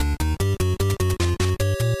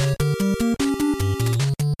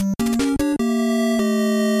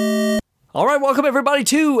All right, welcome everybody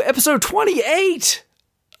to episode 28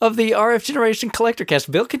 of the RF Generation Collector Cast.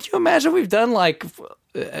 Bill, could you imagine we've done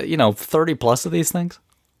 30 plus of these things?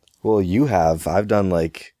 Well, you have. I've done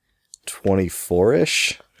like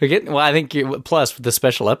 24-ish. I think plus with the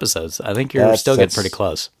special episodes, I think you're still getting pretty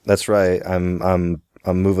close. That's right. I'm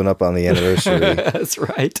moving up on the anniversary. That's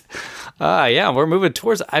right. Yeah, we're moving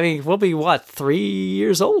towards. I mean, we'll be 3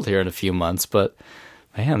 years old here in a few months, but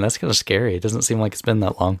man, that's kind of scary. It doesn't seem like it's been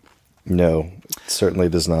that long. No, it certainly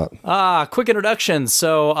does not. Quick introduction.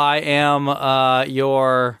 So I am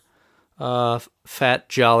your fat,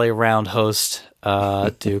 jolly, round host,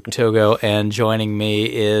 Duke Togo, and joining me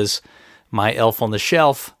is my elf on the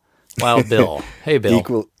shelf, Wild Bill. Hey,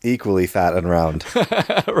 Bill. Equally fat and round.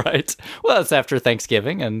 Right. Well, it's after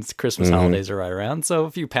Thanksgiving, and Christmas holidays are right around, so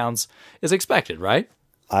a few pounds is expected, right?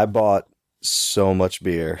 I bought so much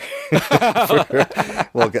beer.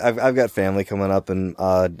 Well, I've got family coming up, and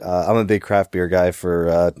I'm a big craft beer guy.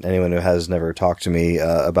 For anyone who has never talked to me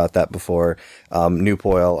about that before, Noop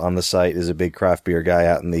Oil on the site is a big craft beer guy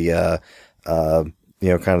out in the kind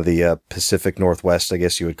of the Pacific Northwest, I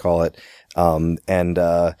guess you would call it.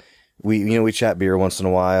 We chat beer once in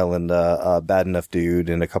a while, and Bad Enough Dude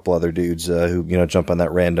and a couple other dudes who jump on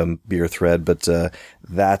that random beer thread. But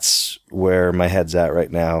that's where my head's at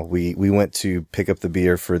right now. We went to pick up the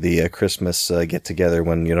beer for the Christmas get together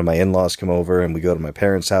when my in-laws come over, and we go to my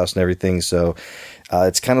parents' house and everything. So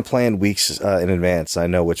it's kind of planned weeks in advance. I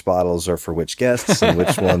know which bottles are for which guests and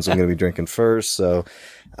which ones I'm going to be drinking first. So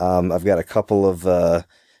I've got a couple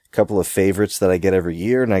of favorites that I get every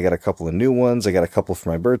year, and I got a couple of new ones. I got a couple for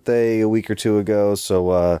my birthday a week or two ago.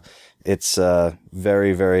 So, it's,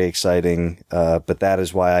 very, very exciting. But that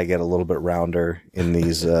is why I get a little bit rounder in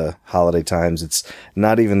these, holiday times. It's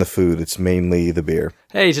not even the food. It's mainly the beer.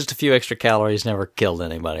 Hey, just a few extra calories never killed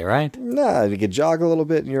anybody, right? Nah, you can jog a little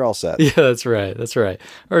bit and you're all set. Yeah, that's right. That's right.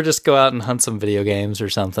 Or just go out and hunt some video games or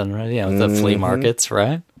something, right? The flea markets,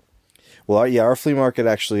 right? Well, our flea market,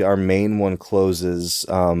 actually, our main one closes.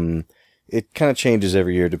 It kind of changes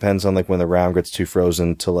every year. Depends on when the ground gets too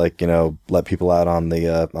frozen to let people out on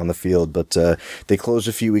the field. But they closed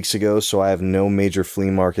a few weeks ago, so I have no major flea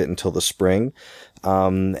market until the spring.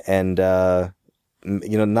 Not a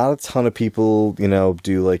ton of people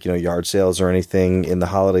do yard sales or anything in the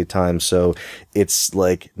holiday time. So it's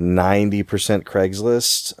 90%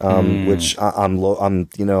 Craigslist, which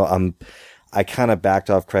I kind of backed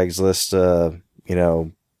off Craigslist,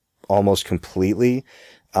 almost completely.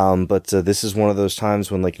 But this is one of those times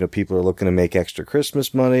when people are looking to make extra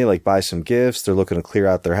Christmas money, buy some gifts. They're looking to clear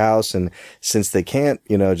out their house. And since they can't,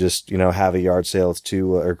 have a yard sale,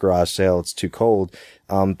 or garage sale, it's too cold.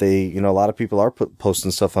 A lot of people are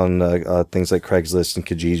posting stuff on, things like Craigslist and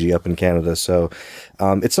Kijiji up in Canada. So,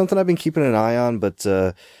 it's something I've been keeping an eye on, but,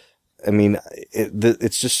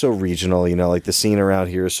 it's just so regional, the scene around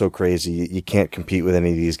here is so crazy. You can't compete with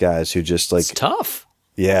any of these guys who just it's tough.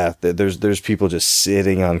 Yeah. There's people just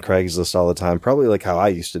sitting on Craigslist all the time, probably how I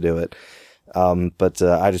used to do it. But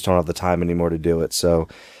I just don't have the time anymore to do it. So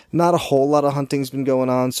not a whole lot of hunting's been going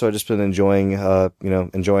on. So I've just been enjoying a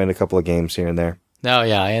couple of games here and there. No,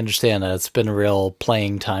 yeah, I understand that. It's been a real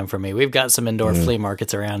playing time for me. We've got some indoor flea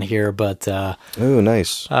markets around here, but oh,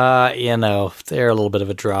 nice. They're a little bit of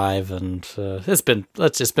a drive, and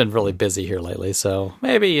it's just been really busy here lately. So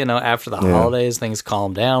maybe after the holidays, things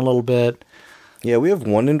calm down a little bit. Yeah, we have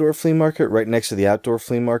one indoor flea market right next to the outdoor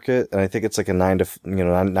flea market, and I think it's a 9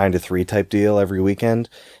 to 3 type deal every weekend.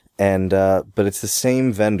 And but it's the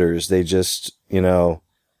same vendors. They just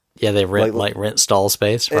Yeah, they rent stall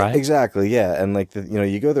space, right? Exactly, yeah. And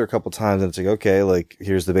you go there a couple times and it's okay,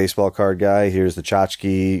 here's the baseball card guy, here's the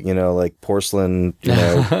tchotchke, porcelain,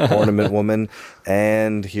 ornament woman,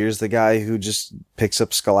 and here's the guy who just picks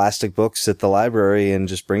up Scholastic books at the library and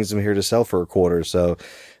just brings them here to sell for a quarter. So,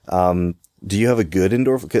 do you have a good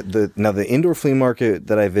indoor? The indoor flea market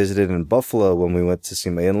that I visited in Buffalo when we went to see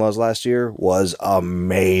my in-laws last year was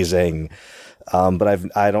amazing. But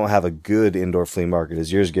I don't have a good indoor flea market.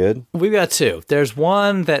 Is yours good? We've got two. There's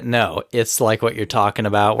one that, it's like what you're talking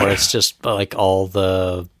about, where it's just all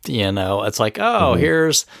the, it's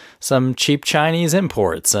here's some cheap Chinese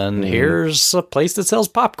imports, and here's a place that sells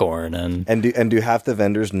popcorn. And do half the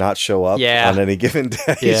vendors not show up on any given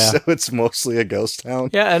day? Yeah. So it's mostly a ghost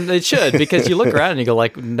town? Yeah, and it should, because you look around and you go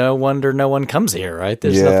no wonder no one comes here, right?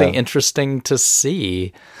 There's nothing interesting to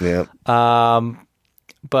see. Yeah.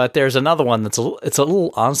 But there's another one it's a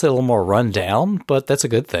little more run down, but that's a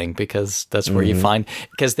good thing, because that's where you find,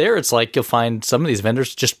 because there it's you'll find some of these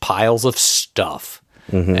vendors just piles of stuff,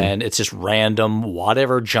 and it's just random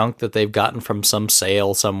whatever junk that they've gotten from some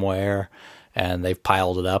sale somewhere, and they've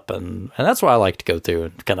piled it up, and that's why I like to go through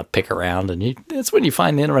and kind of pick around, and it's when you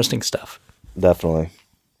find the interesting stuff. Definitely.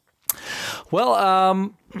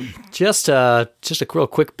 Well, just a real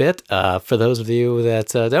quick bit for those of you that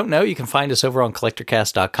don't know, you can find us over on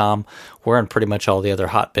collectorcast.com. We're on pretty much all the other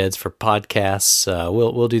hotbeds for podcasts.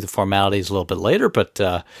 We'll do the formalities a little bit later, but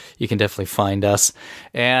you can definitely find us.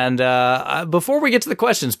 And before we get to the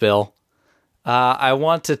questions, Bill, I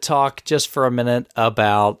want to talk just for a minute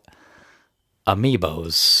about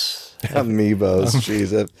Amiibos. Amiibos,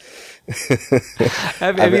 jeez.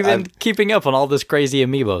 Have you been keeping up on all this crazy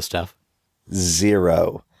Amiibo stuff?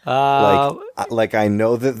 Zero. Like I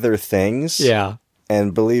know that they're things. Yeah.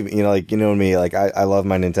 And believe, like, me, like I love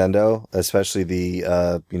my Nintendo, especially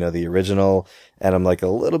the the original. And I'm like a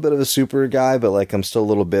little bit of a Super guy, but like I'm still a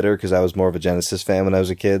little bitter because I was more of a Genesis fan when I was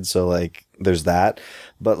a kid. So like there's that.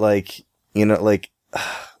 But like, like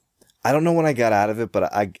I don't know when I got out of it,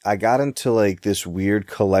 but I got into like this weird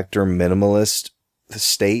collector minimalist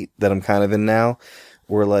state that I'm kind of in now,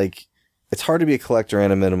 where like it's hard to be a collector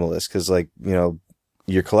and a minimalist because like,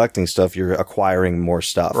 you're collecting stuff, you're acquiring more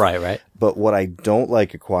stuff. Right. But what I don't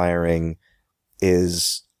like acquiring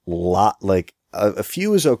is a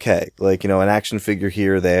few is okay. Like, an action figure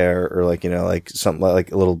here or there, or like, like something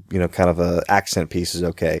like a little, kind of a accent piece is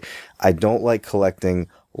okay. I don't like collecting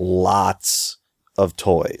lots of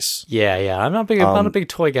toys. Yeah. I'm not a big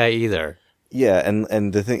toy guy either. Yeah,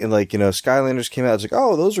 and the thing, like, Skylanders came out, it's like,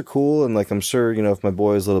 oh, those are cool, and like, I'm sure, if my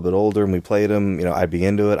boy was a little bit older and we played them, I'd be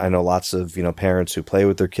into it. I know lots of, parents who play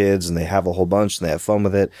with their kids, and they have a whole bunch, and they have fun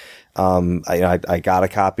with it. I got a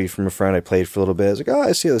copy from a friend, I played for a little bit, I was like, oh,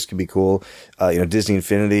 I see how this could be cool. Disney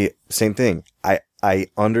Infinity, same thing. I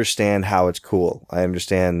understand how it's cool. I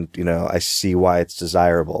understand, I see why it's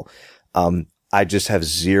desirable. I just have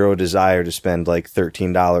zero desire to spend like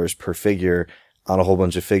 $13 per figure on a whole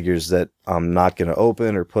bunch of figures that I'm not going to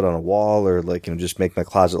open or put on a wall or like, just make my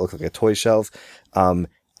closet look like a toy shelf. I'm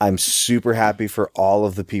super happy for all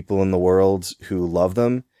of the people in the world who love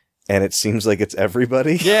them. And it seems like it's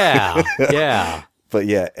everybody. Yeah. Yeah. But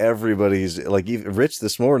yeah, everybody's like, even Rich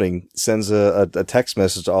this morning sends a text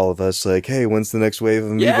message to all of us like, hey, when's the next wave of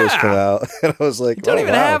Amiibos come out? And I was like, don't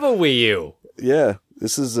even have a Wii U. Yeah.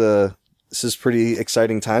 This is pretty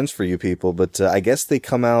exciting times for you people. But I guess they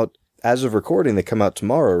come out, as of recording, they come out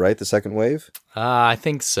tomorrow, right? The second wave? I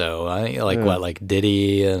think so. I think like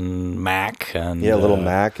Diddy and Mac and Little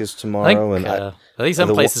Mac is tomorrow. I think some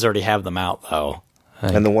places already have them out though.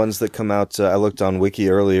 And the ones that come out, I looked on Wiki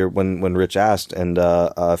earlier when Rich asked, and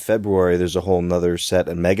February there's a whole nother set,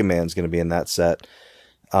 and Mega Man's going to be in that set.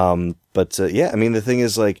 But I mean the thing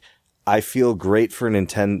is like, I feel great for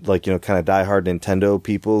Nintendo, like, kind of diehard Nintendo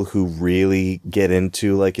people who really get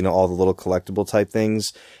into like, all the little collectible type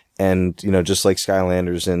things. And, just like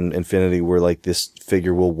Skylanders and Infinity, where like this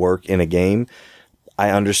figure will work in a game.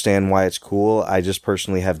 I understand why it's cool. I just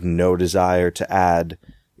personally have no desire to add,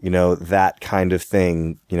 that kind of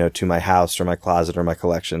thing, to my house or my closet or my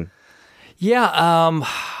collection. Yeah.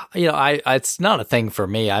 It's not a thing for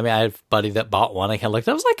me. I mean, I have a buddy that bought one. I kind of looked,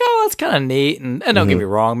 I was like, oh, that's kind of neat. And don't get me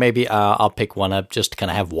wrong. Maybe, I'll pick one up just to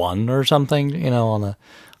kind of have one or something, on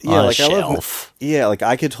a shelf. Like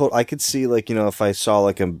I could see like, if I saw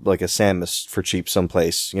like a Samus for cheap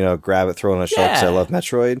someplace, grab it, throw it on a shelf because I love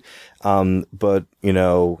Metroid.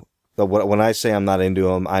 But when I say I'm not into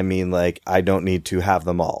them, I mean like I don't need to have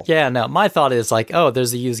them all. Yeah, no, my thought is like, oh,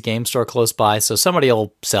 there's a used game store close by, so somebody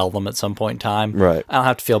will sell them at some point in time. Right. I don't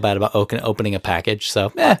have to feel bad about opening a package.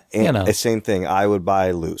 So, Same thing. I would buy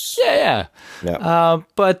loose. Yeah.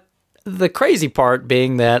 But the crazy part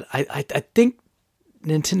being that I think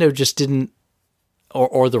Nintendo just didn't,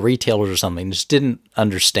 or the retailers or something, just didn't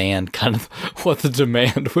understand kind of what the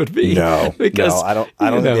demand would be. No, I don't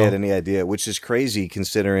think they had any idea, which is crazy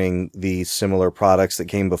considering the similar products that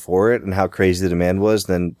came before it and how crazy the demand was.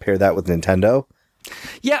 Then pair that with Nintendo.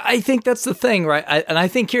 Yeah, I think that's the thing, right? And I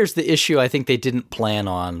think here's the issue I think they didn't plan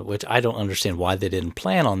on, which I don't understand why they didn't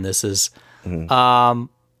plan on this is,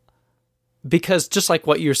 because just like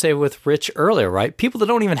what you were saying with Rich earlier, right? People that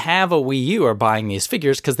don't even have a Wii U are buying these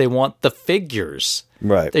figures because they want the figures.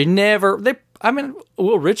 Right.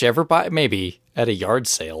 Will Rich ever buy, maybe at a yard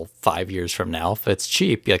sale 5 years from now, if it's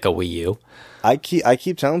cheap, like a Wii U? I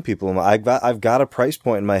keep telling people I've got a price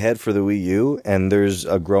point in my head for the Wii U, and there's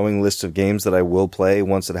a growing list of games that I will play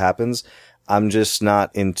once it happens. I'm just not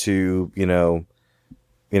into, but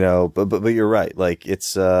you're right. Like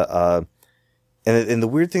it's, and the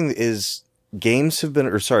weird thing is,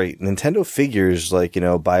 Nintendo figures, like,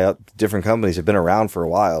 by different companies have been around for a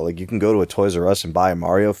while. Like, you can go to a Toys R Us and buy a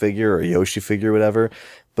Mario figure or a Yoshi figure or whatever,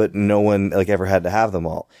 but no one, like, ever had to have them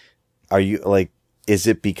all. are you like, is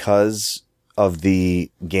it because of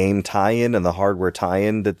the game tie-in and the hardware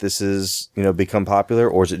tie-in that this is, become popular,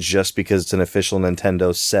 or is it just because it's an official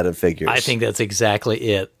Nintendo set of figures? I think that's exactly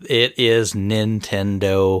it. It is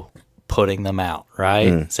Nintendo putting them out,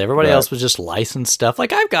 right? So everybody else was just licensed stuff.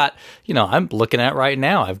 Like I've got, I'm looking at right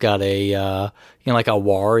now, I've got a, like a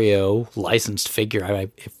Wario licensed figure. I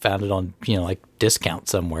found it on, like discount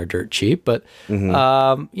somewhere, dirt cheap, but,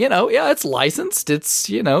 it's licensed. It's,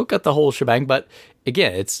 got the whole shebang, but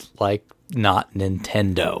again, it's like not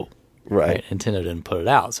Nintendo. Right. Nintendo didn't put it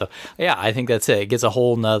out. So yeah, I think that's it. It gets a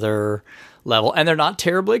whole nother level, and they're not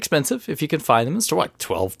terribly expensive if you can find them in store, like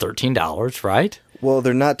 $12, $13, right? Well,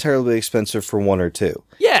 they're not terribly expensive for one or two.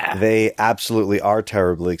 Yeah. They absolutely are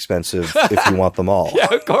terribly expensive if you want them all.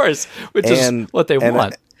 Yeah, of course. Which is what they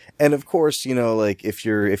want. And of course, like if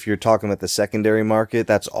you're talking about the secondary market,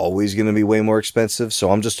 that's always going to be way more expensive.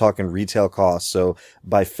 So I'm just talking retail costs. So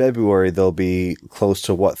by February, there'll be close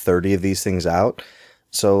to 30 of these things out.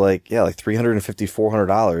 So like $350,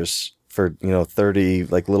 $400 for, 30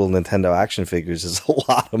 like little Nintendo action figures is a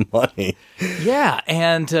lot of money. Yeah.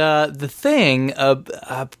 And the thing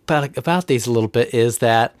about these a little bit is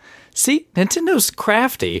that, see, Nintendo's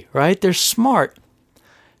crafty, right? They're smart.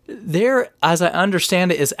 There, as I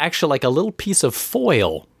understand it, is actually like a little piece of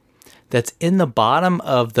foil that's in the bottom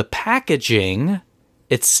of the packaging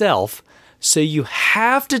itself. So you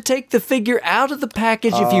have to take the figure out of the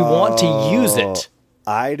package if you want to use it.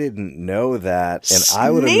 I didn't know that, and I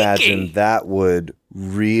would imagine that would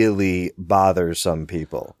really bother some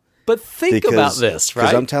people. But think about this,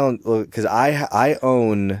 right? Because I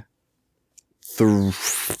own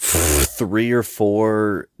three or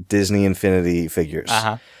four Disney Infinity figures.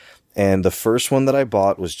 Uh-huh. And the first one that I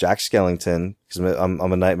bought was Jack Skellington, because I'm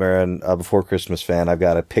a Nightmare Before Christmas fan. I've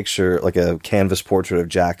got a picture, like a canvas portrait of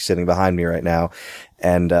Jack sitting behind me right now.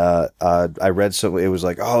 And I read it was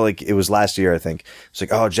like, it was last year, I think. It's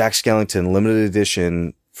like, Jack Skellington, limited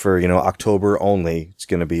edition for, October only. It's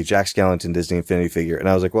going to be Jack Skellington Disney Infinity figure. And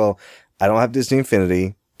I was like, well, I don't have Disney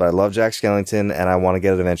Infinity, but I love Jack Skellington and I want to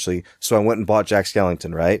get it eventually. So I went and bought Jack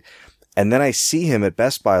Skellington, right? And then I see him at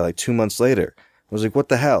Best Buy like 2 months later. I was like, what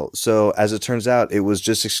the hell? So as it turns out, it was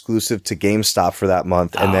just exclusive to GameStop for that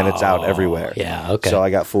month, and then it's out everywhere. Yeah, okay. So I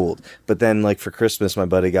got fooled. But then, like, for Christmas, my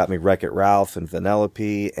buddy got me Wreck-It Ralph and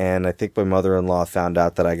Vanellope, and I think my mother-in-law found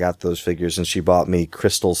out that I got those figures, and she bought me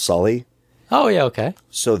Crystal Sully. Oh, yeah, okay.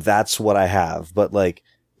 So that's what I have. But, like,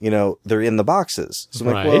 they're in the boxes. So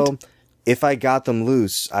I'm like, well, if I got them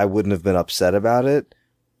loose, I wouldn't have been upset about it.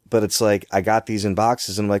 But it's like, I got these in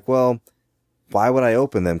boxes, and I'm like, well, why would I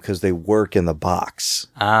open them? Because they work in the box.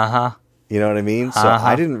 Uh-huh. You know what I mean? So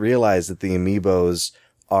I didn't realize that the amiibos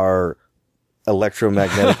are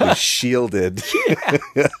electromagnetically shielded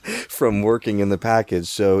from working in the package.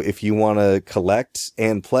 So if you want to collect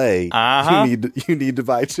and play, you need to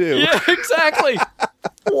buy two. Yeah, exactly.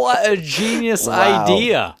 What a genius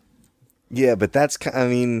idea. Yeah, but that's, talk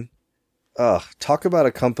about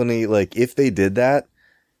a company, like, if they did that,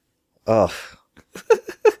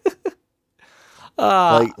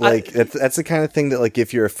 that's the kind of thing that, like,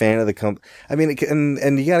 if you're a fan of the company,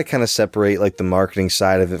 and you got to kind of separate, like, the marketing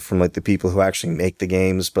side of it from, like, the people who actually make the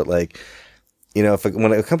games. But, like,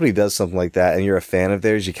 when a company does something like that and you're a fan of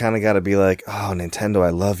theirs, you kind of got to be like, oh, Nintendo, I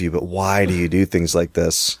love you, but why do you do things like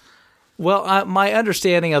this? Well, my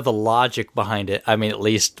understanding of the logic behind it, at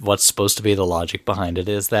least what's supposed to be the logic behind it,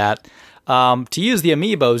 is that to use the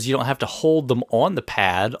amiibos, you don't have to hold them on the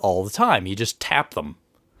pad all the time. You just tap them.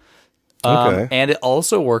 Okay. And it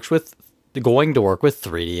also going to work with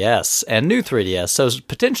 3DS and new 3DS. So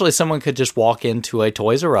potentially someone could just walk into a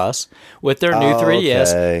Toys R Us with their new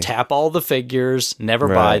 3DS, tap all the figures, never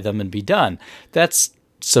buy them, and be done. That's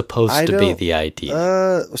supposed to be the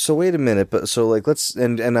idea. So wait a minute, but so like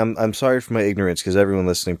I'm sorry for my ignorance because everyone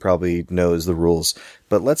listening probably knows the rules.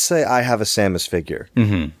 But let's say I have a Samus figure.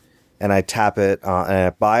 Mm-hmm. And I tap it, and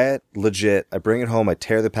I buy it legit. I bring it home. I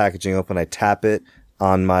tear the packaging open. I tap it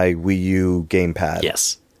on my Wii U gamepad.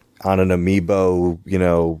 Yes. On an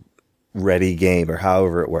amiibo, ready game or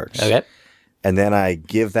however it works. Okay. And then I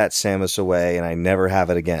give that Samus away and I never have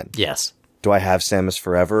it again. Yes. Do I have Samus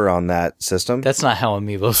forever on that system? That's not how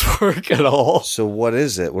amiibos work at all. So what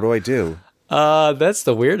is it? What do I do? That's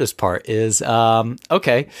the weirdest part is,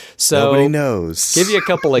 okay. So nobody knows. Give you a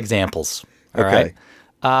couple examples. All right.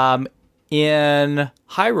 In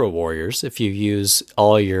Hyrule Warriors, if you use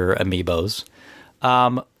all your amiibos,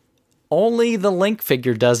 only the Link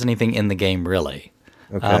figure does anything in the game, really.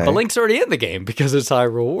 Okay. But Link's already in the game because it's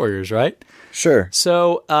Hyrule Warriors, right? Sure.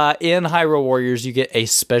 So in Hyrule Warriors, you get a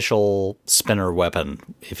special spinner weapon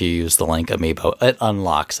if you use the Link amiibo. It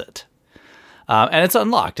unlocks it. And it's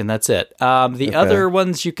unlocked, and that's it. The other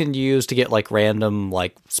ones you can use to get like random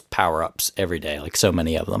like power-ups every day, like so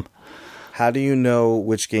many of them. How do you know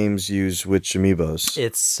which games use which amiibos?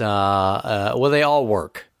 It's well, they all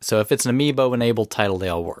work. So if it's an amiibo-enabled title, they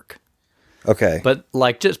all work. Okay. But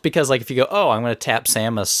like just because like if you go, oh, I'm going to tap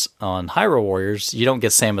Samus on Hyrule Warriors, you don't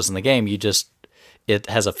get Samus in the game. It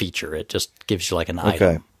has a feature. It just gives you like an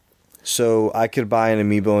item. So I could buy an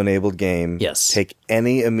amiibo-enabled game, Yes. take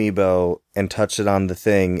any amiibo and touch it on the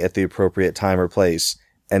thing at the appropriate time or place,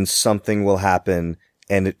 and something will happen,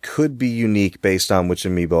 and it could be unique based on which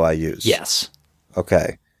amiibo I use. Yes.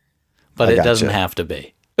 Okay. But I it gotcha. doesn't have to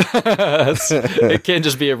be. It can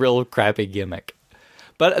just be a real crappy gimmick.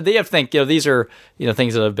 But you have to think, these are,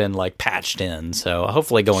 things that have been like patched in. So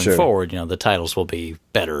hopefully going forward, the titles will be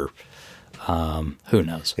better. Who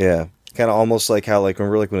knows? Yeah. Kind of almost like how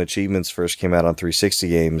when achievements first came out on 360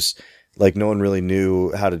 games, like no one really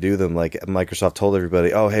knew how to do them. Like Microsoft told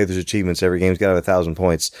everybody, oh, hey, there's achievements. Every game's got to have 1,000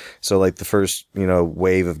 points. So like the first,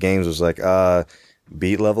 wave of games was like,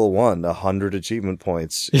 beat level 1, 100 achievement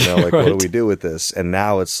points. Like Right. what do we do with this? And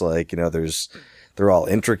now it's like, they're all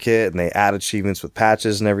intricate and they add achievements with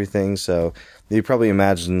patches and everything. So you probably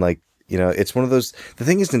imagine it's one of those, the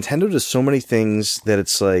thing is Nintendo does so many things that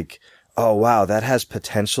it's like, oh wow, that has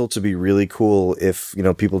potential to be really cool if,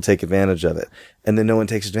 people take advantage of it. And then no one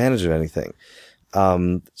takes advantage of anything.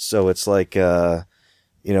 So it's like, what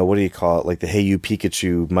do you call it? Like the Hey You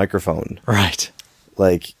Pikachu microphone. Right.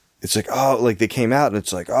 Like, it's like, oh, like they came out and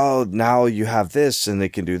it's like, oh, now you have this and they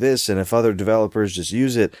can do this. And if other developers just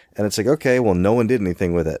use it, and it's like, okay, well, no one did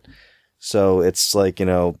anything with it. So it's like,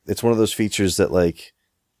 it's one of those features that like,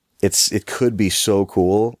 it could be so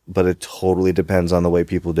cool, but it totally depends on the way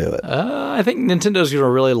people do it. I think Nintendo's going to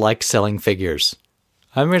really like selling figures.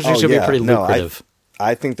 I mean, it's going to be pretty lucrative.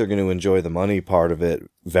 I think they're going to enjoy the money part of it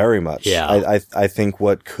very much. Yeah. I think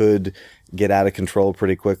what could get out of control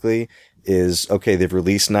pretty quickly is, okay, they've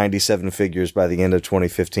released 97 figures by the end of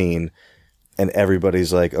 2015, and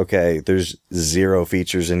everybody's like, okay, there's 0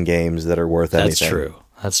 features in games that are worth anything.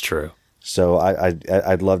 That's true. So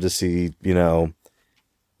I'd love to see,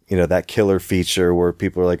 that killer feature where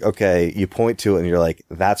people are like, okay, you point to it and you're like,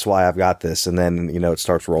 that's why I've got this. And then, it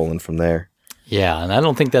starts rolling from there. Yeah, and I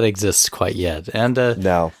don't think that exists quite yet. And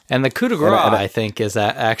no. And the coup de grace, I think, is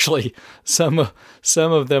that actually some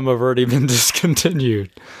of them have already been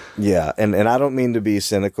discontinued. Yeah, and I don't mean to be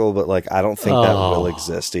cynical, but like I don't think that will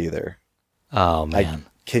exist either. Oh man.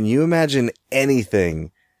 Can you imagine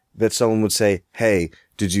anything that someone would say, "Hey,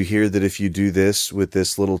 did you hear that if you do this with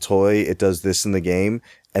this little toy, it does this in the game?"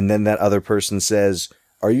 And then that other person says,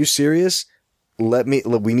 "Are you serious?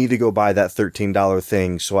 We need to go buy that $13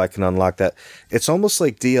 thing so I can unlock that." It's almost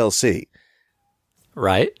like DLC.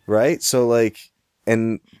 Right? Right? So like,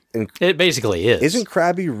 and it basically is. Isn't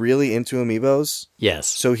Krabby really into amiibos? Yes.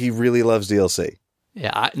 So he really loves DLC.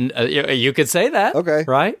 Yeah, you could say that. Okay.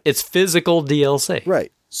 Right? It's physical DLC.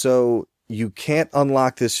 Right. So you can't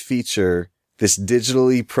unlock this feature, this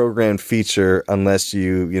digitally programmed feature, unless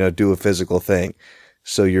you do a physical thing.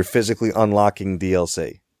 So you're physically unlocking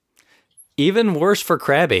DLC. Even worse for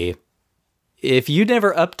Krabby, if you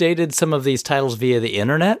never updated some of these titles via the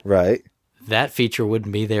internet, right, that feature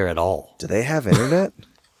wouldn't be there at all. Do they have internet?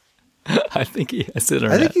 I think he has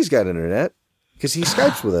internet. I think he's got internet because he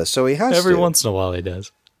Skypes with us, so he has every to. once in a while he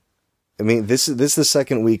does. I mean, this is the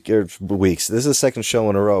second week or weeks. This is the second show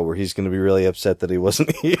in a row where he's going to be really upset that he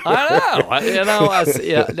wasn't here. I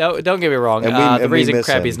know. Don't get me wrong. The reason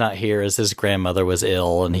Krabby's him. not here is his grandmother was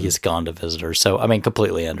ill and he's gone to visit her. So, I mean,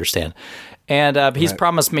 completely understand. And he's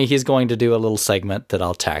promised me he's going to do a little segment that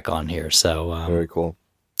I'll tack on here. So very cool.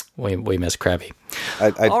 We miss Krabby.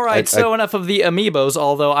 All right, so enough of the amiibos,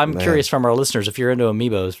 although I'm curious from our listeners, if you're into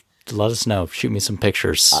amiibos, let us know. Shoot me some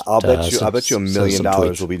pictures. I'll bet you $1 million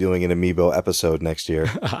we'll be doing an amiibo episode next year.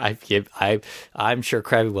 I'm sure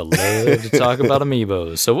Krabby will love to talk about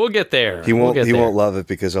amiibos, so we'll get there. He won't love it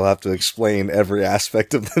because I'll have to explain every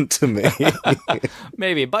aspect of them to me.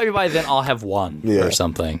 Maybe by then I'll have one or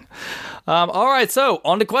something. All right, so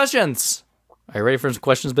on to questions. Are you ready for some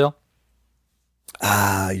questions, Bill?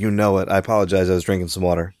 You know it. I apologize. I was drinking some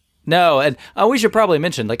water. No, and we should probably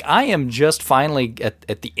mention, like, I am just finally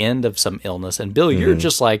at the end of some illness, and Bill, you're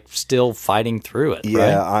just like still fighting through it.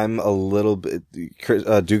 Yeah, right? I'm a little bit.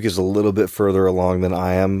 Duke is a little bit further along than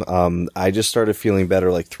I am. I just started feeling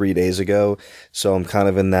better like 3 days ago, so I'm kind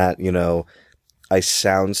of in that. I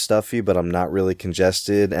sound stuffy, but I'm not really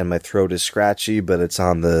congested, and my throat is scratchy, but it's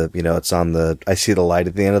on the. I see the light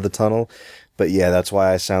at the end of the tunnel. But yeah, that's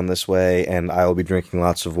why I sound this way, and I will be drinking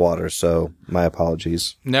lots of water, so my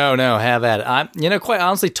apologies. No, have at it. I'm, quite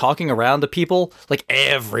honestly, talking around to people, like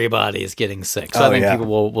everybody's getting sick. So I think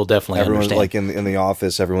people will definitely Everyone's understand. like in the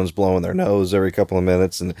office, everyone's blowing their nose every couple of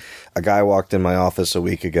minutes, and a guy walked in my office a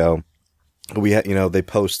week ago. We had, they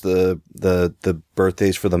post the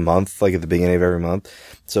birthdays for the month, like at the beginning of every month.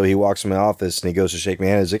 So he walks in my office and he goes to shake my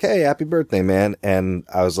hand. He's like, "Hey, happy birthday, man." And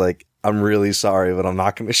I was like, "I'm really sorry, but I'm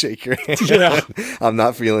not going to shake your hand. Yeah. I'm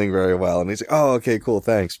not feeling very well." And he's like, "Oh, okay, cool.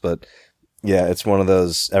 Thanks." But yeah, it's one of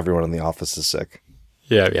those, everyone in the office is sick.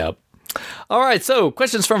 Yeah. All right, so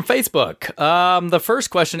questions from Facebook. The first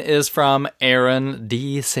question is from Aaron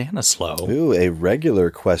D. Sanislow. Ooh, a regular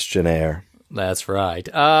questionnaire. That's right.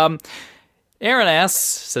 Aaron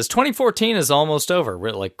says 2014 is almost over,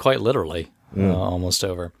 like quite literally almost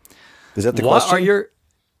over. Is that the What question? are your...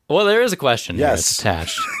 Well, there is a question. Yes. Here.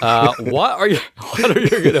 It's attached. What are you going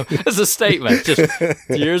to... It's a statement. Just,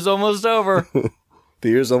 the year's almost over. The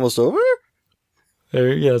year's almost over?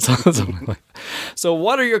 There, yeah, something like that. So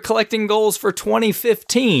what are your collecting goals for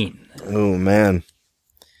 2015? Oh, man.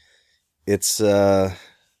 It's, should I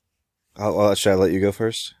let you go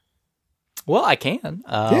first? Well, I can.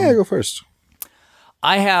 Yeah, go first.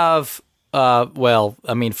 I have,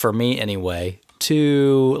 for me anyway,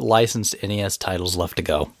 2 licensed NES titles left to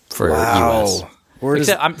go for US.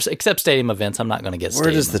 Except stadium events, I'm not going to get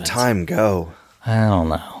stadium events. Where does the time go? I don't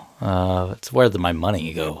know. It's where did my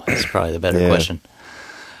money go? That's probably the better question.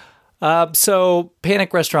 So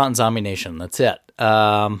Panic Restaurant and Zombie Nation, that's it.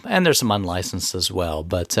 And there's some unlicensed as well,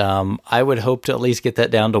 but I would hope to at least get that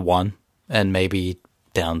down to 1 and maybe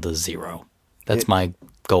down to 0. That's my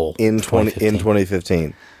goal in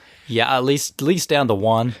 2015. Yeah, at least down to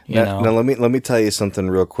 1. Now let me tell you something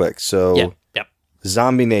real quick. So, Yep.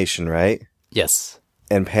 Zombie Nation, right? Yes.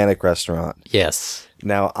 And Panic Restaurant. Yes.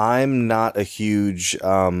 Now, I'm not a huge.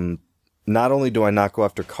 Not only do I not go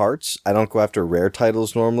after carts, I don't go after rare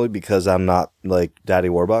titles normally because I'm not like Daddy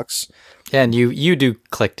Warbucks. And you do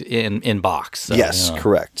click in box. So, yes,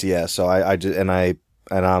 correct. Yeah, so I just and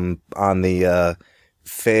I'm on the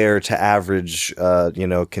fair to average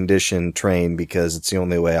condition train because it's the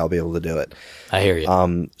only way I'll be able to do it. I hear you.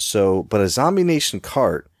 But a Zombie Nation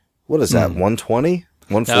cart, what is that? 120?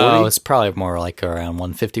 140? No, it's probably more like around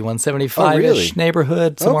 150, 175-ish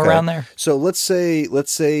neighborhood, somewhere around there. So let's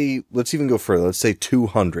even go further. Let's say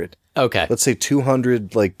 200. Okay. Let's say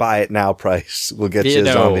 200, like buy it now price will get you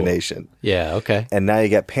a Zombie Nation. Yeah, okay. And now you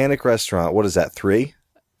got Panic Restaurant. What is that, 3?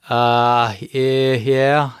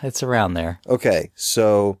 Yeah, it's around there. Okay,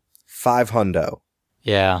 so 5 hundo.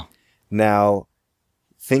 Yeah. Now,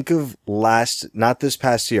 think of not this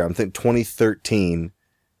past year, I'm thinking 2013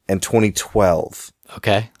 and 2012.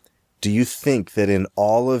 Okay. Do you think that in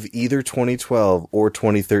all of either 2012 or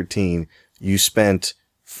 2013, you spent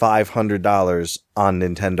 $500 on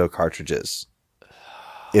Nintendo cartridges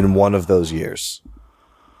in one of those years?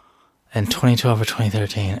 In 2012 or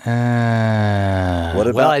 2013. What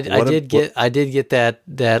about? Well, I did get that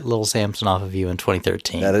little Samson off of you in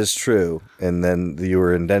 2013. That is true, and then you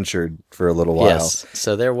were indentured for a little while. Yes,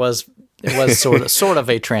 so it was sort of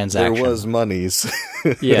a transaction. There was monies.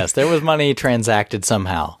 Yes, there was money transacted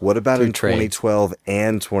somehow. What about in 2012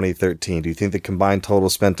 and 2013? Do you think the combined total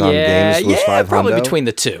spent on games was $500? Probably between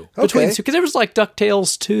the two. Okay. Because there was like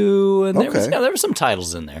DuckTales 2, and there were some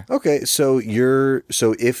titles in there. Okay, so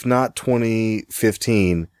if not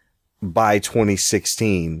 2015, by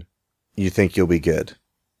 2016, you think you'll be good?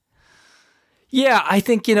 Yeah, I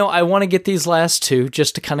think I want to get these last 2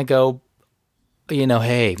 just to kind of go.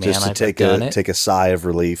 Hey, man, just to take a sigh of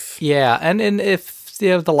relief. Yeah, and if you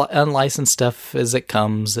have the unlicensed stuff as it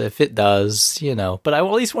comes, if it does, but I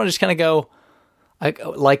at least want to just kind of go,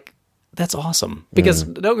 that's awesome. Because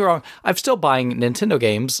don't get me wrong, I'm still buying Nintendo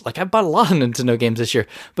games. Like, I've bought a lot of Nintendo games this year,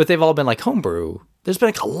 but they've all been like homebrew. There's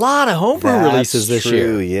been a lot of homebrew releases this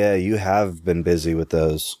year. Yeah, you have been busy with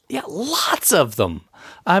those. Yeah, lots of them.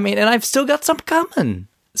 I mean, and I've still got some coming.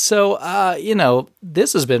 So,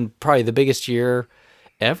 this has been probably the biggest year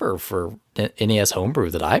ever for NES Homebrew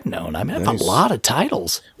that I've known. I mean, I've a lot of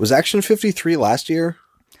titles. Was Action 53 last year?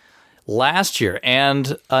 Last year,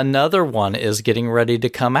 and another one is getting ready to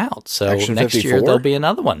come out. So Action next 54? year there'll be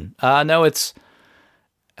another one. No, it's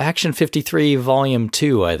Action 53 Volume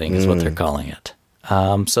 2, I think is what they're calling it.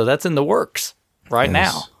 So that's in the works right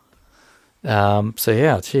now. So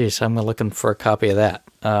yeah, geez, I'm looking for a copy of that.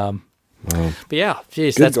 But yeah,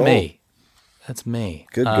 geez, that's goal. Me. That's me.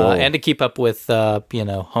 Good goal. And to keep up with,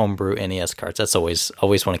 homebrew NES cards. That's always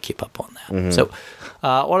want to keep up on that. Mm-hmm. So,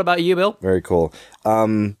 what about you, Bill? Very cool.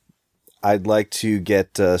 I'd like to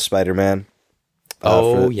get Spider-Man.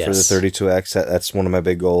 Oh, yes. For the 32X. That's one of my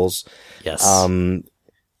big goals. Yes.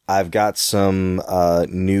 I've got some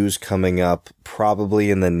news coming up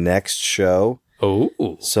probably in the next show.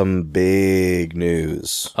 Oh. Some big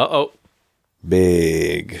news. Uh-oh.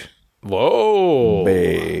 Big. Whoa.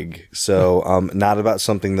 Big. So, not about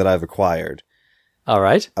something that I've acquired. All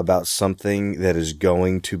right. About something that is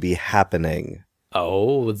going to be happening.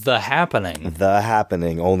 Oh, The Happening. The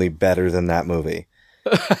Happening, only better than that movie.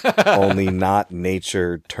 Only not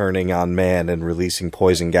nature turning on man and releasing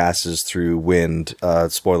poison gases through wind.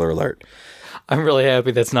 Spoiler alert. I'm really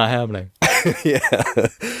happy that's not happening. Yeah.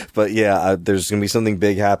 But yeah, there's going to be something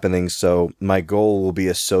big happening. So my goal will be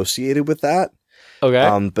associated with that.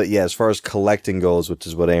 Okay. But yeah, as far as collecting goes, which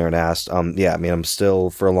is what Aaron asked, yeah, I mean, I'm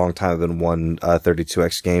still, for a long time, I've been one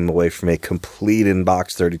 32X game away from a complete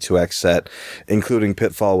in-box 32X set, including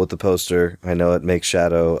Pitfall with the poster. I know it makes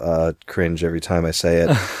Shadow cringe every time I say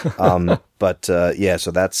it. But yeah,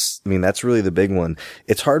 so that's really the big one.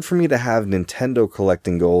 It's hard for me to have Nintendo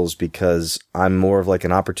collecting goals because I'm more of like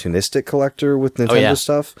an opportunistic collector with Nintendo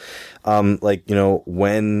stuff. Like,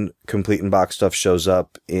 when complete in box stuff shows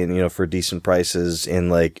up in, for decent prices in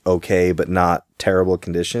like okay, but not terrible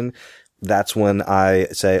condition, that's when I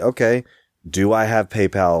say, okay, do I have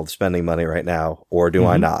PayPal spending money right now or do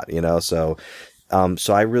I not, So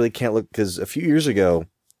I really can't look, because a few years ago,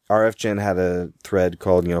 RFGen had a thread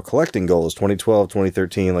called, collecting goals, 2012,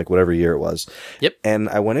 2013, like whatever year it was. Yep. And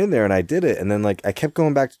I went in there and I did it. And then like, I kept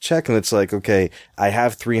going back to check and it's like, okay, I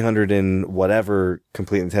have 300 and whatever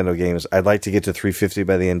complete Nintendo games. I'd like to get to 350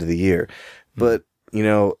 by the end of the year. But,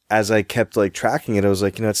 as I kept like tracking it, I was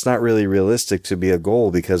like, it's not really realistic to be a goal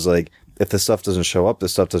because like, if the stuff doesn't show up, the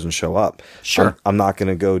stuff doesn't show up. Sure. I'm not going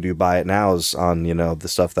to go do buy it nows on, the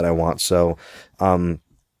stuff that I want. So,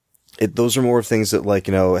 those are more things that like,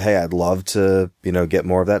 hey, I'd love to, get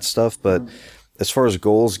more of that stuff. But as far as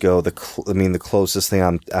goals go, the closest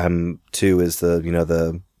thing I'm to is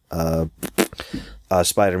the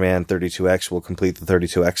Spider-Man 32X will complete the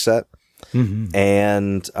 32X set. Mm-hmm.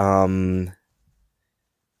 And,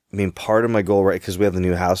 part of my goal, right, because we have the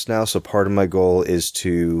new house now. So part of my goal is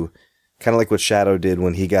to kind of like what Shadow did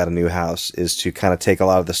when he got a new house, is to kind of take a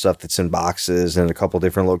lot of the stuff that's in boxes and a couple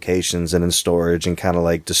different locations and in storage and kind of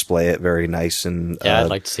like display it very nice. And yeah,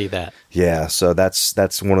 I'd like to see that. Yeah. So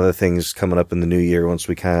that's one of the things coming up in the new year once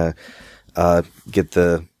we kind of,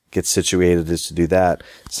 get situated, is to do that.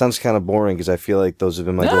 It sounds kind of boring because I feel like those have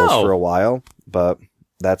been my goals for a while, but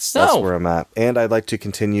that's where I'm at. And I'd like to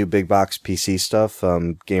continue big box PC stuff.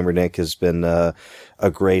 Gamer Nick has been a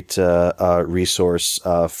great resource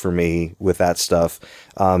for me with that stuff.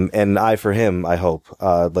 And I for him, I hope.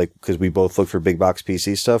 Because we both look for big box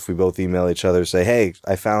PC stuff. We both email each other, say, hey,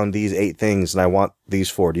 I found these 8 things and I want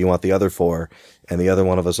these 4. Do you want the other 4? And the other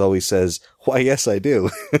one of us always says, why, yes, I do.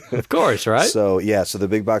 Of course, right? So, yeah, so the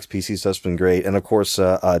big box PC stuff's been great. And of course,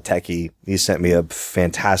 Techie, he sent me a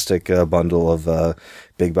fantastic bundle of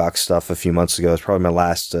big box stuff a few months ago. It's probably my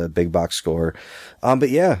last big box score. But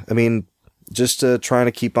yeah, just trying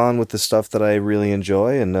to keep on with the stuff that I really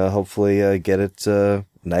enjoy and hopefully get it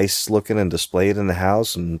nice looking and displayed in the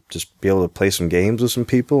house and just be able to play some games with some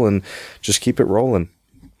people and just keep it rolling.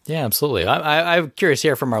 Yeah, absolutely. I'm curious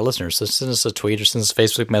here from our listeners. So send us a tweet or send us a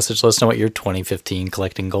Facebook message. Let us know what your 2015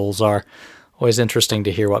 collecting goals are. Always interesting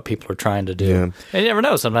to hear what people are trying to do. Yeah. And you never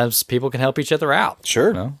know. Sometimes people can help each other out.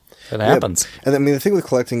 Sure. It happens. Yeah. And the thing with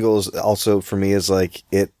collecting goals also for me is like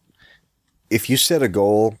if you set a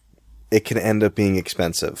goal, it can end up being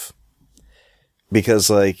expensive because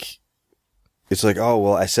like, it's like, oh,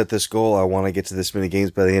 well, I set this goal. I want to get to this many games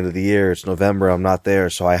by the end of the year. It's November. I'm not there.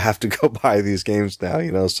 So I have to go buy these games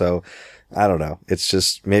now, so I don't know. It's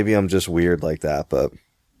just, maybe I'm just weird like that, but.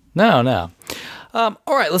 No. All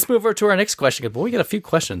right, let's move over to our next question. Boy, we got a few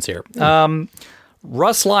questions here.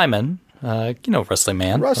 Russ Lyman, Wrestling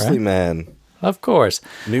Man. Wrestling right? Man. Of course.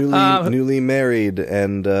 Newly married,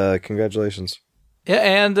 and congratulations. Yeah,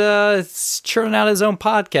 and it's churning out his own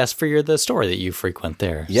podcast for the store that you frequent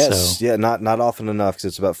there. Yes, so. Yeah, not often enough because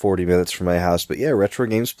it's about 40 minutes from my house. But yeah, Retro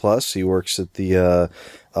Games Plus. He works at the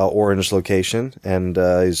Orange location, and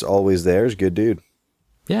he's always there. He's a good dude.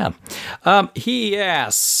 Yeah. He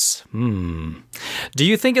asks, do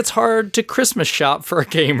you think it's hard to Christmas shop for a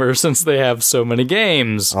gamer since they have so many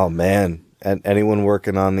games? Oh, man. And anyone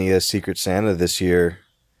working on the Secret Santa this year...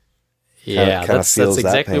 Yeah, that's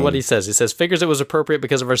exactly what he says. He says, figures it was appropriate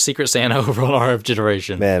because of our Secret Santa over on RF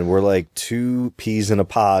Generation. Man, we're like 2 peas in a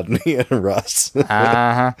pod, me and Russ.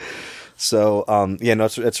 Uh-huh. So,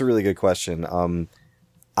 it's a really good question.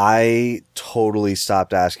 I totally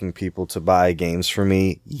stopped asking people to buy games for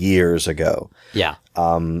me years ago. Yeah.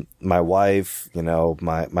 My wife,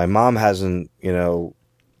 my mom hasn't,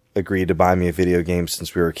 agreed to buy me a video game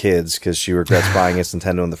since we were kids because she regrets buying us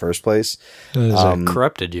Nintendo in the first place.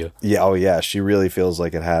 Corrupted you. Yeah. Oh yeah. She really feels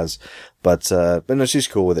like it has, but no, she's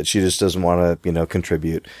cool with it. She just doesn't want to,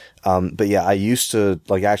 contribute. But yeah, I used to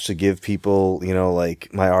like actually give people,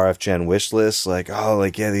 like my RF Gen wish list, like, oh,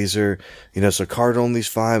 like, yeah, these are, so card only's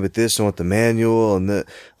fine, but this and with the manual and the,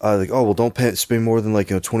 like, oh, well, don't spend more than like,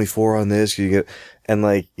 24 on this. You get, and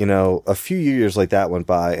like, a few years like that went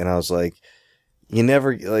by and I was like, you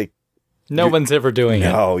never like, no one's ever doing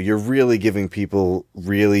it. No, you're really giving people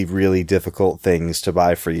really, really difficult things to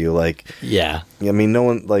buy for you. Like, yeah, I mean, no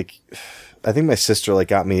one like, I think my sister like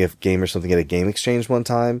got me a game or something at a game exchange one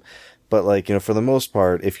time. But like, for the most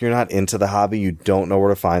part, if you're not into the hobby, you don't know where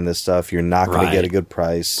to find this stuff. You're not going to get a good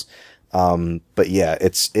price. But yeah,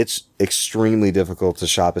 it's extremely difficult to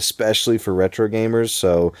shop, especially for retro gamers.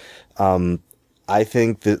 So, I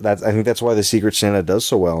think that's why the Secret Santa does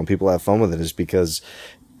so well and people have fun with it, is because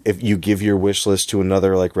if you give your wish list to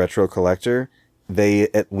another like retro collector, they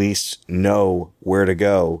at least know where to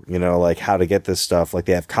go, like how to get this stuff. Like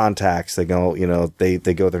they have contacts, they go, they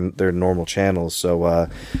go their normal channels. So,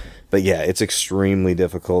 but yeah, it's extremely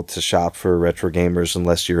difficult to shop for retro gamers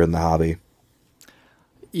unless you're in the hobby.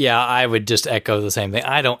 Yeah, I would just echo the same thing.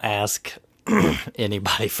 I don't ask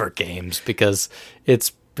anybody for games because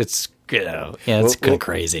it's it's kind of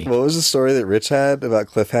crazy. What was the story that Rich had about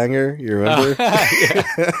Cliffhanger? You remember?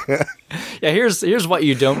 Yeah, here's what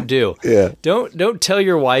you don't do. Yeah. Don't tell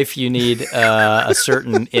your wife you need a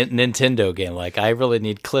certain Nintendo game. Like, I really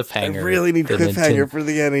need Cliffhanger. I really need Cliffhanger for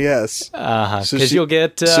the NES. Because you'll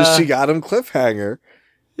get... so she got him Cliffhanger.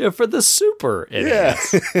 Yeah, for the Super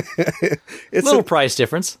NES. Yeah. It's a little price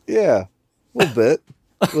difference. Yeah, a little bit.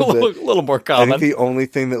 A little more common. I think the only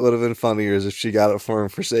thing that would have been funnier is if she got it for him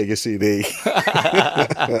for Sega CD.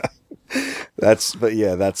 That's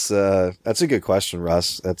a good question,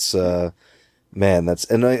 Russ. That's man,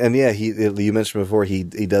 yeah, you mentioned before he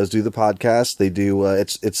does do the podcast. They do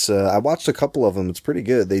I watched a couple of them. It's pretty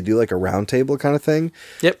good. They do like a round table kind of thing.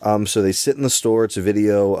 Yep. So they sit in the store. It's a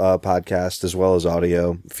video podcast as well as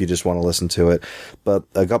audio if you just want to listen to it. But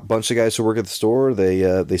I got a bunch of guys who work at the store.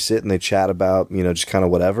 They sit and they chat about, just kind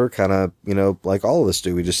of whatever, kind of, like all of us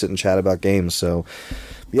do. We just sit and chat about games. So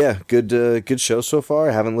yeah, good show so far.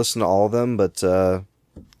 I haven't listened to all of them, but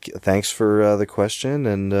thanks for the question,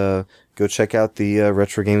 and go check out the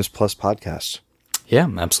Retro Games Plus podcast. Yeah,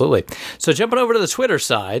 absolutely. So jumping over to the Twitter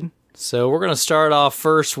side, so we're going to start off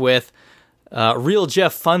first with Real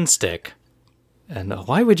Jeff Funstick. And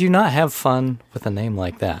why would you not have fun with a name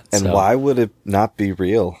like that? And why would it not be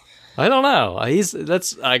real? I don't know.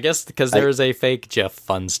 I guess because there is a fake Jeff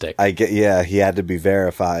Funstick. He had to be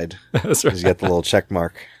verified. That's right. He's got the little check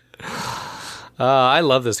mark. I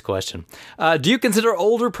love this question. Do you consider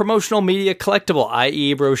older promotional media collectible,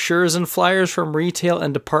 i.e. brochures and flyers from retail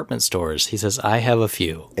and department stores? He says, I have a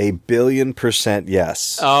few. 1,000,000,000%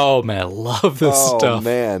 yes. Oh, man, I love this stuff. Oh,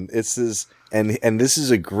 man. It's this, and this is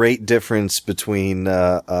a great difference between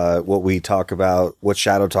what we talk about, what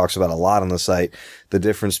Shadow talks about a lot on the site, the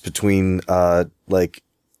difference between like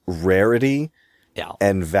rarity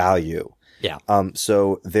and value. Yeah.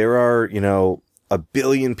 So there are, 1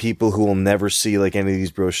 billion people who will never see like any of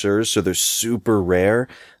these brochures, so they're super rare.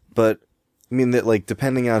 But I mean that, like,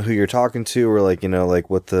 depending on who you're talking to, or like, like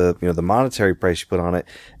what the, the monetary price you put on it,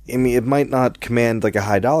 I mean, it might not command like a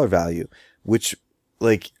high dollar value, which,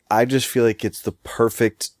 like, I just feel like it's the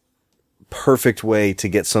perfect way to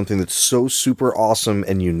get something that's so super awesome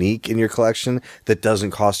and unique in your collection that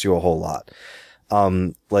doesn't cost you a whole lot.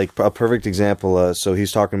 Like a perfect example, so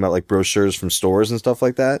he's talking about like brochures from stores and stuff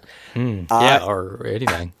like that. Or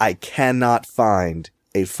anything. I cannot find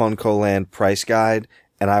a Funko Land price guide,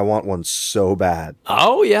 and I want one so bad.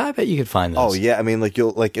 Oh yeah, I bet you could find those. Oh yeah, I mean, like,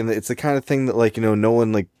 you'll like, and it's the kind of thing that, like, no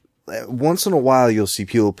one, like, once in a while you'll see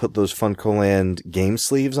people put those Funko Land game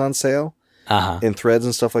sleeves on sale in threads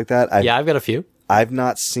and stuff like that. I've got a few. I've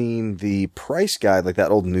not seen the price guide, like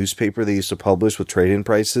that old newspaper they used to publish with trade-in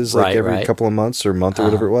prices, like every couple of months or month or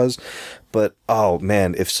whatever it was. But, oh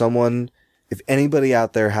man, if anybody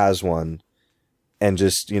out there has one and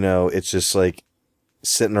just, it's just like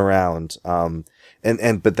sitting around,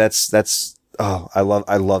 but that's, I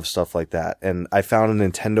love stuff like that. And I found a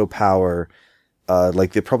Nintendo Power,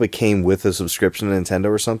 like it probably came with a subscription to Nintendo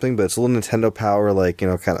or something, but it's a little Nintendo Power, like,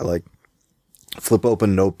 kind of like flip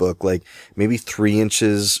open notebook, like maybe 3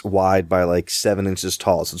 inches wide by like 7 inches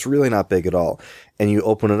tall. So it's really not big at all. And you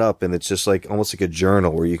open it up and it's just like almost like a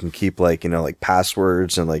journal where you can keep like, like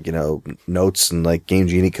passwords and like, notes and like Game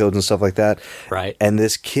Genie codes and stuff like that. Right. And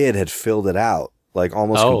this kid had filled it out like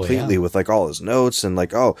almost completely with like all his notes and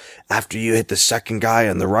like, after you hit the second guy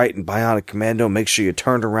on the right in Bionic Commando, make sure you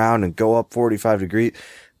turn around and go up 45 degrees.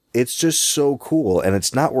 It's just so cool. And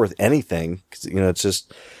it's not worth anything because, it's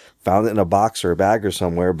just found it in a box or a bag or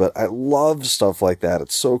somewhere. But I love stuff like that.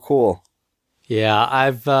 It's so cool. Yeah,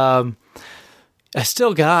 I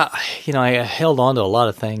still got, I held on to a lot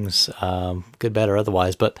of things, good, bad, or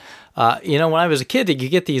otherwise. But, when I was a kid, you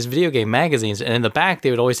get these video game magazines, and in the back, they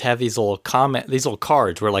would always have these little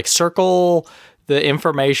cards where like circle the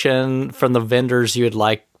information from the vendors you would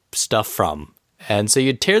like stuff from. And so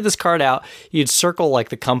you'd tear this card out, you'd circle like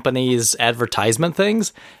the company's advertisement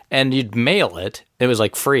things, and you'd mail it. It was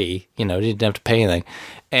like free, you didn't have to pay anything.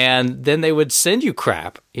 And then they would send you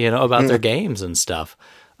crap, about their games and stuff.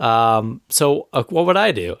 So what would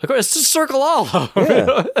I do? Of course, just circle all of them.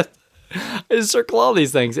 Yeah. I just circle all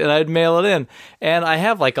these things and I'd mail it in. And I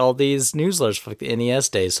have like all these newsletters for like the NES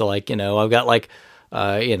days. So like, I've got like,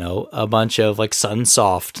 a bunch of like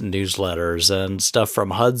Sunsoft newsletters and stuff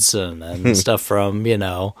from Hudson and stuff from,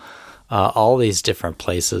 all these different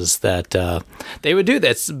places that they would do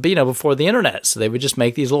that, before the internet. So they would just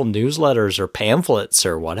make these little newsletters or pamphlets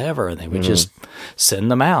or whatever, and they would just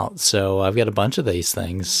send them out. So I've got a bunch of these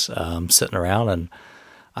things sitting around, and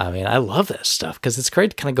I love this stuff because it's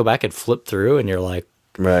great to kind of go back and flip through, and you're like,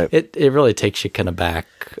 right. It really takes you kind of back.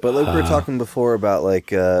 But like we were talking before about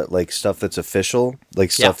like stuff that's official,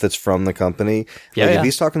 like stuff that's from the company. If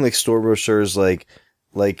he's talking like store brochures, like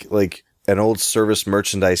an old service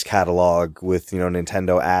merchandise catalog with,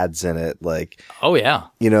 Nintendo ads in it. Like, oh yeah.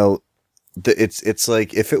 It's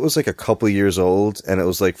like, if it was like a couple years old and it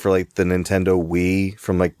was like for like the Nintendo Wii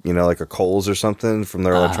from like, like a Kohl's or something from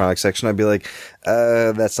their electronics section, I'd be like,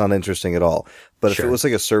 that's not interesting at all. But if it was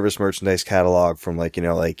like a service merchandise catalog from like,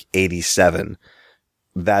 like 87,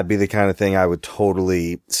 that'd be the kind of thing I would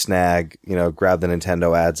totally snag, grab the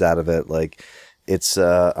Nintendo ads out of it. Like it's,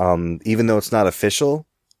 even though it's not official,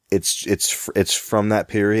 it's from that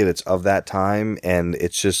period. It's of that time, and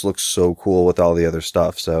it just looks so cool with all the other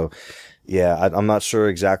stuff. So, yeah, I'm not sure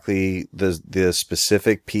exactly the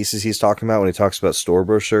specific pieces he's talking about when he talks about store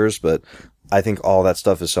brochures, but I think all that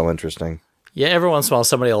stuff is so interesting. Yeah, every once in a while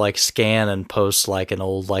somebody will like scan and post like an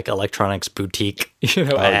old like electronics boutique,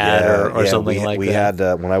 ad or something like that. We had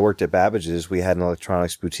when I worked at Babbage's, we had an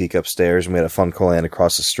electronics boutique upstairs, and we had a Funko Land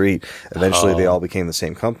across the street. Eventually, they all became the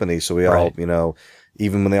same company, so we all,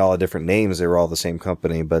 even when they all had different names, they were all the same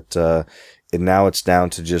company. But and now it's down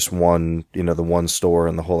to just one, the one store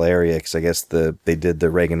in the whole area, because I guess they did the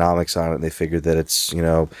Reaganomics on it, and they figured that it's,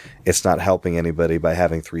 it's not helping anybody by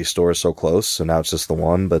having 3 stores so close. So now it's just the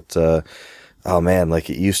one. But oh man, like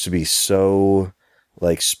it used to be so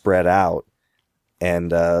like spread out,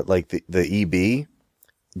 and like the EB,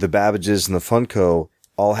 the Babbage's, and the Funko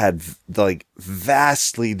all had like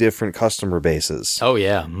vastly different customer bases. Oh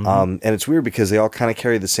yeah. Mm-hmm. And it's weird because they all kind of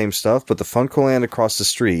carry the same stuff, but the Funko Land across the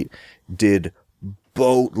street did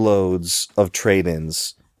boatloads of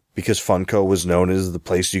trade-ins because Funko was known as the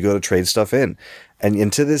place you go to trade stuff in.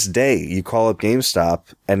 And to this day, you call up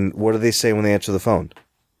GameStop, and what do they say when they answer the phone?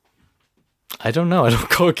 I don't know. I don't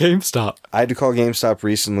call GameStop. I had to call GameStop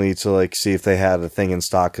recently to like see if they had a thing in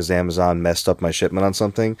stock because Amazon messed up my shipment on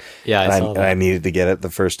something. Yeah, and I needed to get it the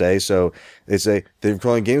first day. So they say, they're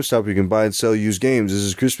calling GameStop. You can buy and sell used games. This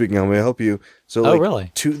is Chris speaking. How may I help you? So like,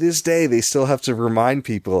 really? To this day, they still have to remind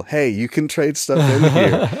people, hey, you can trade stuff in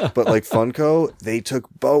here. But like Funko, they took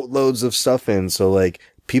boatloads of stuff in. So like,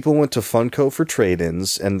 people went to Funko for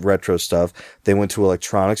trade-ins and retro stuff. They went to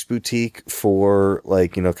Electronics Boutique for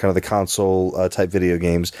like, kind of the console type video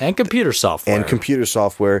games. And computer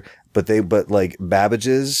software. But like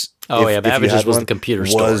Babbage's. Oh yeah, Babbage's was the computer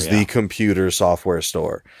store. Was the computer software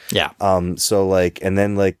store. Yeah. So like, and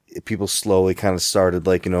then like people slowly kind of started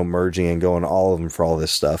like, merging and going to all of them for all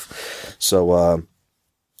this stuff. So,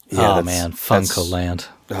 yeah. Oh man, Funko Land.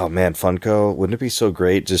 Oh man, Funko. Wouldn't it be so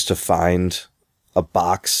great just to find a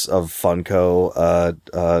box of Funko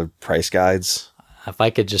price guides? If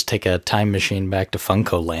I could just take a time machine back to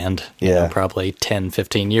Funko Land, probably 10,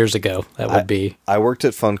 15 years ago, that would be. I worked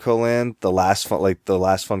at Funko Land, the last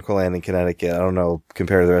Funko Land in Connecticut. I don't know,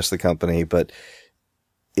 compare to the rest of the company, but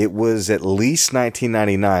it was at least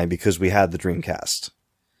 1999 because we had the Dreamcast.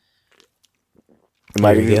 It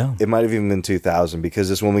might have even been 2000 because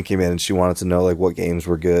this woman came in and she wanted to know like what games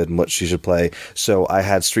were good and what she should play. So I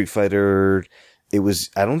had Street Fighter it was,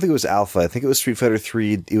 I don't think it was Alpha. I think it was Street Fighter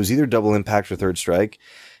 3. It was either Double Impact or Third Strike.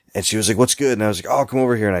 And she was like, what's good? And I was like, oh, come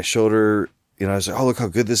over here. And I showed her, you know, I was like, oh, look how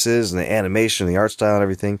good this is. And the animation, the art style and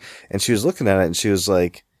everything. And she was looking at it and she was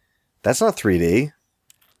like, that's not 3D.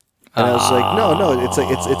 And I was like, no, it's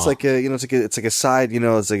like a, you know, it's like a side, you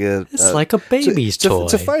know, it's like a, It's like a baby's toy.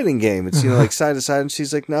 It's a fighting game. It's, you know, like side to side. And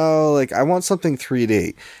she's like, no, like I want something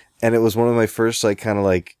 3D. And it was one of my first, like, kind of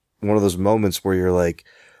like one of those moments where you're like,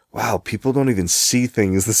 wow, people don't even see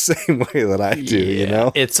things the same way that I do, you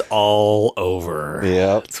know? It's all over.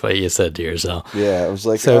 Yeah. That's what you said to yourself. Yeah, I was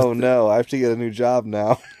like, So- oh no, I have to get a new job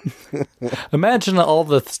now. Imagine all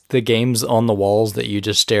the games on the walls that you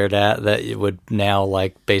just stared at that you would now,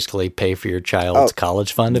 like, basically pay for your child's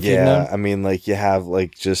college fund if you'd Yeah, known. I mean, like, you have,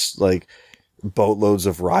 like, just, like, boatloads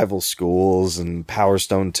of rival schools and Power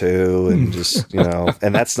Stone 2 and just, you know,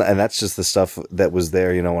 and that's just the stuff that was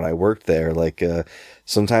there, you know, when I worked there. Like,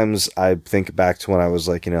 sometimes I think back to when I was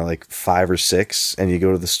like, you know, like 5 or 6 and you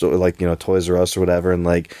go to the store, like, you know, Toys R Us or whatever, and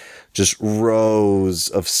like just rows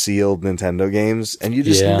of sealed Nintendo games. And you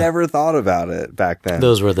just never thought about it back then.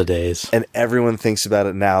 Those were the days. And everyone thinks about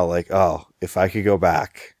it now. Like, oh, if I could go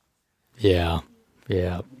back, Yeah.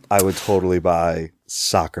 Yeah. I would totally buy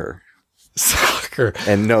soccer. Soccer.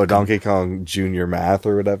 And no, Donkey Kong Junior Math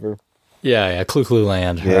or whatever. Yeah. Clue Clue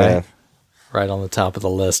Land. Yeah. Right? Right on the top of the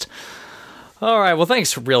list. All right. Well,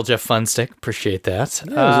 thanks, Real Jeff Funstick. Appreciate that.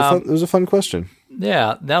 Yeah, it was a fun question.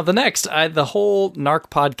 Yeah. Now, the next, the whole Narc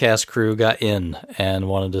podcast crew got in and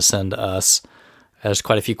wanted to send us. There's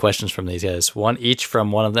quite a few questions from these guys. One each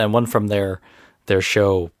from one of them, one from their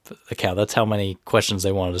show account. That's how many questions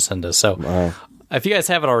they wanted to send us. So, if you guys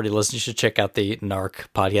haven't already listened, you should check out the Narc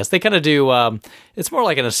podcast. They kind of do. It's more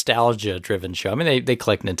like a nostalgia-driven show. I mean, they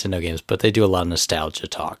collect Nintendo games, but they do a lot of nostalgia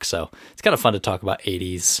talk. So it's kind of fun to talk about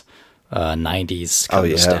 80s, 90s kind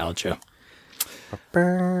of nostalgia.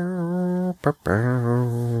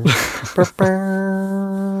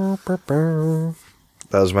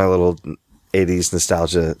 That was my little 80s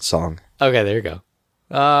nostalgia song. Okay, there you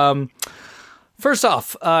go. First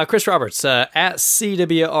off, Chris Roberts at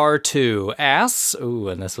CWR2 asks,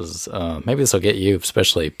 and this was, maybe this will get you,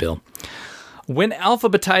 especially Bill. When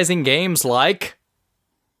alphabetizing games like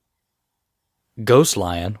Ghost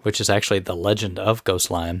Lion, which is actually The Legend of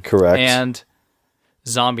Ghost Lion. Correct. And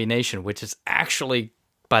Zombie Nation, which is actually,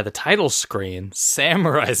 by the title screen,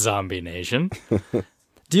 Samurai Zombie Nation.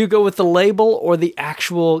 Do you go with the label or the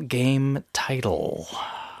actual game title?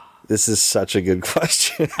 This is such a good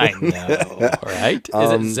question. I know, right?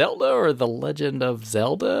 Is it Zelda or The Legend of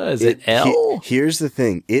Zelda? Is it L? Here's the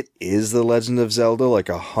thing. It is The Legend of Zelda, like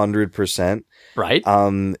 100%. Right.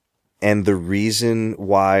 And the reason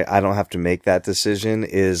why I don't have to make that decision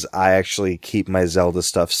is I actually keep my Zelda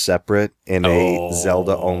stuff separate in a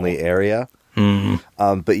Zelda-only area.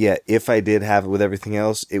 But yeah, if I did have it with everything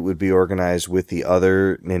else, it would be organized with the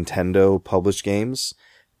other Nintendo published games.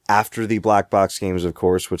 After the black box games, of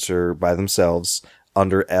course, which are by themselves,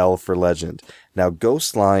 under L for Legend. Now,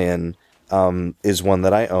 Ghost Lion is one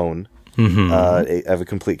that I own. I have a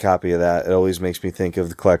complete copy of that. It always makes me think of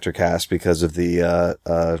the Collector Cast because of the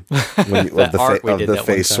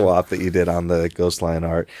face swap that you did on the Ghost Lion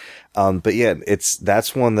art. But yeah,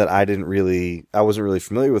 that's one that I wasn't really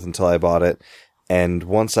familiar with until I bought it. And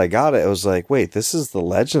once I got it, I was like, wait, this is The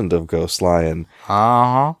Legend of Ghost Lion.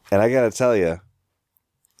 Uh-huh. And I gotta tell you,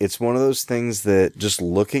 it's one of those things that just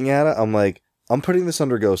looking at it, I'm like, I'm putting this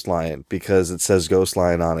under Ghost Lion because it says Ghost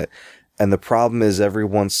Lion on it. And the problem is every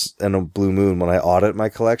once in a blue moon when I audit my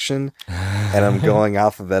collection and I'm going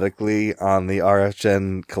alphabetically on the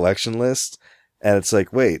RFGen collection list and it's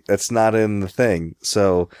like, wait, that's not in the thing.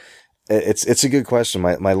 So it's a good question.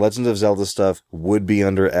 My Legend of Zelda stuff would be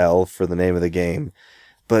under L for the name of the game.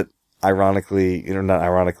 But ironically, not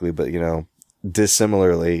ironically, but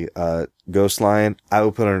dissimilarly, Ghost Lion, I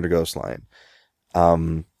would put under Ghost Lion.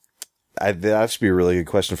 That should be a really good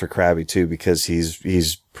question for Krabby too, because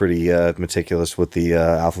he's pretty meticulous with the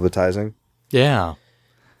alphabetizing. Yeah,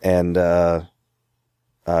 and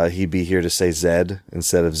he'd be here to say Z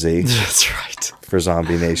instead of Z. That's right. For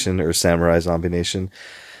Zombie Nation or Samurai Zombie Nation.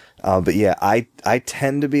 But yeah, I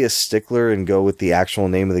tend to be a stickler and go with the actual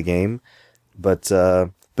name of the game. But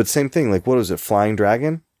same thing. Like, what was it? Flying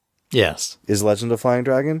Dragon? Yes. Is Legend of Flying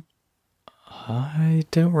Dragon? I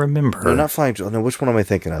don't remember. No, not Flying Dragon. No, which one am I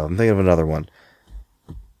thinking of? I'm thinking of another one.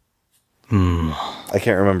 I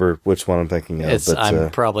can't remember which one I'm thinking of. I'm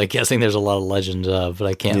probably guessing there's a lot of legends of, but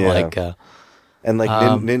I can't and like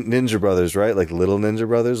Ninja Brothers, right? Like Little Ninja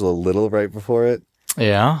Brothers, little right before it.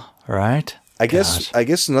 Yeah, right. I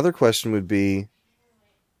guess another question would be,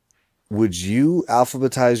 would you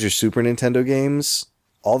alphabetize your Super Nintendo games?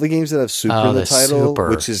 All the games that have Super in the title, Super.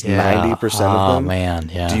 which is 90% of them. Oh,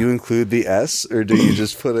 man, yeah. Do you include the S, or do you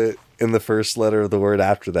just put it in the first letter of the word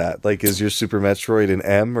after that? Like, is your Super Metroid an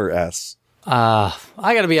M or S? I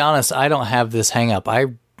gotta be honest, I don't have this hang up.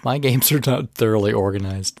 My games are not thoroughly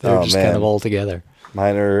organized. They're just kind of all together.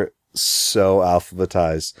 Mine are so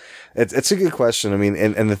alphabetized. It's a good question. I mean,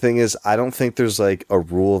 and the thing is, I don't think there's like a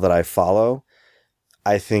rule that I follow.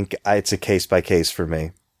 I think it's a case by case for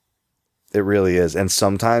me. It really is. And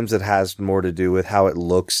sometimes it has more to do with how it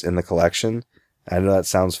looks in the collection. I know that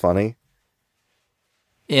sounds funny.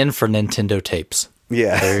 In for Nintendo tapes.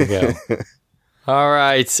 Yeah. There you go. All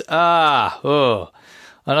right. Another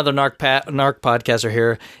Narc podcaster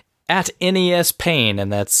here at NES Payne,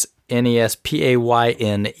 and that's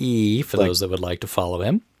NESPAYNE for those that would like to follow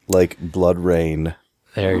him. Like Blood Rain.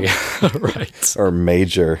 There you go. Right. Or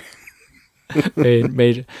Major.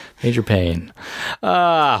 Major Pain.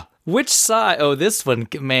 Which side? Oh, this one,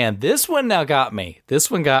 man. This one now got me.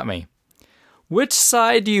 Which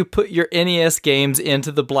side do you put your NES games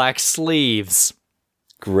into the black sleeves?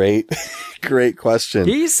 Great question.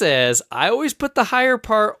 He says, I always put the higher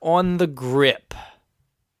part on the grip.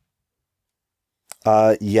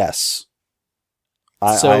 Yes.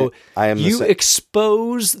 I am. You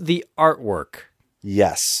expose the artwork.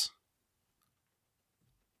 Yes.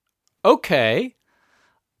 Okay.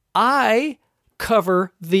 I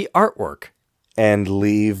cover the artwork and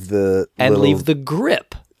leave the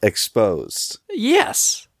grip exposed.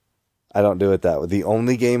 Yes. I don't do it that way. The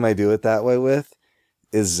only game I do it that way with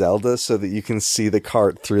is Zelda, so that you can see the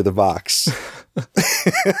cart through the box.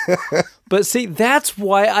 But see, that's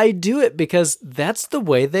why I do it, because that's the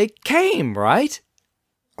way they came, right?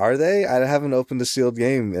 Are they? I haven't opened a sealed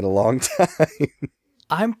game in a long time.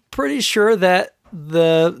 I'm pretty sure that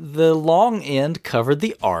the long end covered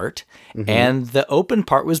the art, and the open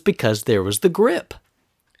part was because there was the grip.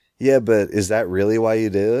 Yeah, but is that really why you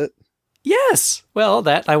do it? Yes. Well,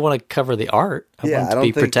 that I want to cover the art. I want it to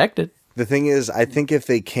be protected. The thing is, I think if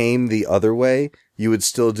they came the other way, you would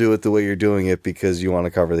still do it the way you're doing it because you want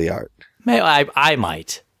to cover the art. I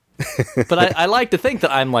might. But I like to think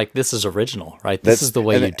that I'm like, this is original, right? This is the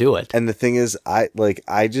way you do it. And the thing is, I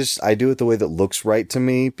do it the way that looks right to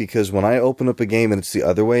me, because when I open up a game and it's the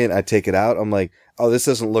other way and I take it out, I'm like, oh, this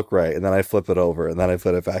doesn't look right. And then I flip it over and then I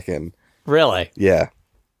put it back in. Really? Yeah.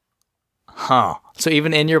 Huh. So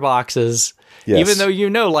even in your boxes, yes. Even though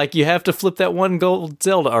you have to flip that one gold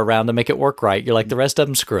Zelda around to make it work right, you're like, the rest of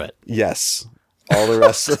them, screw it. Yes. All the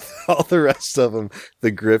rest of them,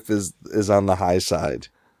 the grip is on the high side.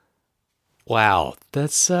 Wow,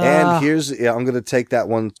 that's and I'm going to take that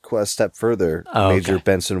one step further. Major okay.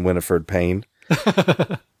 Benson Winifred Payne.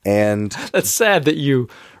 And that's sad that you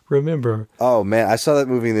remember. Oh man, I saw that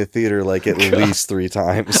movie in the theater like at least 3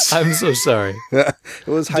 times. I'm so sorry. It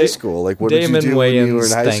was high school. Like, what Damon did you do Wayans, when you were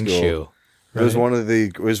in high thank school? You, right? It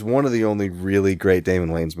was one of the only really great Damon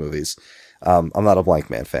Wayans movies. I'm not a Blank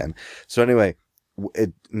Man fan. So anyway,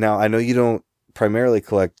 now I know you don't primarily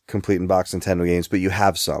collect complete and box Nintendo games, but you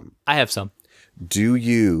have some. I have some. Do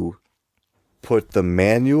you put the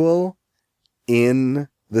manual in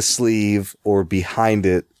the sleeve or behind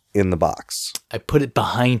it in the box? I put it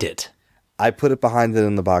behind it. I put it behind it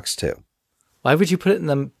in the box too. Why would you put it in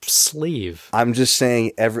the sleeve? I'm just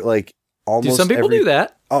saying almost do some people do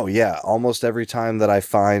that? Oh yeah, almost every time that I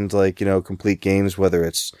find complete games, whether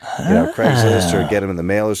it's Craigslist or get them in the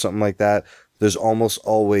mail or something like that, there's almost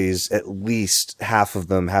always at least half of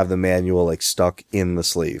them have the manual stuck in the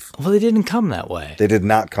sleeve. Well, they didn't come that way. They did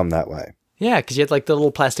not come that way. Yeah, because you had the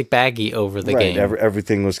little plastic baggie over the game.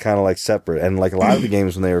 Everything was kind of separate, and a lot of the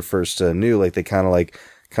games when they were first new, they kind of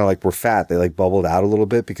were fat. They bubbled out a little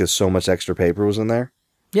bit because so much extra paper was in there.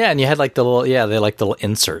 Yeah, and you had the little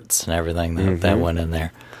inserts and everything that went in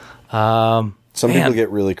there. Some people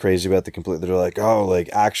get really crazy about the complete. They're like,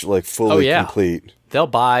 actually, fully complete. They'll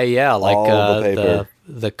buy, all the paper.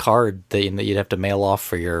 The card that you'd have to mail off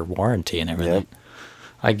for your warranty and everything. Yep.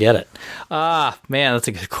 I get it. Man, that's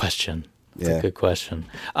a good question. That's a good question.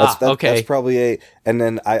 Okay. That's probably and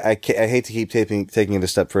then I hate to keep taking it a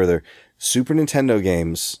step further. Super Nintendo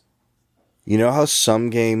games, you know how some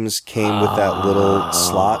games came with that little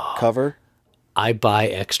slot cover? I buy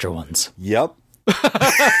extra ones. Yep.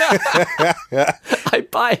 I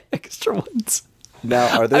buy extra ones.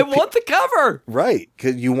 Now, I want the cover. Right,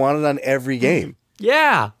 because you want it on every game.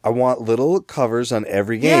 Yeah. I want little covers on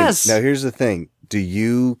every game. Yes. Now, here's the thing. Do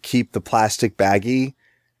you keep the plastic baggie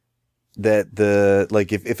that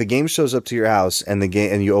if a game shows up to your house and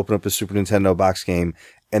you open up a Super Nintendo box game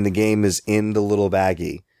and the game is in the little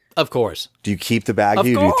baggie, Of course. Do you keep the baggie or do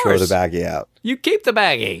you throw the baggie out? You keep the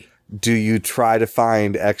baggie. Do you try to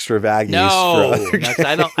find extra baggies for other games?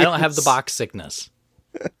 I don't have the box sickness.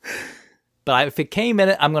 But if it came in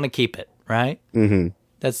it, I'm going to keep it, right? Mm-hmm.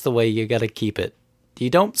 That's the way you got to keep it. You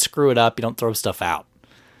don't screw it up. You don't throw stuff out.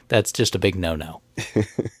 That's just a big no-no.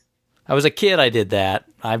 I was a kid. I did that.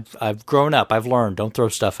 I've grown up. I've learned. Don't throw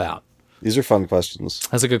stuff out. These are fun questions.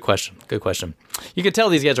 That's a good question. Good question. You can tell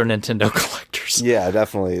these guys are Nintendo collectors. Yeah,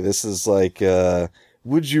 definitely. This is like,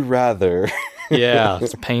 would you rather? Yeah,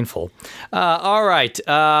 it's painful. All right.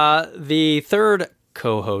 The third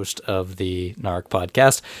co-host of the Narc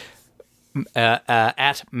podcast,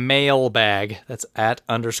 at mailbag. That's at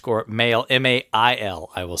 _ mail,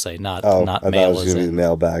 MAIL, I will say, not I mail. thought it was going to be the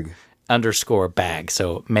mailbag. _ bag.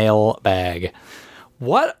 So mailbag.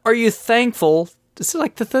 What are you thankful? This is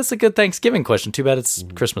like that's a good Thanksgiving question. Too bad it's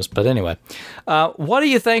Christmas, but anyway. What are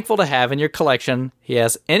you thankful to have in your collection? He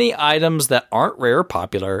has any items that aren't rare or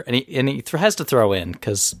popular, and he has to throw in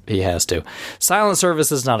because he has to. Silent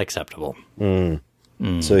service is not acceptable.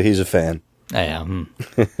 So he's a fan. I am.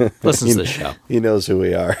 Listens to the show. He knows who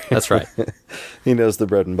we are. That's right. He knows the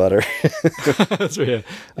bread and butter. That's right.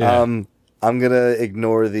 Yeah. I'm going to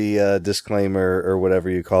ignore the disclaimer or whatever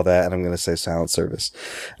you call that, and I'm going to say silent service.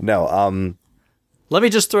 No, let me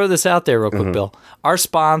just throw this out there real quick, Bill. Our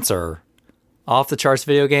sponsor, Off the Charts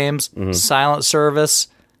Video Games, silent service,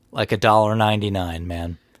 like $1.99,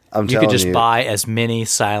 man. You could just buy as many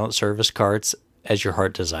silent service cards as your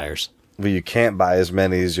heart desires. Well, you can't buy as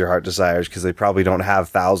many as your heart desires because they probably don't have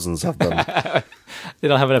thousands of them. They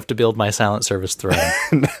don't have enough to build my silent service throne.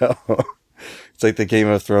 No. It's like the Game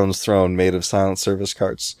of Thrones throne made of silent service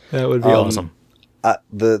cards. That would be awesome.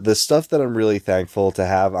 The stuff that I'm really thankful to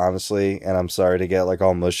have, honestly, and I'm sorry to get like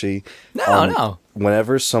all mushy. No.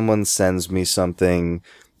 Whenever someone sends me something,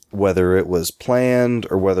 whether it was planned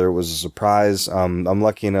or whether it was a surprise, I'm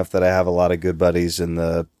lucky enough that I have a lot of good buddies in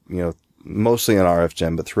the, mostly in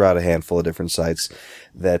RFGen, but throughout a handful of different sites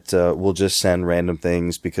that will just send random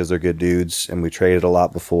things because they're good dudes and we traded a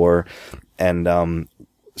lot before. And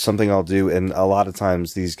something I'll do, and a lot of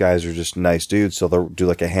times these guys are just nice dudes, so they'll do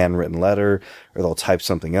like a handwritten letter, or they'll type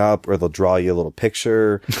something up, or they'll draw you a little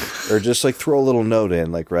picture, or just like throw a little note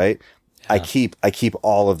in, like, right? Yeah. I keep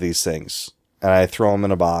all of these things, and I throw them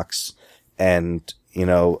in a box, and,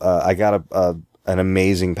 I got an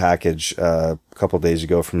amazing package a couple of days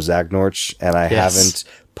ago from Zagnorch, and I haven't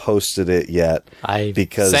posted it yet.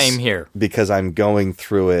 Same here. Because I'm going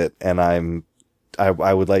through it, and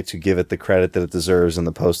I would like to give it the credit that it deserves in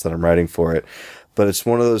the post that I'm writing for it. But it's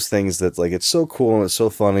one of those things that's like, it's so cool and it's so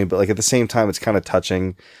funny, but like at the same time, it's kind of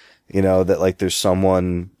touching, that like there's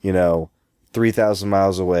someone, 3,000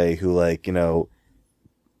 miles away who like,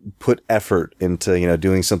 put effort into,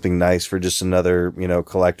 doing something nice for just another,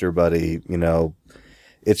 collector buddy,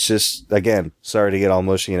 It's just, again, sorry to get all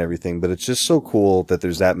mushy and everything, but it's just so cool that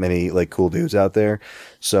there's that many like cool dudes out there.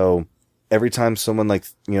 So every time someone like,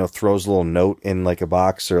 throws a little note in like a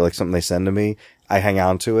box or like something they send to me, I hang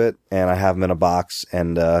on to it and I have them in a box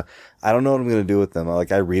and, I don't know what I'm going to do with them.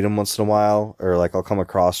 I read them once in a while or like I'll come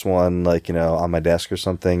across one like, on my desk or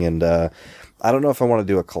something. And, I don't know if I want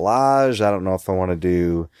to do a collage. I don't know if I want to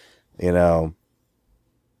do, I don't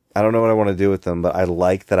know what I want to do with them, but I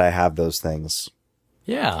like that I have those things.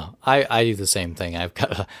 Yeah, I do the same thing. I've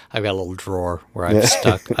got a little drawer where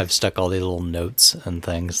I've stuck all these little notes and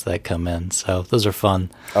things that come in. So those are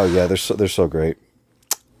fun. Oh yeah, they're so great.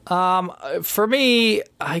 For me,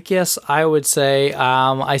 I guess I would say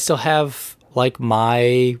I still have like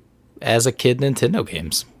my as a kid Nintendo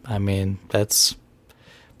games. I mean, that's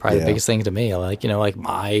probably the biggest thing to me. Like like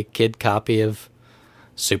my kid copy of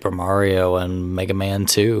Super Mario and Mega Man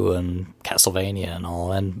 2 and Castlevania and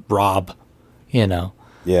all, and Rob.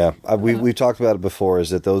 Yeah, we've talked about it before, is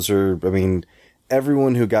that those are, I mean,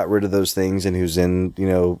 everyone who got rid of those things and who's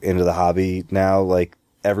into the hobby now, like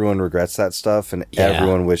everyone regrets that stuff and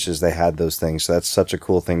everyone wishes they had those things. So that's such a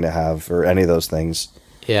cool thing to have, or any of those things.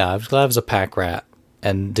 Yeah, I was glad I was a pack rat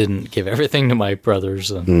and didn't give everything to my brothers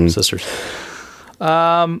and sisters.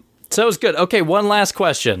 So it was good. Okay, one last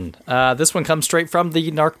question. This one comes straight from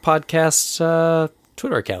the Narc Podcast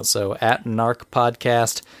Twitter account. So at Narc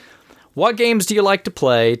Podcast. What games do you like to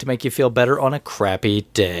play to make you feel better on a crappy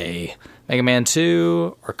day? Mega Man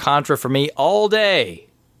 2 or Contra for me all day.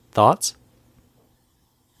 Thoughts?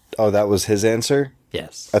 Oh, that was his answer?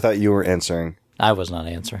 Yes. I thought you were answering. I was not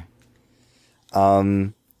answering.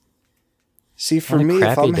 See, for me,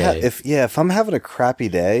 if I'm having a crappy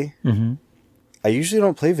day, I usually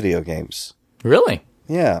don't play video games. Really?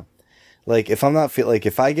 Yeah. Like if I'm not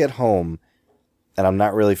if I get home and I'm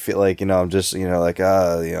not really feel like, I'm just, like,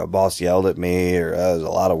 boss yelled at me, or there's a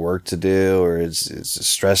lot of work to do, or it's a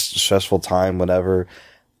stressful time, whatever,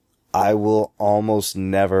 I will almost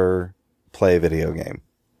never play a video game.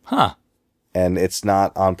 Huh. And it's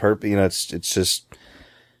not on purpose, it's just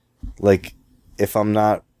like, if I'm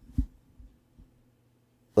not,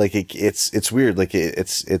 like, it's weird. Like,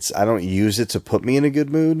 it's, I don't use it to put me in a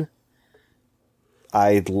good mood.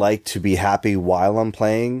 I'd like to be happy while I'm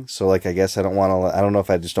playing. So, like, I guess I don't know if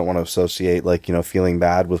I just don't want to associate, like, feeling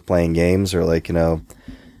bad with playing games, or like,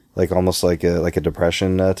 like almost like a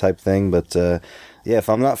depression type thing. But, yeah, if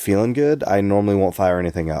I'm not feeling good, I normally won't fire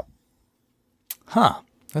anything up. Huh.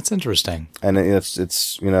 That's interesting. And it's,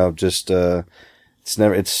 just, I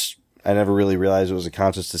never really realized it was a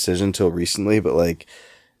conscious decision until recently, but like,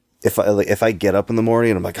 if I get up in the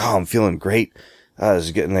morning and I'm like, oh, I'm feeling great. I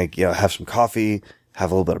was getting like, have some coffee,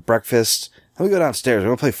 have a little bit of breakfast. I'm gonna go downstairs. I'm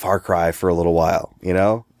gonna play Far Cry for a little while, and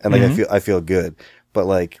like, I feel good. But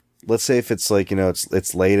like, let's say if it's like,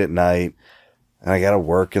 it's late at night and I gotta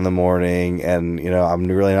work in the morning, and, I'm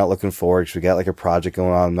really not looking forward because we got like a project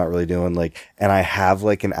going on I'm not really doing, like, and I have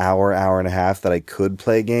like an hour and a half that I could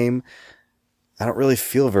play a game. I don't really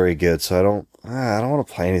feel very good, so I don't want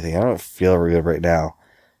to play anything. I don't feel very good right now.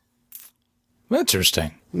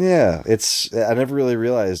 Interesting. Yeah, I never really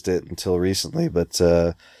realized it until recently, but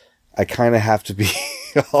I kind of have to be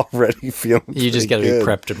already feeling. You just got to be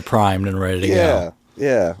prepped and primed and ready to go.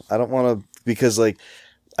 Yeah. I don't want to, because like,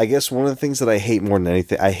 I guess one of the things that I hate more than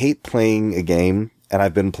anything, I hate playing a game, and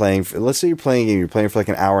I've been playing let's say you're playing a game, you're playing for like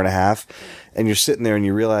an hour and a half, and you're sitting there and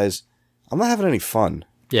you realize, I'm not having any fun.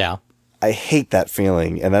 Yeah. I hate that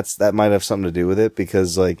feeling, and that might have something to do with it,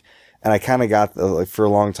 because like, and I kind of got, like, for a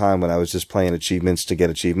long time when I was just playing achievements to get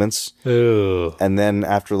achievements. Ooh. And then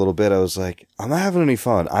after a little bit, I was like, I'm not having any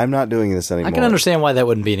fun. I'm not doing this anymore. I can understand why that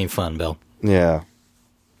wouldn't be any fun, Bill. Yeah.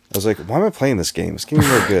 I was like, why am I playing this game? This game is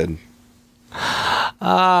really good.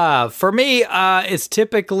 For me, it's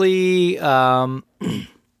typically, I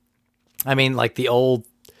mean, like the old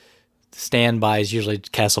standby is usually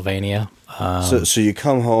Castlevania. So you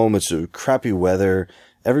come home, it's a crappy weather,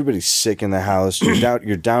 everybody's sick in the house,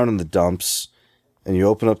 you're down in the dumps, and you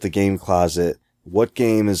open up the game closet. What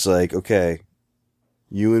game is like, okay,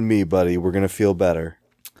 you and me, buddy, we're going to feel better?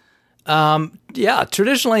 Yeah,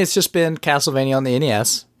 traditionally it's just been Castlevania on the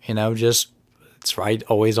NES, it's right,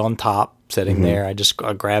 always on top, sitting there. I just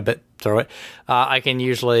grab it, throw it. I can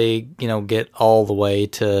usually, get all the way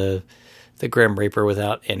to the Grim Reaper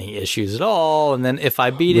without any issues at all. And then if I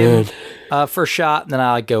beat him first shot, then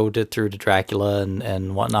I go through to Dracula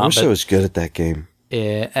and whatnot. I wish I was good at that game.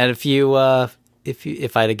 Yeah, and if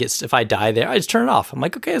I die there, I just turn it off. I'm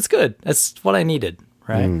like, okay, it's good. That's what I needed,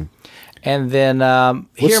 right? And then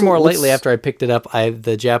lately, after I picked it up,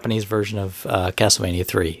 the Japanese version of Castlevania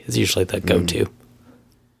 3 is usually the go-to.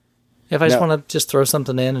 If I just want to just throw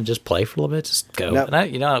something in and just play for a little bit, just go. And I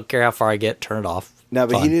don't care how far I get, turn it off.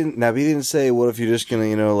 But he didn't say, what if you're just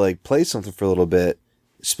going to, like, play something for a little bit?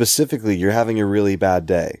 Specifically, you're having a really bad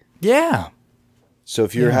day. Yeah. So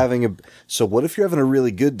if you're what if you're having a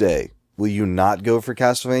really good day? Will you not go for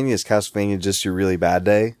Castlevania? Is Castlevania just your really bad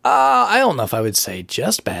day? I don't know if I would say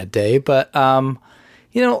just bad day, but, I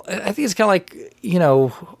think it's kind of like,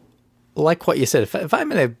 like what you said. If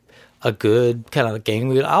I'm in a good kind of game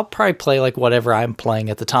mood, I'll probably play like whatever I'm playing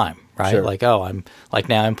at the time, right? Sure. Like, I'm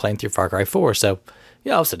playing through Far Cry 4, so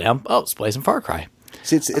yeah, I'll sit down. Oh, let's play some Far Cry.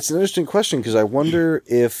 See, it's an interesting question, because I wonder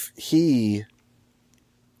if he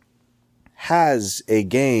has a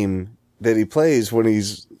game that he plays when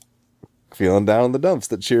he's feeling down in the dumps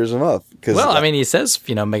that cheers him up. He says,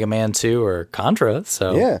 Mega Man 2 or Contra,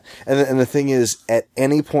 so. Yeah, and the thing is, at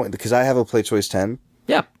any point, because I have a Play Choice 10.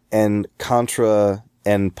 Yeah. And Contra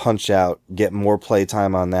and Punch-Out get more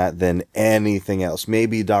playtime on that than anything else.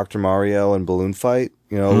 Maybe Dr. Mario and Balloon Fight,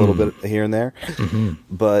 a little bit here and there. Mm-hmm.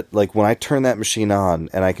 But like, when I turn that machine on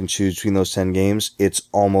and I can choose between those 10 games, it's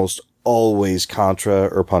almost always Contra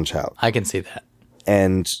or Punch-Out. I can see that.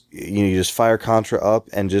 And you just fire Contra up,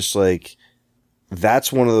 and just like,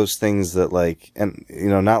 that's one of those things that like, and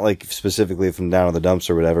not like specifically if I'm down in the dumps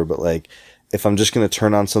or whatever, but like, if I'm just going to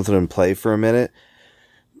turn on something and play for a minute,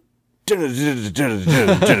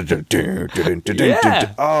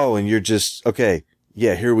 oh, and you're just, okay,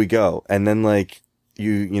 yeah, here we go. And then like,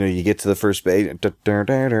 you get to the first base, and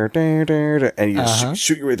you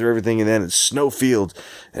shoot your way through everything, and then it's snowfield,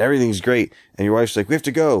 and everything's great, and your wife's like, we have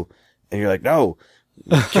to go, and you're like, no,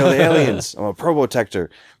 kill the aliens, I'm a probotector.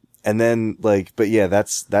 And then like, but yeah,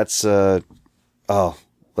 that's I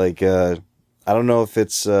don't know if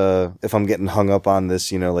it's if I'm getting hung up on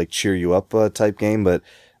this, like cheer you up type game, but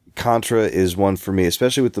Contra is one for me,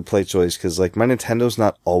 especially with the play choice, because like my Nintendo's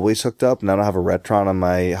not always hooked up, and I don't have a Retron on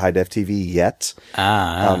my high def TV yet.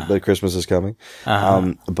 But Christmas is coming.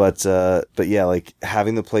 But yeah, like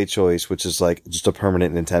having the play choice, which is like just a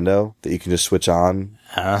permanent Nintendo that you can just switch on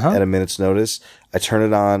at a minute's notice. I turn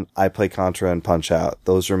it on, I play Contra and Punch Out.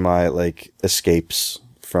 Those are my like escapes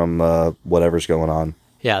from whatever's going on.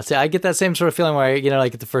 Yeah, see, I get that same sort of feeling where,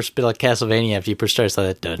 like at the first bit of Castlevania, after you first start, it's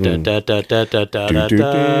like that, and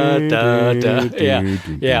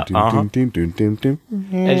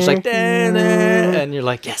it's like, and you're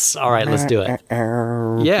like, yes, all right, let's do it.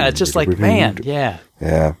 Yeah, it's just like, man, yeah.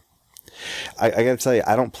 Yeah. I gotta tell you,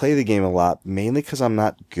 I don't play the game a lot, mainly because I'm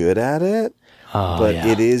not good at it. But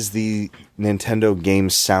it is the Nintendo game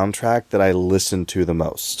soundtrack that I listen to the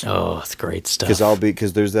most. Oh, it's great stuff.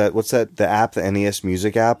 Because there's the app, the NES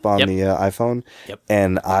Music app on the iPhone. Yep.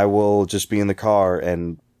 And I will just be in the car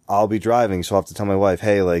and I'll be driving, so I'll have to tell my wife,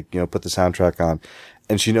 hey, like, put the soundtrack on.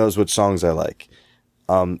 And she knows which songs I like.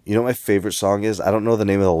 You know what my favorite song is? I don't know the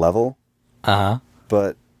name of the level.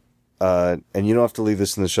 But, and you don't have to leave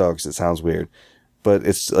this in the show because it sounds weird. But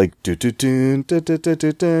it's like that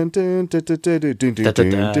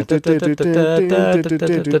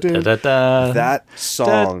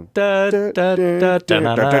song.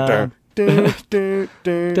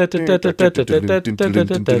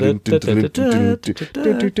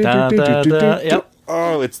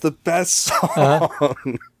 Oh, it's the best song.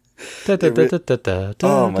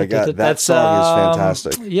 Oh my god, that song is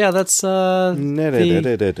fantastic. Yeah, that's and the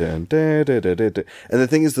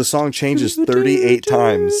thing is, the song changes 38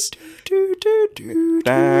 times.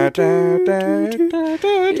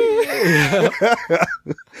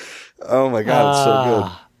 Oh my god, it's so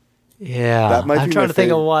good. Yeah, I'm trying to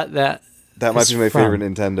think of what that might be my favorite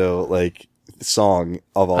Nintendo like song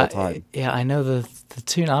of all time. Yeah, I know the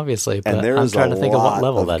tune obviously, but and there I'm is trying to think of what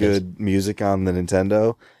level that is. Good music on the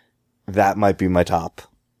Nintendo. That might be my top.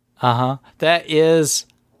 That is.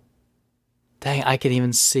 Dang, I can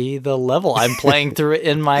even see the level. I'm playing through it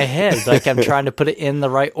in my head. Like I'm trying to put it in the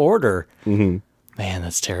right order. Man,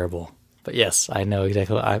 that's terrible. But yes, I know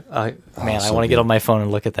exactly. I want to get on my phone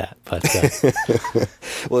and look at that. But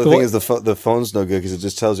well, the thing is, the phone's no good because it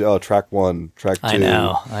just tells you, track 1, track 2. I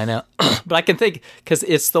know. But I can think because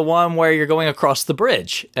it's the one where you're going across the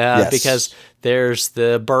bridge. Because there's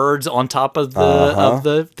the birds on top of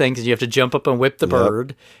the thing, because you have to jump up and whip the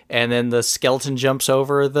bird, and then the skeleton jumps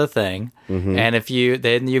over the thing, and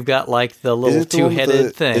then you've got like the little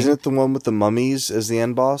two-headed thing. Isn't it the one with the mummies as the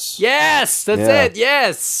end boss? Yes, that's it.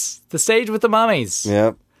 Yes. The stage with the mummies.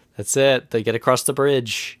 Yep. That's it. They get across the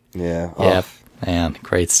bridge. Yeah. Yep. Man,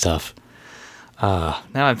 great stuff. Now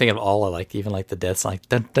I'm thinking of all of even the deaths like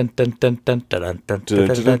dun dun dun dun dun dun dun dun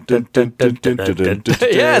dun dun dun.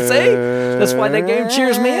 Yeah, see? That's why that game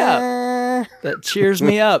cheers me up. That cheers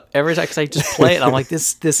me up every time because I just play it. I'm like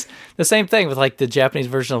this. The same thing with the Japanese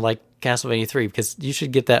version of Castlevania 3, because you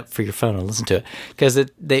should get that for your phone and listen to it, because it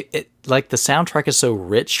the soundtrack is so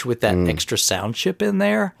rich with that extra sound chip in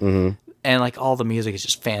there, and all the music is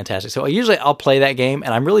just fantastic. So usually I'll play that game,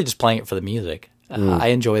 and I'm really just playing it for the music. I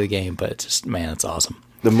enjoy the game, but it's just, man, it's awesome.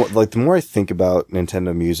 The more I think about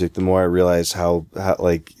Nintendo music, the more I realize how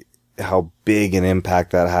big an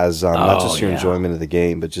impact that has on not just your enjoyment of the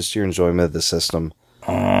game, but just your enjoyment of the system.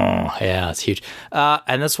 Oh, yeah, it's huge.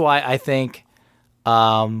 And that's why I think,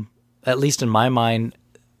 at least in my mind,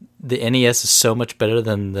 the NES is so much better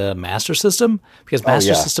than the Master System, because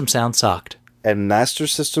Master System sound sucked. And Master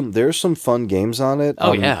System, there's some fun games on it.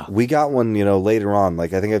 We got one, later on. I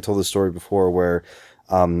think I told the story before where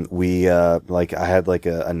I had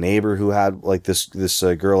a neighbor who had this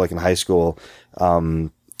girl in high school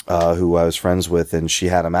who I was friends with, and she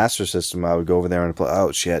had a Master System. I would go over there and play.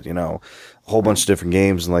 Oh, she had a whole bunch of different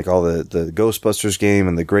games, and all the Ghostbusters game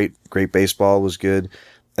and the Great Baseball was good.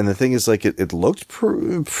 And the thing is, it looked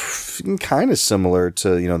kind of similar to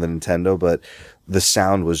the Nintendo, but the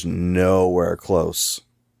sound was nowhere close.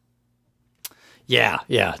 Yeah,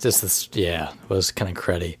 just this. Yeah, it was kind of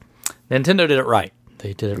cruddy. Nintendo did it right.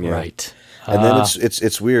 They did it right. And then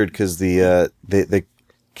it's weird because they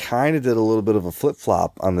kind of did a little bit of a flip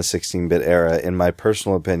flop on the 16-bit era, in my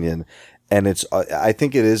personal opinion. And I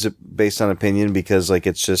think it is based on opinion because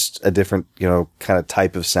it's just a different kind of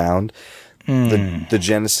type of sound. The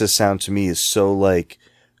Genesis sound to me is so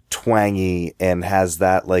twangy and has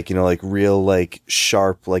that real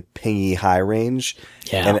sharp pingy high range.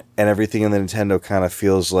 Yeah. And everything in the Nintendo kind of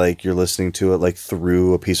feels like you're listening to it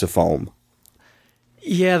through a piece of foam.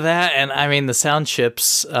 Yeah, that, and I mean the sound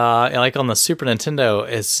chips, like on the Super Nintendo,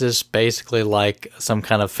 it's just basically like some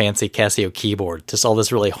kind of fancy Casio keyboard, just all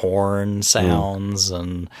this really horn sounds.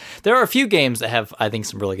 And there are a few games that have, I think,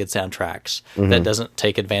 some really good soundtracks that doesn't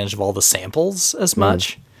take advantage of all the samples as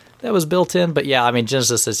much that was built in. But yeah, I mean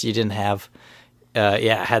Genesis, you didn't have,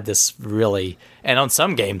 had this really, and on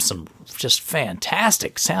some games, some just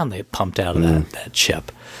fantastic sound they pumped out of that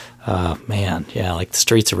chip. Man, yeah, like the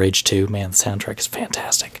Streets of Rage 2, man, the soundtrack is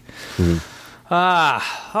fantastic. All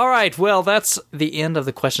right, well, that's the end of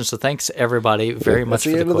the questions, so thanks everybody very much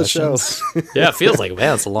for the questions. Yeah, it feels like,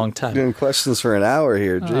 man, it's a long time. Doing questions for an hour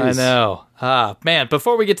here, jeez. I know. Man,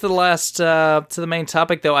 before we get to the last, to the main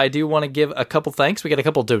topic, though, I do want to give a couple thanks. We got a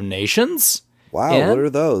couple donations. Wow, what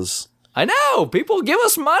are those? I know, people give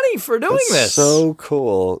us money for doing this. So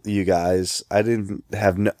cool, you guys. I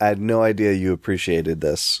had no idea you appreciated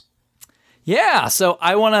this. Yeah, so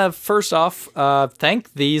I want to first off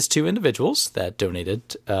thank these two individuals that donated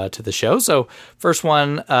to the show. So first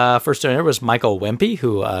donor was Michael Wimpy,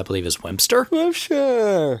 who I believe is Wimpster.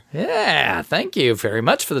 Wimpster. Yeah, thank you very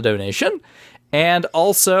much for the donation. And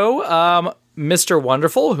also Mr.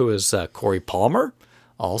 Wonderful, who is Corey Palmer,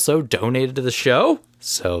 also donated to the show.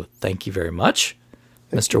 So thank you very much,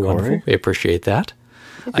 Mr. Wonderful. We appreciate that.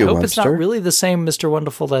 I hope it's not really the same Mr.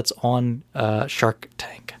 Wonderful that's on Shark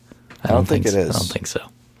Tank. I don't think it is. I don't think so.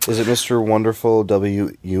 Is it Mr. Wonderful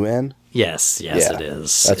WUN? Yes, yeah, it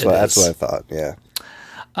is. That's what I thought. Yeah.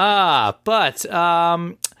 But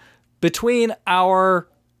between our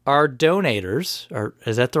donators, or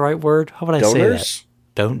is that the right word? How would I say that?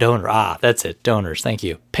 Donor. That's it. Donors. Thank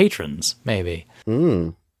you. Patrons, maybe.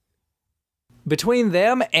 Between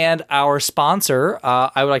them and our sponsor,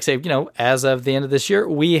 I would like to say, as of the end of this year,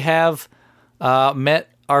 we have met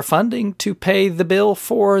our funding to pay the bill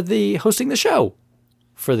for the hosting the show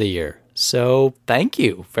for the year. So thank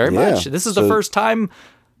you very much. This is the first time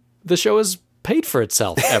the show has paid for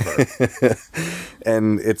itself ever.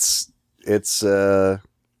 And it's kind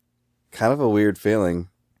of a weird feeling.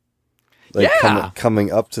 Like coming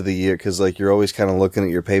up to the year, because like you're always kind of looking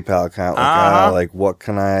at your PayPal account, like like what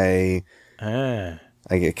can I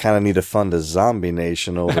kind of need to fund a zombie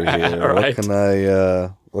nation over here. Right.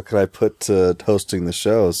 What can I put to hosting the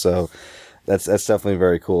show? So that's definitely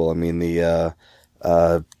very cool. I mean,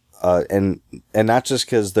 and not just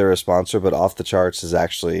because they're a sponsor, but Off the Charts is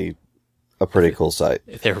actually a pretty cool site.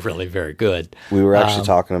 They're really very good. We were actually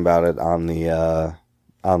talking about it on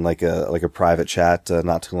on like a private chat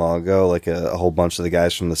not too long ago. Like a whole bunch of the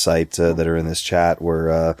guys from the site that are in this chat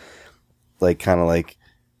were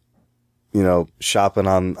shopping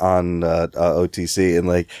on OTC and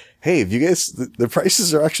like, hey, if you guys, the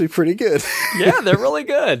prices are actually pretty good. Yeah, they're really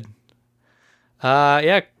good.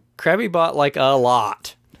 Krabby bought like a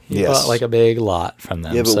lot. He bought like a big lot from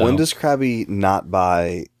them. Yeah, but when does Krabby not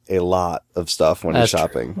buy a lot of stuff when he's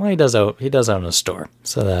shopping? True. Well, he does own a store,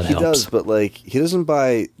 so that helps. He does, but like he doesn't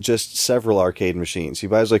buy just several arcade machines. He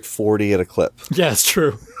buys like 40 at a clip. Yeah, it's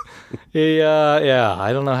true.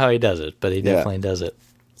 I don't know how he does it, but he definitely does it.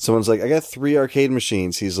 Someone's like, I got 3 arcade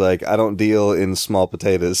machines. He's like, I don't deal in small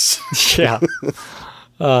potatoes. Yeah.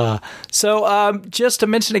 So just to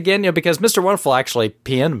mention again, because Mr. Wonderful actually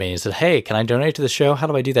PM'd me and said, hey, can I donate to the show? How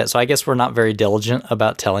do I do that? So I guess we're not very diligent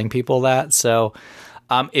about telling people that. So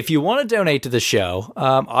if you want to donate to the show,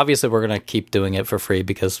 obviously we're going to keep doing it for free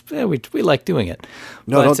because we like doing it.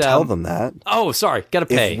 No, don't tell them that. Oh, sorry. Got to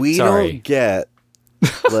pay. If we don't get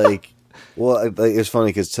like... Well, it's funny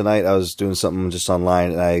because tonight I was doing something just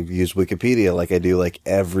online and I used Wikipedia like I do like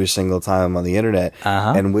every single time I'm on the internet.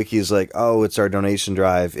 And Wiki's like, oh, it's our donation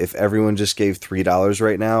drive. If everyone just gave $3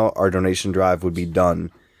 right now, our donation drive would be done,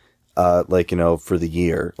 for the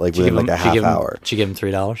year, like within like a half hour. Did you give him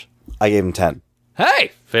 $3? I gave him 10.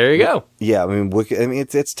 Hey, there you go. Yeah, I mean,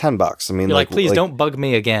 it's $10. I mean, you're please don't bug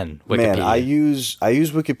me again, Wikipedia. Man, I use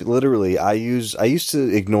Wikipedia literally. I used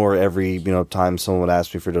to ignore every time someone would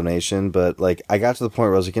ask me for donation, but like I got to the point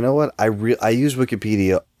where I was like, you know what, I use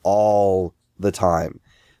Wikipedia all the time,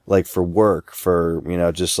 like for work, for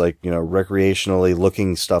just like recreationally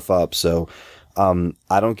looking stuff up. So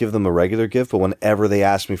I don't give them a regular gift, but whenever they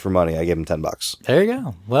ask me for money, I give them $10. There you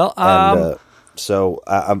go. Well, So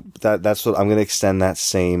that's what I'm going to extend that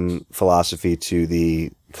same philosophy to the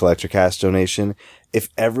Collector Cast donation. If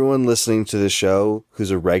everyone listening to the show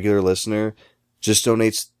who's a regular listener just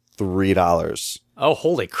donates $3. Oh,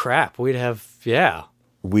 holy crap. We'd have,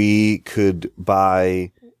 we could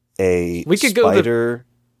buy a spider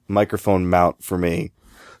microphone mount for me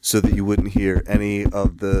so that you wouldn't hear any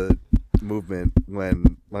of the movement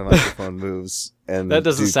when my microphone moves. And that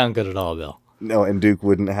doesn't sound good at all, Bill. No, and Duke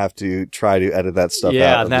wouldn't have to try to edit that stuff out.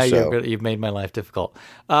 Yeah, of now the show. you've made my life difficult.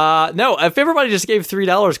 No, if everybody just gave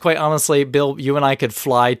 $3, quite honestly, Bill, you and I could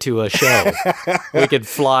fly to a show. We could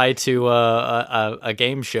fly to a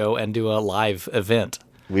game show and do a live event.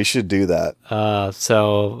 We should do that.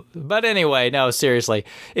 But anyway, no, seriously.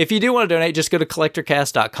 If you do want to donate, just go to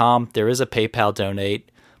collectorcast.com. There is a PayPal donate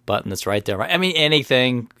button that's right there. I mean,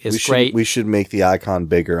 anything is great. We should make the icon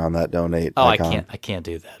bigger on that donate icon. I can't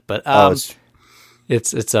do that. But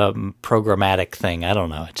it's a programmatic thing. I don't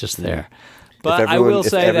know. It's just there. But I will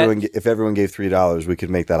say that if everyone gave $3, we could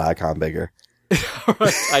make that icon bigger.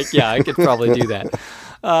 I could probably do that.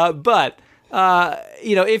 But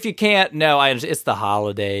if you can't, no, it's the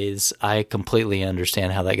holidays. I completely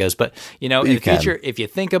understand how that goes. But in the future, if you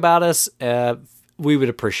think about us, we would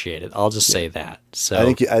appreciate it. I'll just say that. So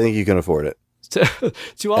I think you can afford it.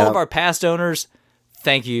 To all of our past owners,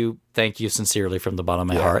 thank you sincerely from the bottom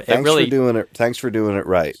of my heart. Thanks for doing it. Thanks for doing it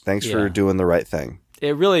right. Thanks for doing the right thing.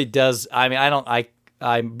 It really does. I mean,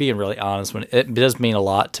 I'm being really honest. When it does mean a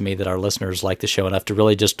lot to me that our listeners like the show enough to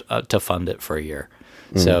really just to fund it for a year.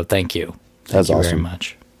 So thank you. Thank you very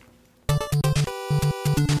much.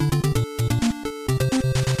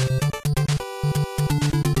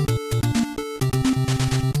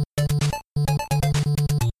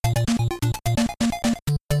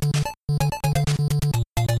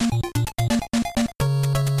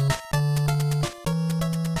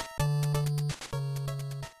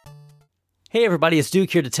 Hey everybody, it's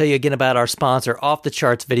Duke here to tell you again about our sponsor, Off the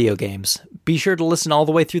Charts Video Games. Be sure to listen all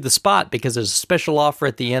the way through the spot because there's a special offer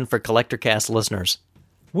at the end for CollectorCast listeners.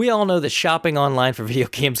 We all know that shopping online for video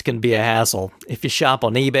games can be a hassle. If you shop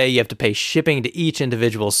on eBay, you have to pay shipping to each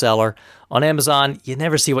individual seller. On Amazon, you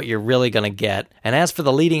never see what you're really going to get. And as for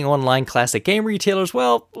the leading online classic game retailers,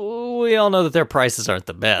 well, we all know that their prices aren't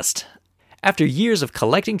the best. After years of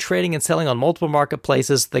collecting, trading, and selling on multiple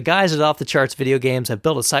marketplaces, the guys at Off the Charts Video Games have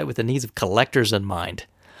built a site with the needs of collectors in mind.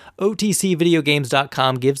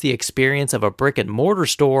 OTCVideogames.com gives the experience of a brick-and-mortar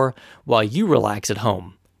store while you relax at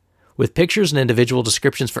home. With pictures and individual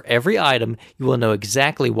descriptions for every item, you will know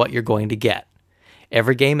exactly what you're going to get.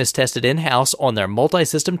 Every game is tested in-house on their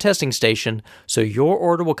multi-system testing station, so your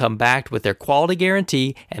order will come back with their quality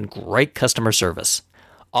guarantee and great customer service.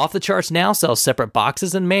 Off the Charts now sells separate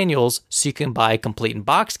boxes and manuals so you can buy complete and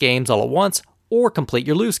box games all at once or complete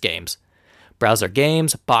your loose games. Browse their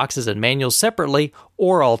games, boxes, and manuals separately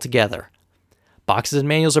or all together. Boxes and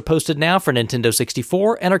manuals are posted now for Nintendo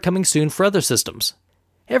 64 and are coming soon for other systems.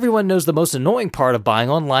 Everyone knows the most annoying part of buying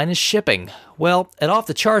online is shipping. Well, at Off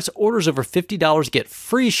the Charts, orders over $50 get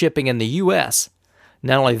free shipping in the US.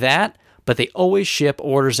 Not only that, but they always ship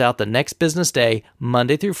orders out the next business day,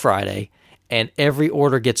 Monday through Friday, and every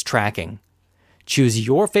order gets tracking. Choose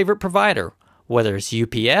your favorite provider, whether it's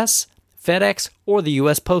UPS, FedEx, or the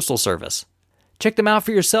US Postal Service. Check them out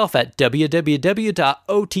for yourself at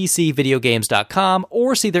www.otcvideogames.com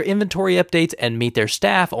or see their inventory updates and meet their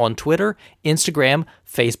staff on Twitter, Instagram,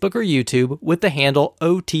 Facebook, or YouTube with the handle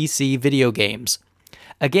OTC Video Games.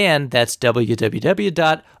 Again, that's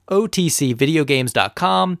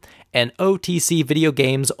www.otcvideogames.com and OTC Video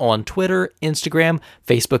Games on Twitter, Instagram,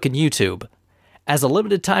 Facebook, and YouTube. As a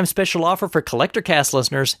limited time special offer for CollectorCast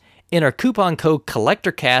listeners, enter coupon code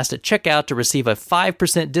CollectorCast at checkout to receive a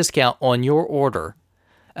 5% discount on your order.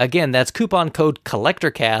 Again, that's coupon code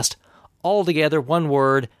CollectorCast, all together, one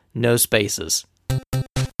word, no spaces.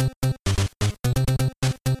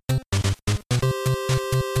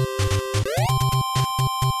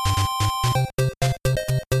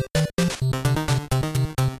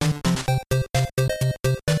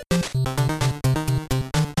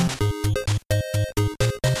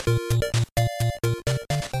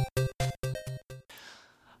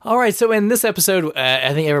 All right, so in this episode,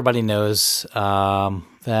 I think everybody knows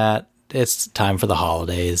that it's time for the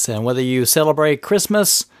holidays. And whether you celebrate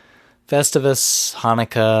Christmas, Festivus,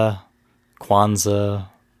 Hanukkah, Kwanzaa,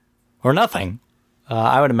 or nothing,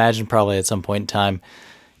 I would imagine probably at some point in time,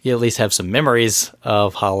 you at least have some memories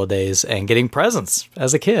of holidays and getting presents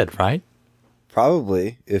as a kid, right?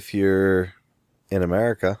 Probably, if you're in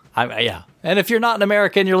America. Yeah. And if you're not in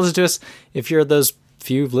America and you're listening to us, if you're those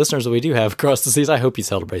few listeners that we do have across the seas, I hope you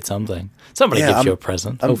celebrate something. Somebody gives you a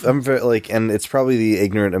present. I'm very and it's probably the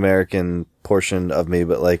ignorant American portion of me,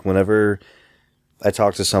 but whenever I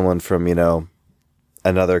talk to someone from,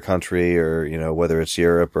 another country or, whether it's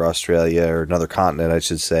Europe or Australia or another continent, I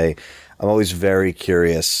should say, I'm always very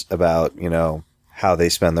curious about, how they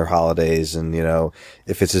spend their holidays and,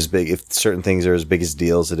 if it's as big, if certain things are as big as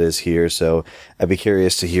deals it is here. So I'd be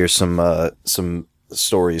curious to hear some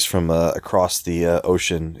stories from across the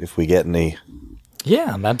ocean if we get any.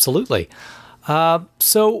 Yeah, absolutely.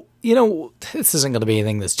 So, this isn't going to be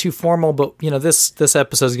anything that's too formal, but, this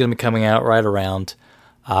episode is going to be coming out right around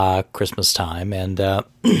Christmas time. And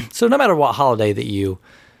so no matter what holiday that you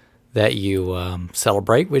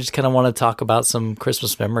celebrate, we just kind of want to talk about some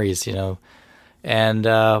Christmas memories, and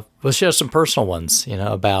we'll share some personal ones,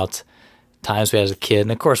 about times we had as a kid.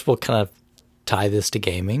 And, of course, we'll kind of tie this to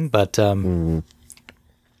gaming. But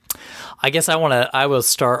I guess I will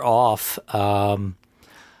start off on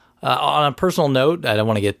a personal note. I don't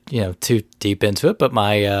want to get too deep into it, but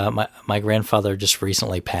my grandfather just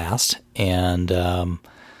recently passed, and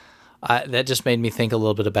that just made me think a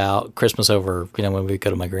little bit about Christmas over when we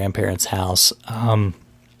go to my grandparents' house.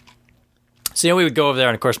 So we would go over there,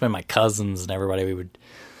 and of course, my cousins and everybody, we would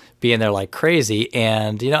be in there like crazy.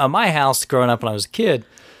 And at my house, growing up when I was a kid,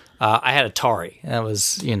 I had Atari. And that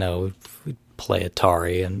was we'd play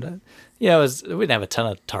Atari, and we didn't have a ton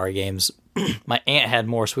of Atari games. My aunt had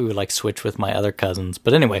more, so we would like switch with my other cousins.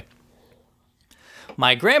 But anyway,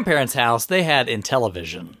 my grandparents' house, they had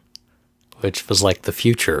Intellivision, which was like the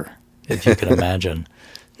future, if you can imagine.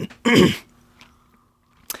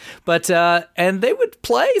 But and they would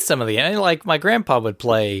play some of the games. Like my grandpa would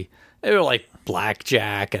play. They were like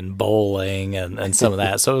blackjack and bowling and some of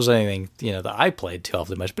that. So it was anything that I played too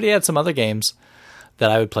awfully much. But he had some other games that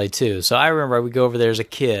I would play too. So I remember I would go over there as a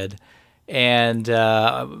kid. And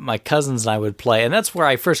my cousins and I would play, and that's where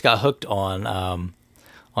I first got hooked on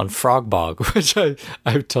Frog Bog, which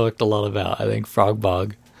I've talked a lot about. I think Frog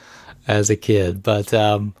Bog as a kid, but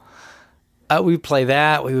we would play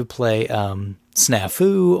that. We would play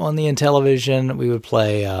Snafu on the Intellivision. We would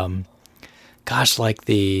play, like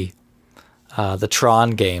the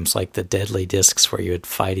Tron games, like the Deadly Discs, where you would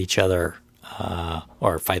fight each other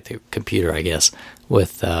or fight the computer, I guess,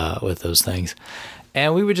 with those things.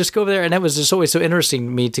 And we would just go over there, and it was just always so interesting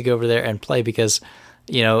to me to go over there and play because,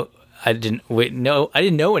 I didn't know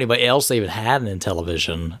anybody else that even had an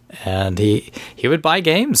Intellivision, and he would buy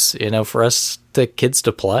games, for us the kids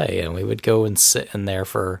to play, and we would go and sit in there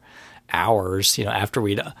for hours, after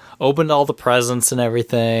we'd opened all the presents and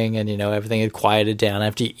everything, and everything had quieted down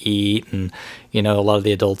after you eat, and a lot of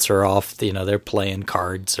the adults are off, they're playing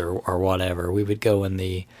cards or whatever. We would go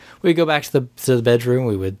back to the bedroom.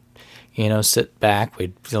 We would sit back.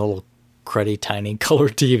 We'd a little cruddy, tiny color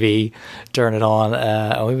TV, turn it on,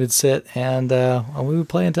 and we would sit and we would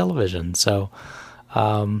play on television. So,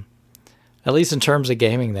 at least in terms of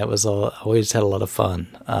gaming, that was always had a lot of fun.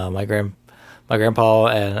 My grandpa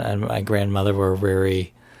and my grandmother were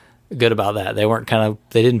very good about that.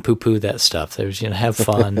 They didn't poo-poo that stuff. They was have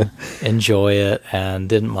fun, enjoy it, and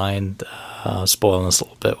didn't mind spoiling us a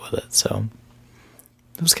little bit with it. So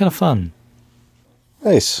it was kind of fun.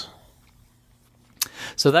 Nice.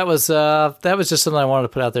 So that was just something I wanted to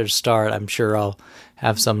put out there to start. I'm sure I'll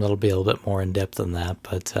have some that'll be a little bit more in depth than that,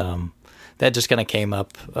 but that just kind of came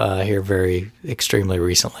up here very extremely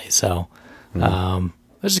recently. So it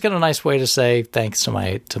was just kind of a nice way to say thanks to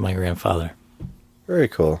my grandfather. Very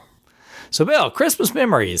cool. So Bill, Christmas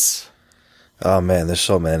memories. Oh man, there's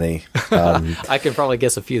so many. I can probably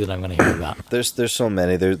guess a few that I'm going to hear about. There's so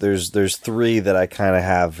many. There's three that I kind of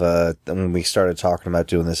have when we started talking about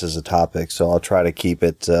doing this as a topic. So I'll try to keep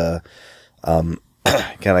it kind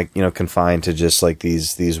of confined to just like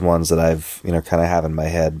these ones that I've kind of have in my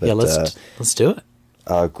head. But, yeah, let's do it.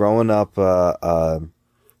 Growing up, I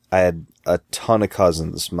had a ton of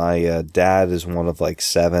cousins. My dad is one of like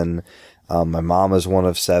 7. My mom is one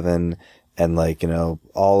of 7, and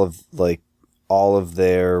all of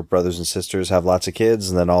their brothers and sisters have lots of kids,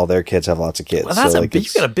 and then all their kids have lots of kids. Well, that's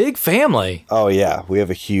you've got a big family. Oh yeah, we have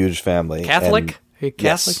a huge family. Catholic? Catholic?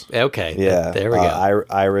 Yes. Okay. Yeah. There we go.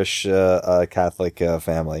 Irish Catholic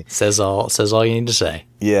family. Says all you need to say.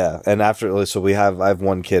 Yeah, and I have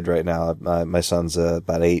one kid right now. My son's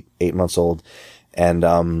about 8 months old,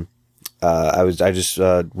 and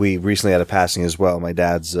we recently had a passing as well. My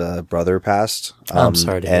dad's brother passed. I'm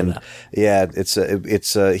sorry to hear that. Yeah, it's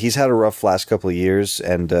he's had a rough last couple of years,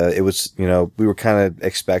 and it was we were kind of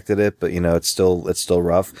expected it, but it's still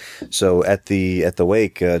rough. So at the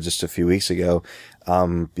wake just a few weeks ago,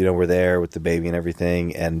 we're there with the baby and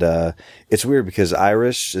everything, and it's weird because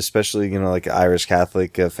Irish, especially like Irish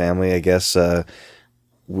Catholic family, I guess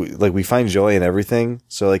we find joy in everything.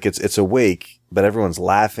 So like it's a wake, but everyone's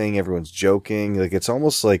laughing, everyone's joking. Like it's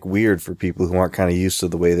almost like weird for people who aren't kind of used to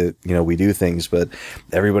the way that, we do things, but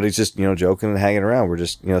everybody's just, joking and hanging around. We're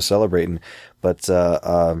just, celebrating. But,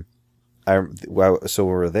 so when we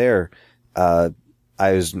were there, I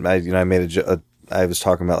was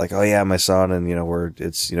talking about like, oh yeah, my son, and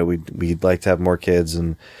we'd like to have more kids,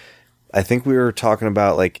 and I think we were talking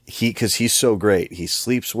about like because he's so great. He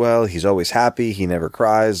sleeps well. He's always happy. He never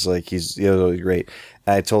cries. Like he's always great.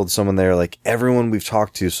 And I told someone there, like everyone we've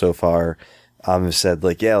talked to so far, said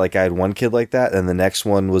like, yeah, like I had one kid like that, and the next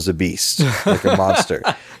one was a beast, like a monster.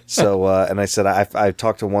 So, and I said, I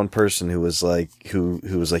talked to one person who was like,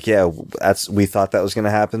 yeah, we thought that was going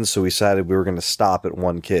to happen. So we decided we were going to stop at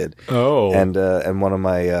one kid. Oh, and one of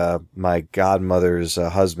my godmother's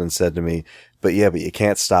husband said to me, but you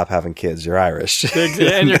can't stop having kids. You're Irish.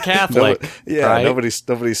 And you're Catholic. Right?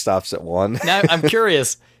 Nobody stops at one. Now, I'm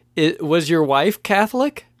curious, was your wife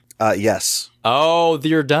Catholic? Yes. Oh,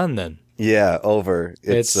 you're done then. Yeah, over.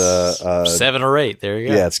 It's 7 or 8. There you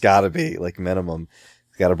go. Yeah, it's got to be like minimum.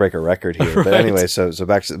 Got to break a record here. But anyway, so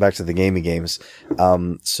back to the gaming games.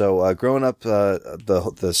 So growing up,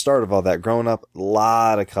 the start of all that, growing up, a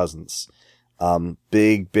lot of cousins.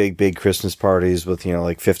 Big Christmas parties with,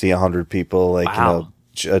 like 50, 100 people, like, wow.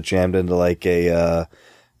 Jammed into like a,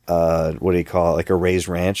 what do you call it? Like a Ray's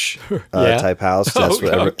Ranch, type house. That's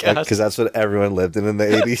because that's what everyone lived in the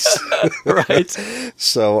 80s. Right.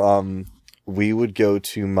 So, we would go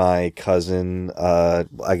to my cousin,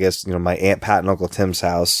 I guess, my Aunt Pat and Uncle Tim's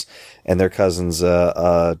house and their cousins,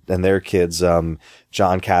 and their kids,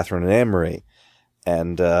 John, Catherine, and Anne-Marie.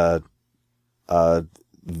 And,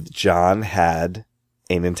 John had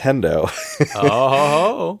a Nintendo.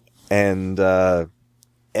 Oh. And,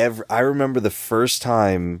 I remember the first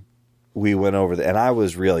time we went over there, and I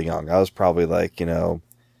was really young. I was probably like,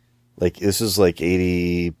 like this is like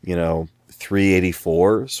 83,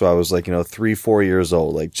 84. So I was like, 3-4 years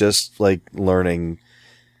old, like just like learning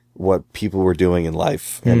what people were doing in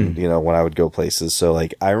life. And, when I would go places. So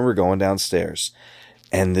like, I remember going downstairs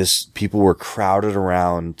and people were crowded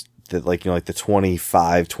around that, like, like the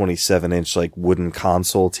 25, 27 inch, like wooden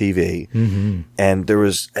console TV. Mm-hmm. And there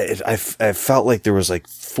was, I felt like there was like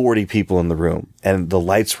 40 people in the room and the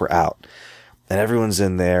lights were out and everyone's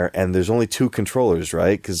in there and there's only 2 controllers,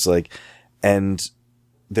 right? Cause like, and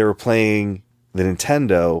they were playing the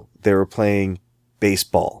Nintendo, they were playing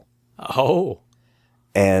baseball. Oh.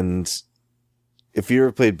 And if you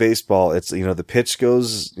ever played baseball, it's, the pitch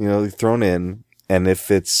goes, thrown in. And if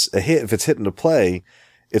it's a hit, if it's hit into play,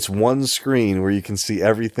 it's one screen where you can see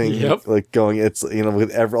everything, yep. like going, it's,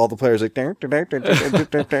 with all the players like,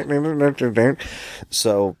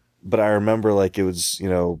 so, but I remember like it was,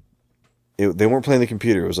 they weren't playing the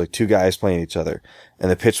computer. It was like 2 guys playing each other and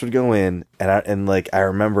the pitch would go in and I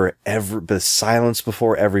remember the silence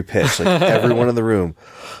before every pitch, like everyone in the room.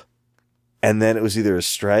 And then it was either a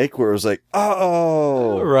strike where it was like,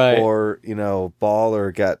 oh, right. Or, ball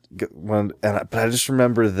or got one. But I just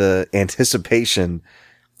remember the anticipation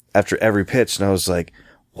after every pitch. And I was like,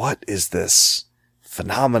 what is this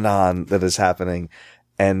phenomenon that is happening?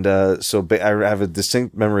 And, so I have a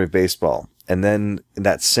distinct memory of baseball. And then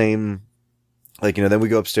that same, like, then we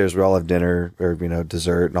go upstairs, we all have dinner or,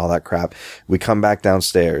 dessert and all that crap. We come back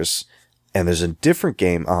downstairs and there's a different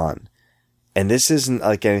game on. And this isn't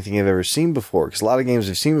like anything I've ever seen before. Cause a lot of games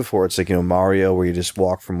I've seen before, it's like, Mario where you just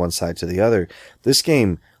walk from one side to the other. This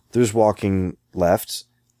game, there's walking left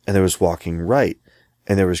and there was walking right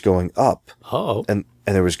and there was going up. Oh. And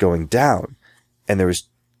there was going down and there was,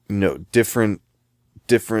 different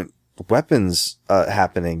weapons,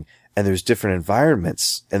 happening and there's different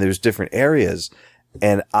environments and there's different areas.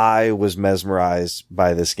 And I was mesmerized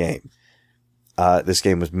by this game. This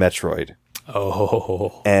game was Metroid.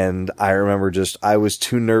 Oh. And I remember I was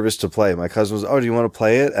too nervous to play. My cousin was, oh, do you want to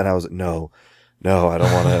play it? And I was like, no, I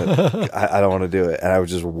don't want to, I don't want to do it. And I would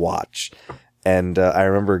just watch. And, I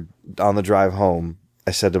remember on the drive home,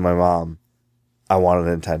 I said to my mom, I want a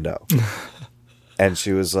Nintendo. And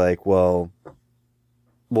she was like, well,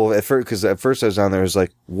 at first, cause at first I was down there, I was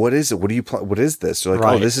like, what is it? What do you what is this? They're like,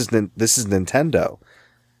 right. Oh, this is Nintendo.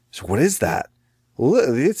 So what is that? Well,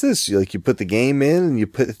 it's this, like you put the game in and you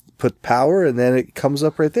put power and then it comes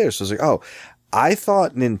up right there. So I was like, oh, I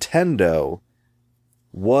thought Nintendo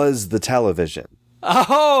was the television.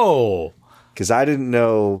 Oh, cause I didn't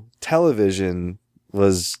know television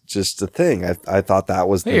was just a thing. I thought that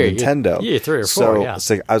was the Nintendo. Yeah, 3 or 4. So yeah. It's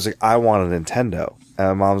like, I was like, I want a Nintendo. And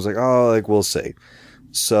my mom was like, oh, like we'll see.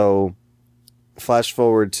 So flash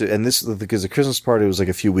forward to, and this, because the Christmas party was like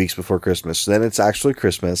a few weeks before Christmas. So then it's actually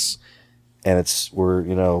Christmas. And it's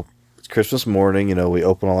Christmas morning, we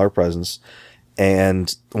open all our presents.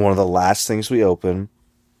 And one of the last things we open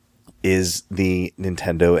is the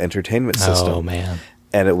Nintendo Entertainment System. Oh, man.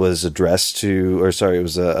 And it was addressed it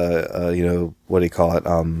was a what do you call it?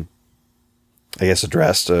 I guess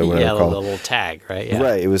addressed, whatever. Yeah, the little tag, right? Yeah.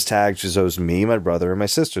 Right. It was tagged. So it was me, my brother, and my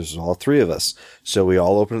sisters, all 3 of us. So we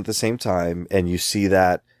all opened at the same time. And you see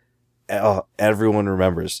that everyone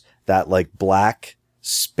remembers that like black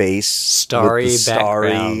space starry with the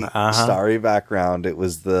background. starry background. It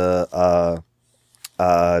was the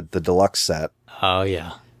deluxe set. Oh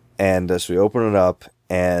yeah. And so we open it up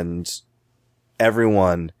and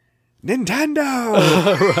everyone,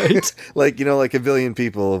 Nintendo! Right. Like, you know, like a billion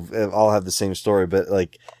people all have the same story, but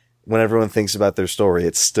like when everyone thinks about their story,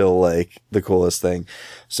 it's still like the coolest thing.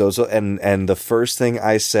 And the first thing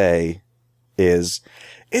I say is,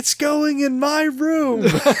 it's going in my room.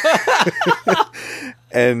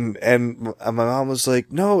 and my mom was like,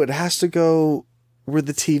 no, it has to go where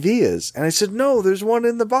the TV is. And I said, no, there's one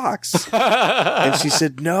in the box. And she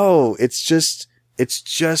said, no, it's just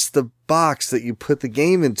the box that you put the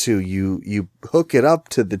game into. You hook it up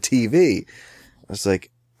to the TV. I was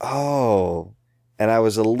like, oh. And I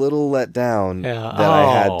was a little let down that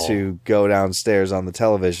I had to go downstairs on the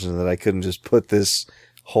television, that I couldn't just put this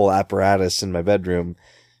whole apparatus in my bedroom.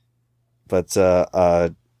 But,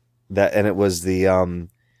 and it was the, and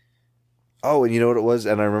you know what it was?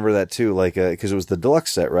 And I remember that too, like, cause it was the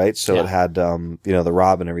deluxe set, right? So it had, you know, the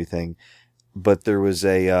Rob and everything, but there was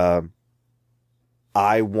I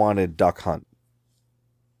wanted Duck Hunt.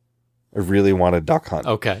 I really wanted Duck Hunt.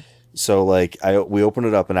 Okay. So like, we opened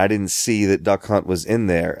it up and I didn't see that Duck Hunt was in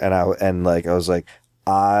there. And I was like,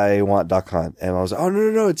 I want Duck Hunt. And I was like, oh,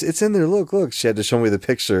 no, it's in there. Look. She had to show me the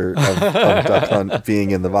picture of Duck Hunt being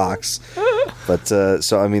in the box. But,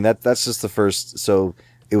 so, I mean, that's just the first. So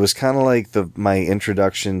it was kind of like my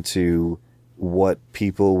introduction to what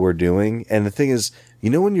people were doing. And the thing is, you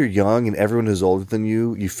know, when you're young and everyone who's older than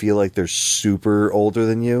you, you feel like they're super older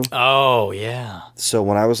than you. Oh, yeah. So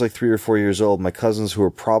when I was like 3 or 4 years old, my cousins who were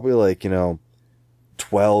probably like, you know,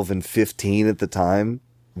 12 and 15 at the time,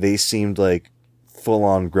 they seemed like full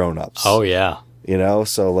on grown-ups. Oh, yeah. You know,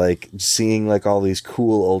 so like seeing like all these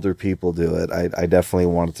cool older people do it, I definitely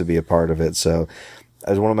wanted to be a part of it. So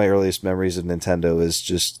as one of my earliest memories of Nintendo is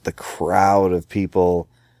just the crowd of people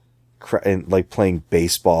and like playing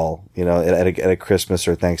baseball, you know, at a Christmas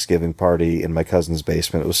or Thanksgiving party in my cousin's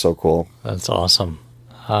basement. It was so cool. That's awesome.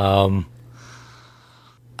 I'll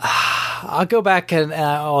go back and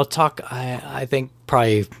I'll talk, I think,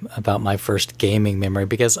 probably about my first gaming memory,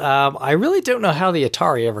 because I really don't know how the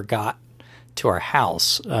Atari ever got to our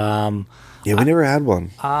house. Yeah, we never had one.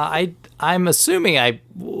 I'm assuming I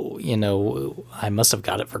must have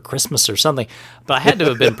got it for Christmas or something, but I had to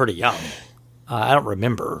have been pretty young. I don't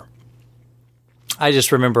remember. I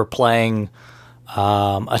just remember playing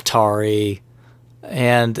Atari,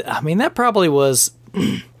 and I mean, that probably was,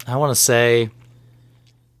 I want to say,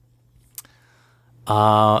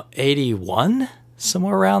 81,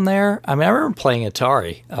 somewhere around there. I mean, I remember playing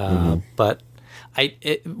Atari, but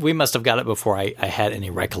we must have got it before I had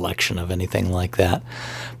any recollection of anything like that.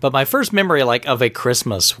 But my first memory, like, of a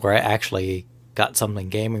Christmas where I actually got something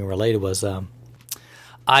gaming related was,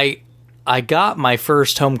 I got my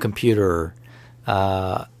first home computer.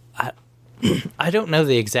 I don't know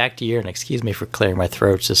the exact year, and excuse me for clearing my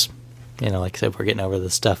throat. It's just, you know, like I said, we're getting over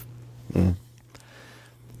this stuff.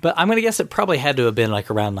 But I'm going to guess it probably had to have been like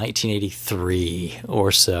around 1983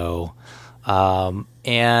 or so.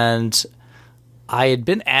 And I had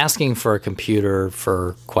been asking for a computer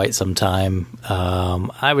for quite some time.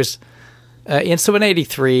 I was, and so in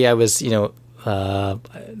 83, I was,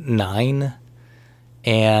 9,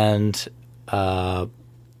 and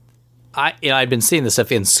I'd been seeing this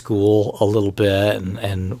stuff in school a little bit,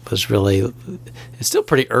 and was really, it's still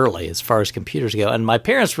pretty early as far as computers go. And my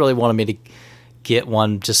parents really wanted me to get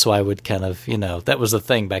one just so I would kind of, that was the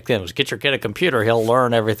thing back then, was get your kid a computer, he'll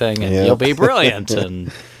learn everything, and he'll be brilliant,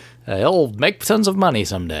 and he'll make tons of money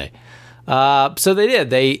someday. So they did.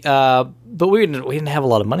 But we didn't have a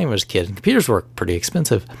lot of money when I was a kid, and computers were pretty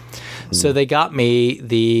expensive. So they got me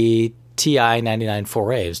the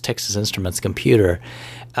TI-99-4A. It was Texas Instruments computer.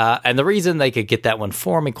 And the reason they could get that one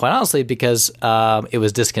for me, quite honestly, because it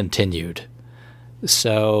was discontinued.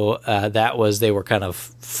 So they were kind of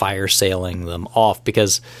fire sailing them off,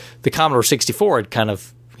 because the Commodore 64 had kind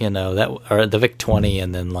of, or the VIC-20,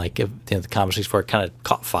 and then like the Commodore 64 kind of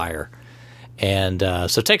caught fire. And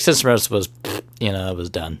so Texas Instruments was, it was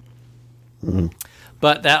done. Mm-hmm.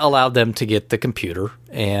 But that allowed them to get the computer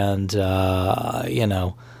and,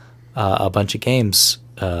 a bunch of games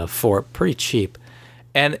for it pretty cheap.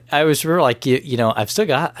 And I was really like, I've still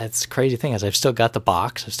got, it's a crazy thing is I've still got the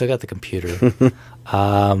box. I've still got the computer.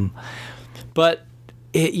 But,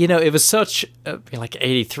 it was such, like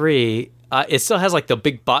 83, it still has like the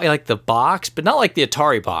big like the box, but not like the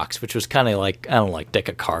Atari box, which was kind of like, I don't know, like deck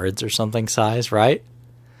of cards or something size, right?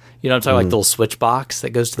 I'm talking like the little switch box that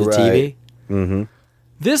goes to the TV. Mm-hmm.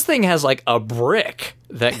 This thing has like a brick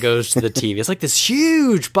that goes to the TV. It's like this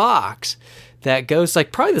huge box that goes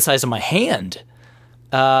like probably the size of my hand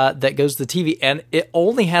that goes to the TV. And it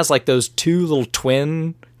only has like those two little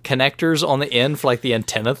twin connectors on the end for like the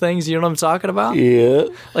antenna things. You know what I'm talking about? Yeah.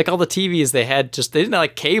 Like all the TVs they didn't have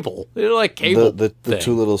like cable. They didn't like cable. The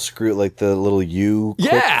two little screw, like the little U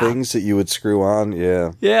clip things that you would screw on.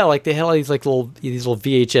 Yeah. Yeah, like they had all these like these little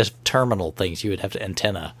VHS terminal things you would have to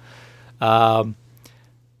antenna.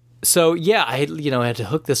 So yeah, I had to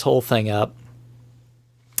hook this whole thing up,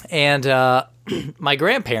 and my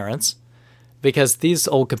grandparents, because these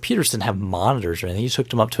old computers didn't have monitors or anything, you just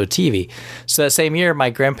hooked them up to a TV. So that same year,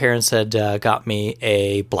 my grandparents had got me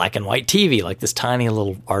a black and white TV, like this tiny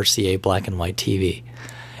little RCA black and white TV,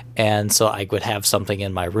 and so I would have something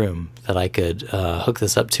in my room that I could hook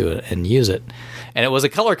this up to it and use it. And it was a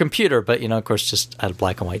color computer, but of course, just had a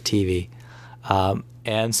black and white TV.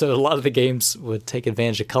 And so a lot of the games would take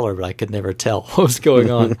advantage of color, but I could never tell what was going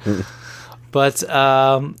on. But,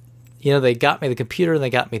 they got me the computer and they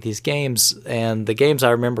got me these games. And the games I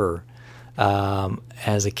remember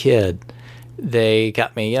as a kid, they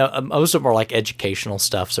got me, most of them were like educational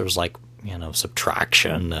stuff. So there was like,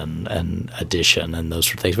 subtraction and addition and those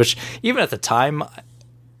sort of things, which even at the time,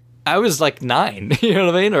 I was like 9, you know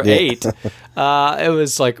what I mean? Or 8. It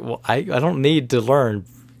was like, well, I don't need to learn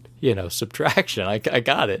subtraction. I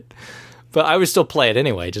got it. But I would still play it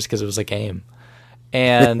anyway, just because it was a game.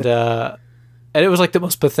 And and it was like the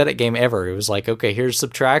most pathetic game ever. It was like, okay, here's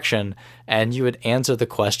subtraction, and you would answer the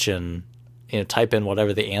question, type in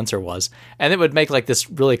whatever the answer was, and it would make like this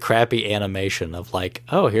really crappy animation of like,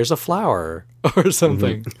 oh, here's a flower or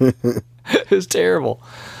something. It was terrible.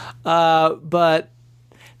 But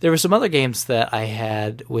there were some other games that I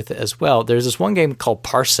had with it as well. There's this one game called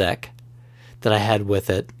Parsec that I had with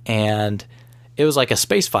it, and it was like a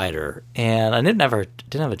space fighter, and I didn't have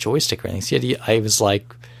a joystick or anything. So I was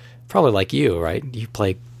like, probably like you, right? You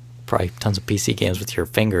play probably tons of PC games with your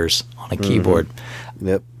fingers on a keyboard.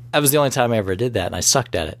 Yep. That was the only time I ever did that, and I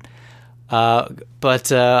sucked at it.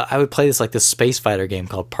 But I would play this space fighter game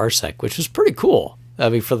called Parsec, which was pretty cool. I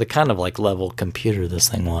mean, for the kind of like level computer this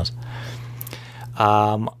thing was.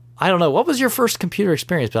 I don't know. What was your first computer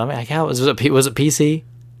experience? But I mean, how was it PC?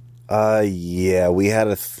 Yeah, we had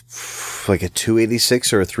like a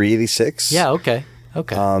 286 or a 386. Yeah, okay.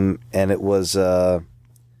 And it was,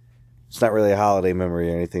 it's not really a holiday memory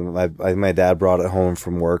or anything. My dad brought it home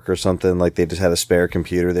from work or something. Like they just had a spare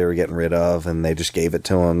computer they were getting rid of, and they just gave it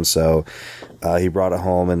to him. So, he brought it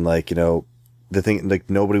home, and like, the thing, like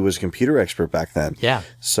nobody was a computer expert back then. Yeah.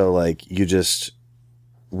 So like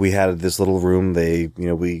we had this little room.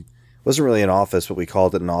 Wasn't really an office, but we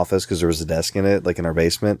called it an office because there was a desk in it, like in our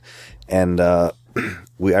basement. And I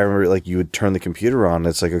remember like you would turn the computer on, and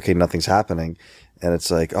it's like, okay, nothing's happening. And it's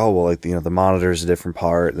like, oh, well, like, the monitor is a different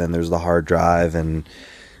part, and then there's the hard drive. And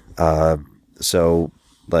so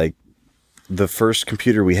like the first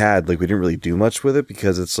computer we had, like we didn't really do much with it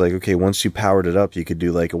because it's like, okay, once you powered it up, you could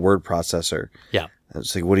do like a word processor. Yeah.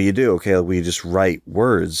 It's like, what do you do? Okay, we just write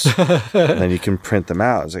words and then you can print them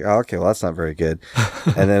out. It's like, oh, okay, well, that's not very good.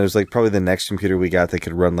 And then it was like probably the next computer we got that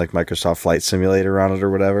could run like Microsoft Flight Simulator on it or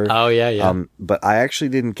whatever. Oh, yeah. But I actually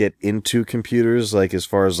didn't get into computers, like as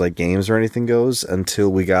far as like games or anything goes, until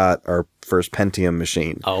we got our first Pentium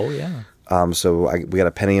machine. Oh, yeah. So we got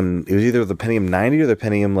a Pentium. It was either the Pentium 90 or the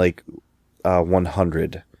Pentium like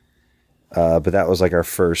 100. But that was like our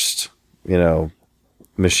first,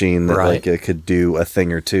 machine that like it could do a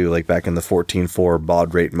thing or two, like back in the 14.4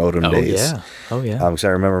 baud rate modem days. Oh yeah. So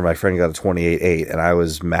I remember my friend got a 28.8, and I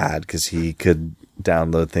was mad because he could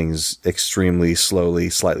download things extremely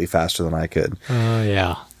slowly, slightly faster than I could. Oh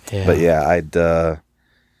yeah. But yeah,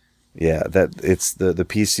 that it's the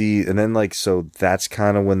PC, and then like so that's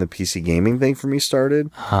kind of when the PC gaming thing for me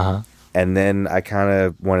started. And then I kind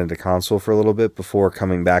of went into console for a little bit before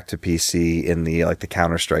coming back to PC in the like the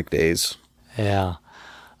Counter-Strike days. Yeah.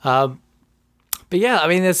 But yeah, I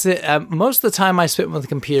mean, that's it. Most of the time I spent with the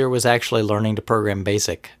computer was actually learning to program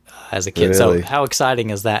BASIC as a kid. Really? So how exciting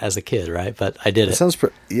is that as a kid, right? But I did it. Sounds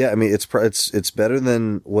I mean, it's better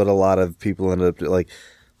than what a lot of people end up like.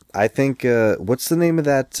 I think what's the name of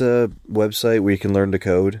that website where you can learn to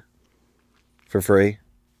code for free?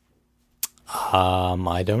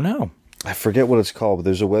 I don't know. I forget what it's called, but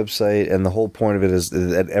there's a website, and the whole point of it is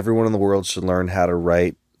that everyone in the world should learn how to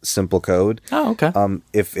write simple code. Oh, okay.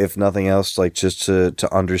 If nothing else, like just to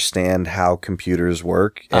understand how computers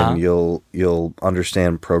work, and you'll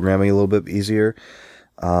understand programming a little bit easier.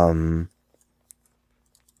 I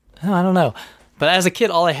don't know. But as a kid,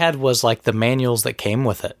 all I had was like the manuals that came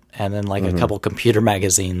with it, and then like a couple computer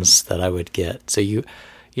magazines that I would get. So you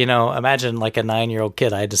know, imagine like a 9-year-old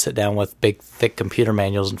kid. I had to sit down with big, thick computer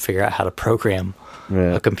manuals and figure out how to program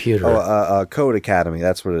a computer. Code Academy.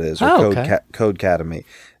 That's what it is. Code Academy.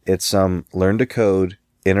 It's learn to code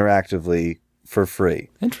interactively for free.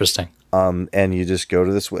 Interesting. And you just go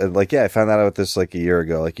to this, I found that out this like a year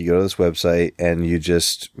ago. Like you go to this website and you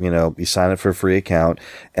just, you sign up for a free account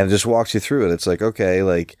and it just walks you through it. It's like, okay,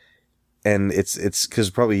 like, and it's cause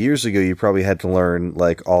probably years ago, you probably had to learn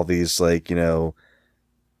like all these like,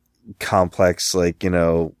 complex, like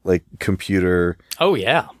computer. Oh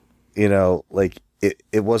yeah. Like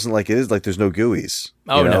it wasn't like it is like there's no GUIs.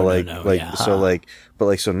 Oh, no. Yeah.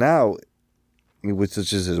 So now with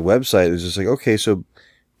just his website, it's just like, okay, so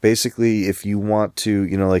basically, if you want to,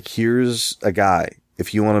 here's a guy.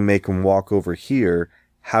 If you want to make him walk over here,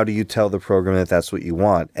 how do you tell the program that that's what you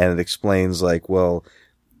want? And it explains like, well,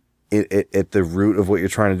 at the root of what you're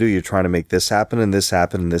trying to do, you're trying to make this happen, and this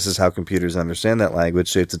is how computers understand that language.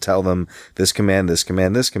 So you have to tell them this command, this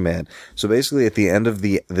command, this command. So basically, at the end of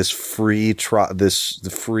this free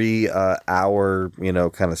hour,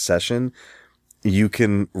 kind of session, you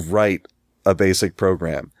can write a basic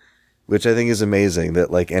program. Which I think is amazing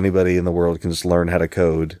that like anybody in the world can just learn how to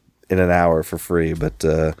code in an hour for free. But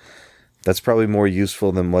that's probably more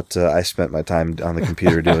useful than what I spent my time on the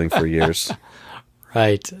computer doing for years.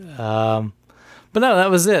 Right. But no,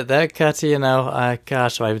 that was it. That got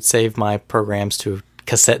I would save my programs to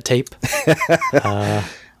cassette tape.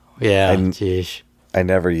 Geez. I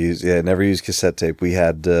never used cassette tape. We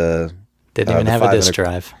had didn't even have a disk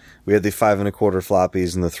drive. We had the 5 1/4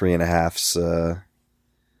 floppies and the 3 1/2s.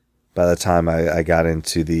 By the time I got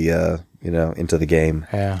into the into the game.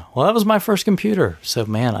 Yeah. Well, that was my first computer. So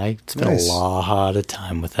man, I spent Nice. a lot of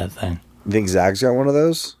time with that thing. You think Zach's got one of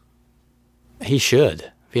those? He should.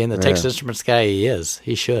 Being the Texas Instruments guy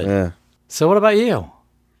he should. Yeah. So what about you? All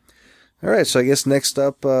right, so I guess next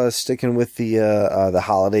up, sticking with the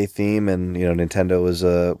holiday theme, and Nintendo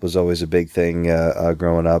was always a big thing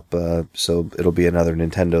growing up. So it'll be another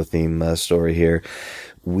Nintendo theme story here.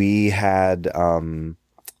 We had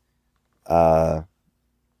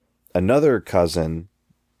another cousin,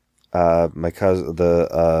 my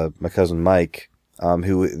cousin Mike,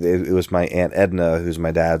 who it was my Aunt Edna, who's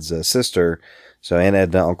my dad's sister. So Aunt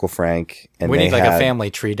Edna, Uncle Frank, and we need like a family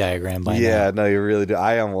tree diagram by now. Yeah, no, you really do.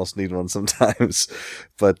 I almost need one sometimes.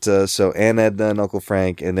 But so Aunt Edna and Uncle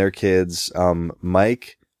Frank and their kids,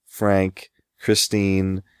 Mike, Frank,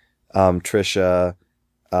 Christine, Trisha,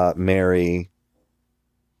 Mary.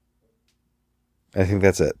 I think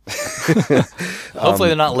that's it. Hopefully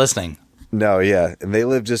they're not listening. No, yeah. And they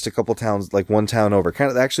live just a couple towns, like one town over.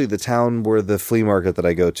 Kind of actually the town where the flea market that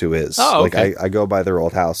I go to is. Oh, okay. Like I go by their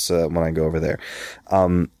old house when I go over there.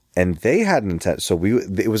 And they had an intent. So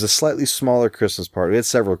it was a slightly smaller Christmas party. We had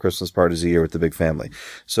several Christmas parties a year with the big family.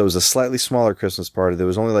 So it was a slightly smaller Christmas party. There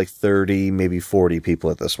was only like 30, maybe 40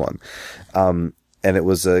 people at this one. And it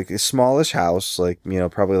was a smallish house, like,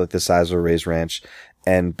 probably like the size of a raised ranch.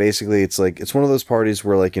 And basically it's one of those parties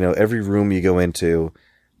where like, every room you go into,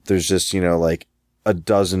 there's just, like a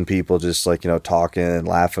dozen people just like, talking and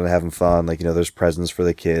laughing and having fun. Like, there's presents for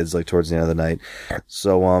the kids, like towards the end of the night.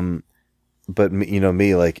 So, but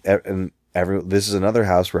me, like, this is another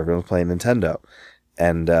house where everyone's playing Nintendo.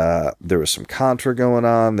 And, there was some Contra going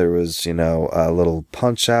on. There was, a little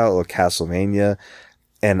Punch Out, a little Castlevania.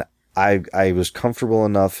 And I was comfortable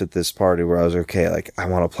enough at this party where I was okay. Like, I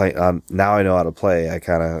want to play. Now I know how to play. I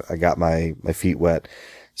got my feet wet.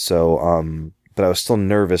 So, but I was still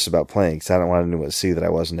nervous about playing because I don't want anyone to see that I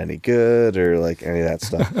wasn't any good or like any of that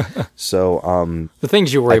stuff. So, the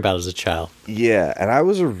things you worry about as a child. Yeah. And I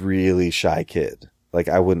was a really shy kid. Like,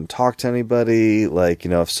 I wouldn't talk to anybody. Like,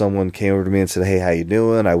 if someone came over to me and said, "Hey, how you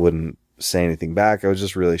doing?" I wouldn't say anything back. I was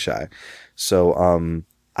just really shy. So,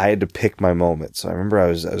 I had to pick my moment. So I remember I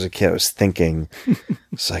was a kid. I was thinking,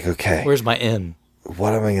 it's like, okay, where's my in?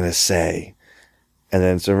 What am I going to say? And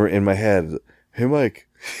then so in my head, "Hey, Mike."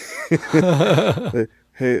 hey,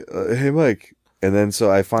 Mike. And then so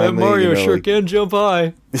I finally, that Mario sure can jump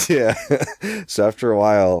high. Yeah. So after a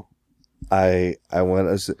while, I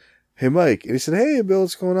said, "Hey, Mike." And he said, "Hey, Bill,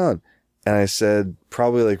 what's going on?" And I said,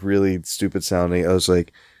 probably like really stupid sounding, I was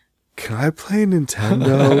like, "Can I play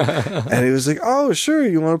Nintendo?" And he was like, "Oh, sure.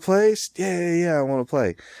 You want to play?" Yeah, I want to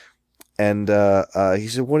play. And he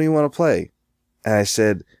said, "What do you want to play?" And I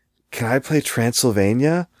said, "Can I play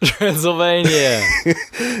Transylvania?" Transylvania.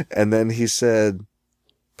 And then he said,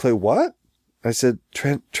 "Play what?" I said,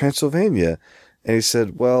 Transylvania. And he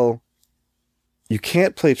said, "Well, you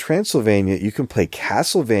can't play Transylvania. You can play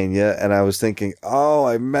Castlevania. And I was thinking, oh,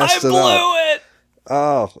 I messed it up. I blew it!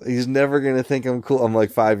 Oh, he's never going to think I'm cool. I'm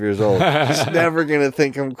like 5 years old. He's never going to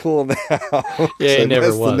think I'm cool now. Yeah, he never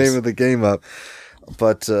was. The name of the game up.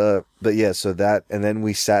 But yeah, so that, and then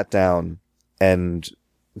we sat down and,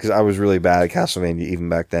 because I was really bad at Castlevania even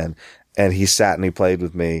back then, and he sat and he played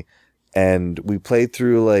with me, and we played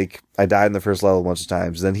through, like, I died in the first level a bunch of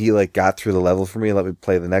times, then he, like, got through the level for me and let me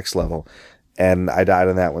play the next level, and I died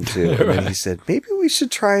in that one too. And then he said, maybe we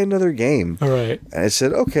should try another game. All right. And I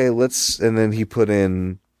said, okay, let's, and then he put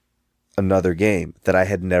in another game that I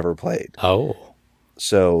had never played. Oh.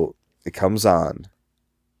 So it comes on,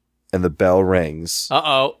 and the bell rings.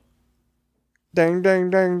 Uh-oh. Dang, dang,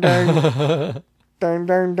 dang, dang. Dun,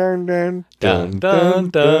 dun, dun, dun, Dun, dun,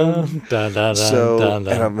 dun, dun, dun, So, dun,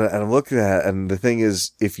 dun. and I'm looking at it, and the thing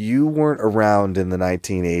is, if you weren't around in the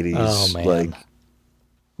 1980s, Oh, man. like,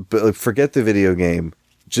 but like, forget the video game,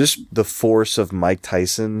 just the force of Mike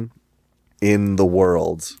Tyson in the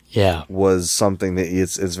world Yeah. was something that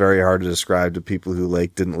it's very hard to describe to people who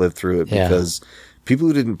like didn't live through it, Yeah. because people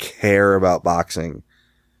who didn't care about boxing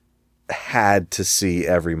had to see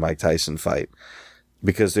every Mike Tyson fight,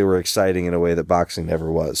 because they were exciting in a way that boxing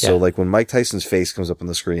never was. So Yeah. like when Mike Tyson's face comes up on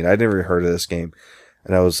the screen, I'd never heard of this game,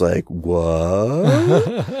 and I was like,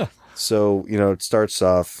 what? So, you know, it starts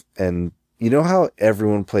off, and you know how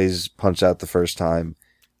everyone plays Punch Out the first time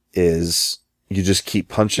is you just keep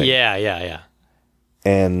punching. Yeah.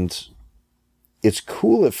 And it's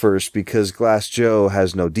cool at first because Glass Joe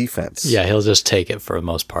has no defense. Yeah, he'll just take it for the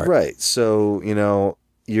most part. Right. So, you know,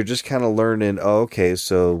 you're just kind of learning, oh, okay,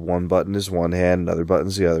 so one button is one hand, another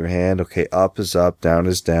button's the other hand. Okay, up is up, down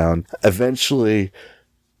is down. Eventually,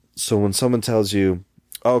 so when someone tells you,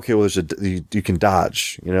 oh, okay, well, you can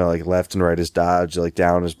dodge, you know, like left and right is dodge, like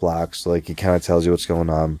down is block, so like it kind of tells you what's going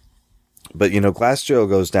on. But, you know, Glass Joe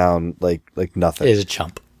goes down like nothing. He's a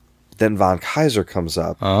chump. Then Von Kaiser comes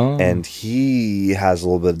up, and he has a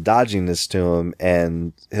little bit of dodginess to him,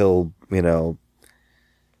 and he'll, you know,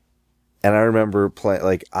 and I remember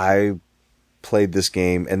I played this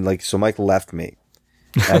game, and like, so Mike left me.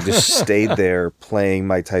 And I just stayed there playing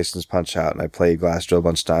Mike Tyson's Punch Out, and I played Glass Joe a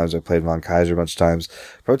bunch of times. I played Von Kaiser a bunch of times.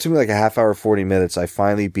 Probably took me like a half hour, 40 minutes. I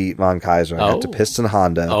finally beat Von Kaiser. I got to Piston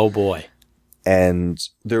Honda. Oh boy. And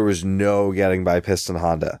there was no getting by Piston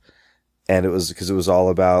Honda. And it was because it was all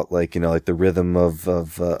about like, you know, like the rhythm of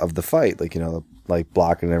the fight, like, you know, like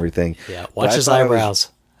blocking and everything. Yeah. Watch his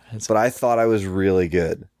eyebrows. But I thought I was really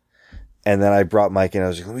good. And then I brought Mike in. I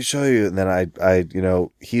was like, let me show you. And then I, you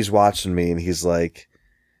know, he's watching me and he's like,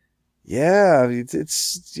 yeah,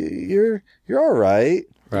 you're all right.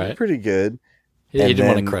 Right. You're pretty good. He didn't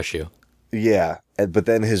want to crush you. Yeah. But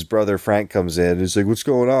then his brother Frank comes in and he's like, what's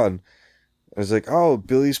going on? I was like, oh,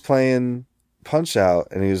 Billy's playing Punch Out.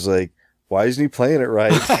 And he was like, why isn't he playing it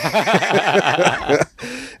right?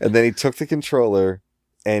 And then he took the controller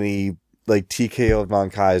and he like TKO'd Von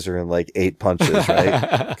Kaiser in like 8 punches,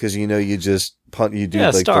 right? Because, you know, you just you do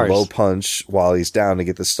like stars. the low punch while he's down to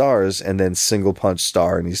get the stars, and then single punch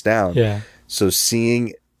star and he's down. Yeah. So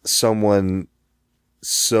seeing someone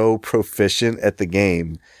so proficient at the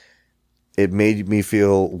game, it made me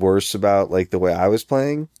feel worse about like the way I was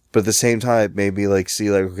playing. But at the same time, it made me like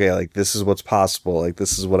see like, okay, like this is what's possible. Like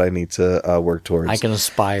this is what I need to work towards. I can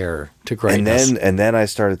aspire to greatness. And then I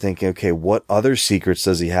started thinking, okay, what other secrets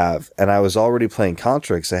does he have? And I was already playing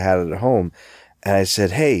Contra because I had it at home. And I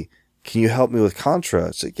said, hey, can you help me with Contra?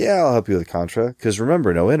 It's like, yeah, I'll help you with Contra. Because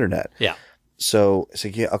remember, no internet. Yeah. So it's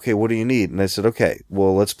like, yeah, okay, what do you need? And I said, okay,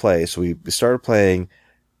 well, let's play. So we started playing,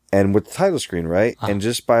 and with the title screen, right? And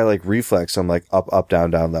just by like reflex, I'm like up,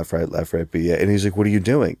 down, left, right, B. And he's like, what are you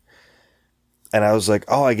doing? And I was like,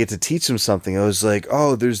 oh, I get to teach him something. I was like,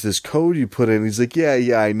 oh, there's this code you put in. He's like, yeah,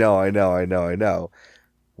 I know.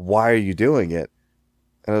 Why are you doing it?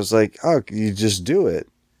 And I was like, oh, you just do it.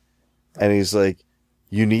 And he's like,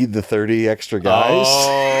 you need the 30 extra guys?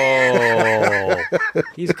 Oh,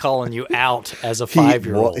 he's calling you out as a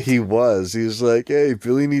 5-year-old. He was. He was like, hey,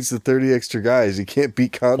 Billy needs the 30 extra guys. He can't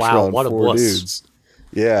beat Contra on what 4 dudes.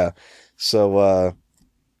 Yeah. So,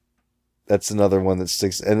 that's another one that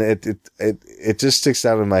sticks, and it just sticks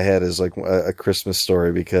out in my head as like a Christmas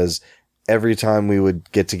story, because every time we would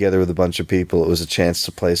get together with a bunch of people, it was a chance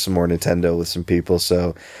to play some more Nintendo with some people.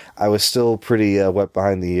 So I was still pretty wet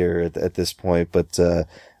behind the ear at this point, but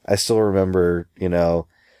I still remember, you know,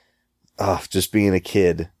 just being a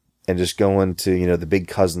kid and just going to, you know, the big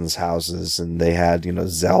cousins' houses, and they had, you know,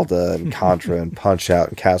 Zelda and Contra and Punch Out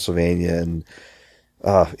and Castlevania, and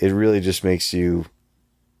it really just makes you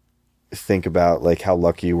think about like how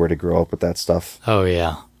lucky you were to grow up with that stuff. Oh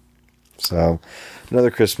yeah. So,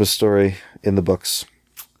 another Christmas story in the books.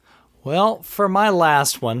 Well, for my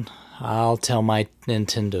last one, I'll tell my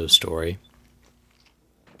Nintendo story.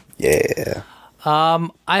 Yeah.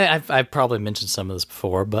 I've probably mentioned some of this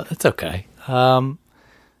before, but it's okay.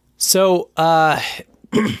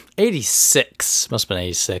 86, must have been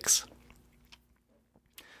 86.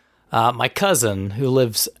 My cousin, who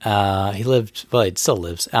he still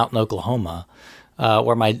lives out in Oklahoma,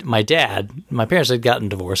 where my parents had gotten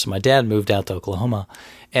divorced, and my dad moved out to Oklahoma.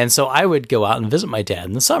 And so I would go out and visit my dad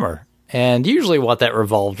in the summer. And usually what that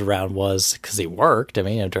revolved around was, because he worked,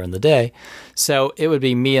 during the day. So it would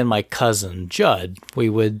be me and my cousin, Judd. We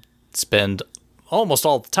would spend almost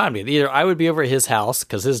all the time together. Either I would be over at his house,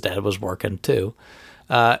 because his dad was working too,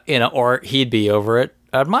 or he'd be over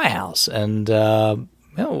at my house. And,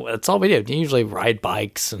 that's all we did. We usually ride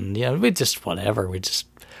bikes and, we just, whatever.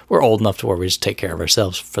 We're old enough to where we just take care of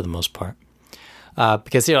ourselves for the most part.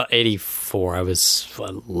 Because, 84, I was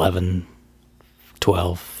 11,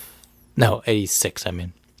 12. No, 86,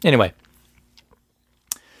 Anyway.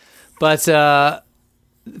 But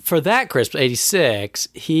for that Christmas, 86,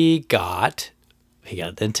 he got a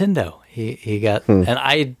Nintendo. He got, and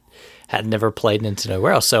I had never played Nintendo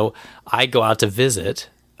anywhere else. So I go out to visit,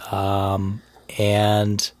 and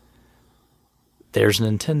there's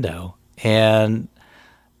Nintendo. And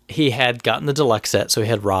he had gotten the deluxe set, so he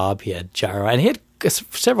had Rob, he had Gyro, and he had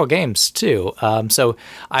several games too. So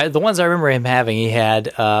the ones I remember him having, he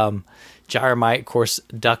had Gyromite, of course,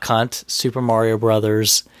 Duck Hunt, Super Mario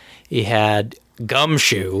Brothers. He had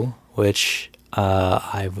Gumshoe, which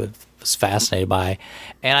I was fascinated by,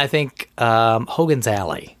 and I think Hogan's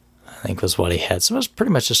Alley, I think, was what he had. So it was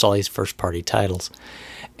pretty much just all these first-party titles.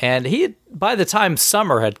 And by the time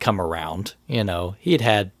summer had come around, he'd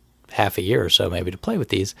had half a year or so maybe to play with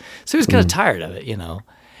these. So he was kind of tired of it,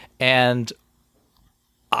 And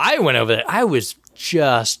I went over there. I was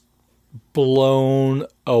just blown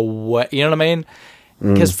away. You know what I mean?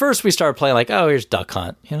 Because first we started playing here's Duck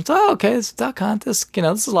Hunt. It's, okay, it's Duck Hunt. This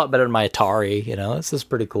is a lot better than my Atari. This is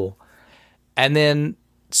pretty cool. And then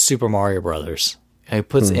Super Mario Brothers. And he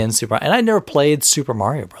puts in Super Mario. And I never played Super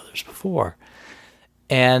Mario Brothers before.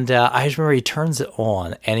 And I just remember he turns it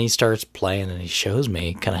on and he starts playing and he shows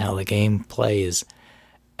me kind of how the game plays.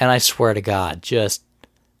 And I swear to God,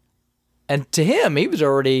 and to him, he was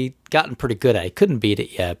already gotten pretty good at it. He couldn't beat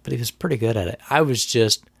it yet, but he was pretty good at it. I was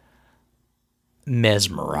just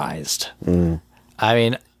mesmerized.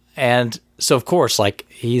 And so of course,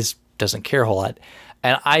 he doesn't care a whole lot.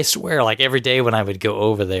 And I swear, every day when I would go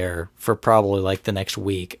over there for probably the next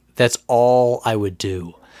week, that's all I would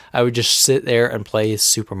do. I would just sit there and play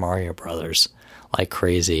Super Mario Brothers like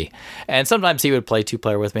crazy. And sometimes he would play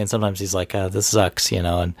 2-player with me, and sometimes he's like, this sucks,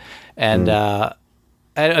 and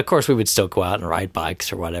of course we would still go out and ride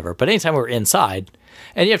bikes or whatever. But anytime we were inside,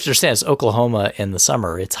 and you have to understand, it's Oklahoma in the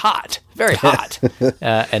summer, it's hot, very hot,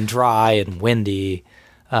 and dry and windy.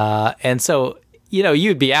 And so,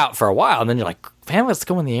 you'd be out for a while, and then you're like, man, let's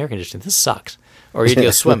go in the air conditioning. This sucks. Or you'd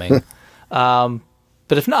go swimming. But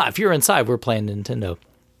if not, if you're inside, we're playing Nintendo.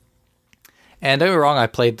 And don't get me wrong, I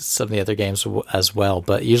played some of the other games as well,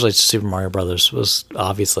 but usually Super Mario Brothers was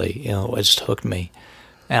obviously, it just hooked me.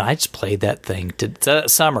 And I just played that thing.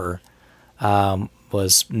 Summer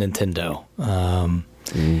was Nintendo.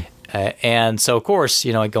 And so, of course,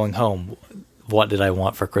 going home, what did I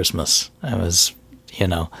want for Christmas? I was,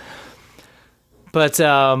 But,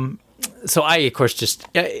 so I, of course, just,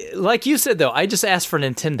 like you said, though, I just asked for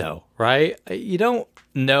Nintendo, right? You don't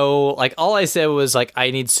know, all I said was,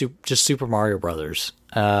 I need just Super Mario Brothers,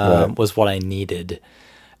 was what I needed.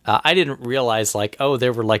 I didn't realize,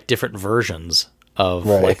 there were, different versions of,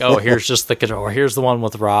 here's just the controller, or here's the one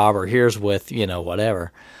with Rob, or here's with,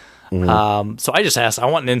 whatever. So I just asked, I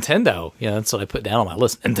want Nintendo. That's what I put down on my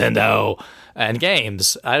list. Nintendo and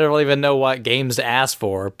games. I don't even know what games to ask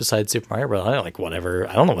for besides Super Mario Bros. I whatever.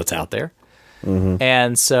 I don't know what's out there.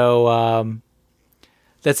 And so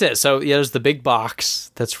that's it. So there's the big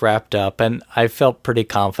box that's wrapped up, and I felt pretty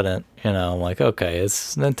confident. I'm like, okay,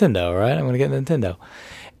 it's Nintendo, right? I'm going to get Nintendo.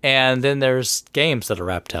 And then there's games that are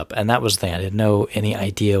wrapped up, and that was the thing. I didn't know any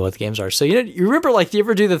idea what the games are. So you remember, do you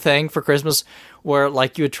ever do the thing for Christmas where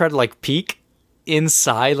you would try to peek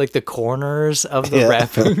inside the corners of the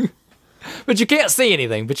wrapping, but you can't see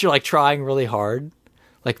anything, but you're trying really hard.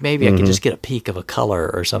 Maybe I could just get a peek of a color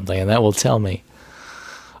or something, and that will tell me.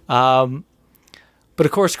 But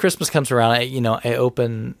of course, Christmas comes around. I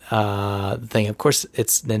open the thing. Of course,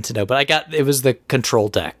 it's Nintendo, but it was the control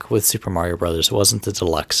deck with Super Mario Brothers. It wasn't the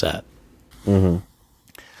deluxe set. And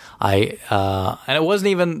it wasn't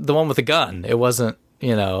even the one with the gun. It wasn't,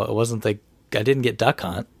 it wasn't the didn't get Duck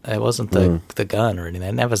Hunt. It wasn't the gun or anything.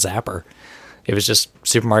 I didn't have a zapper. It was just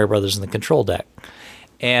Super Mario Brothers in the control deck.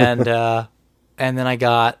 And and then I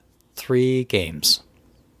got 3 games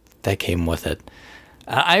that came with it.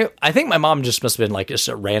 I think my mom just must have been like just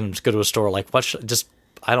at random, just go to a store like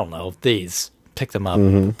I don't know, these, pick them up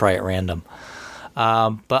probably at random.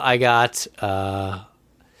 But I got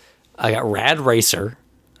Rad Racer.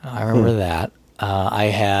 I remember that. I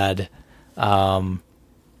had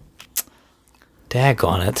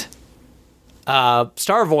daggone it.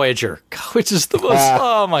 Star Voyager, which is the most,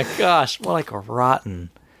 oh my gosh, what like a rotten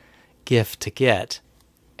gift to get.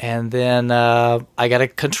 And then I got a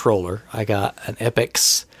controller. I got an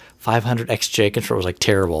Epix 500 XJ controller. It was like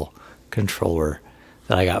terrible controller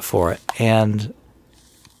that I got for it. And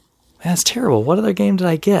man, it's terrible. What other game did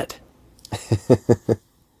I get?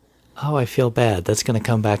 Oh, I feel bad. That's going to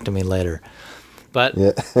come back to me later. But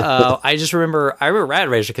I just remember, Rad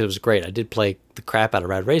Racer because it was great. I did play the crap out of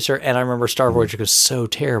Rad Racer, and I remember Star Voyager was so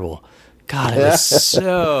terrible. God, it was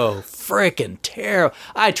so freaking terrible.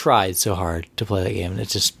 I tried so hard to play that game, and it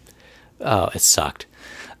just, it sucked.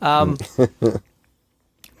 But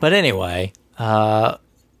anyway, and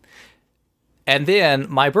then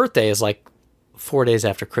my birthday is like 4 days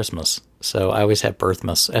after Christmas. So I always have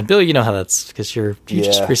Birthmas. And Bill, you know how that's because you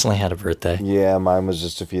just recently had a birthday. Yeah, mine was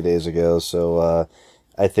just a few days ago. So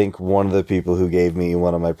I think one of the people who gave me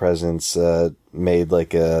one of my presents made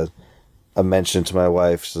like a mention to my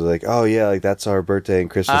wife. So like, oh yeah, like that's our birthday and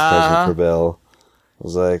Christmas present for Bill. I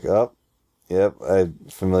was like, oh, yep, I'm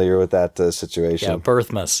familiar with that situation. Yeah,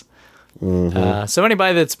 Birthmas. So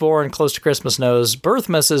anybody that's born close to Christmas knows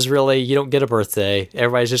Birthmas is really, you don't get a birthday.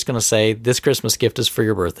 Everybody's just going to say this Christmas gift is for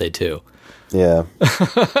your birthday too. Yeah.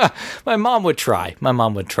 My mom would try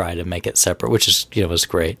to make it separate, which is, was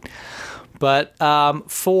great. But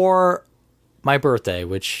for my birthday,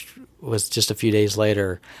 which was just a few days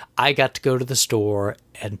later, I got to go to the store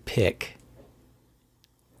and pick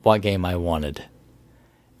what game I wanted.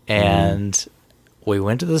 And we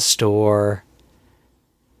went to the store,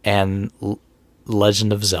 and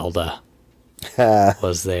Legend of Zelda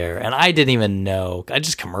was there. And I didn't even know. I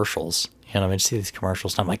just commercials. You know what I mean? I see these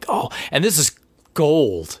commercials, and I'm like, oh, and this is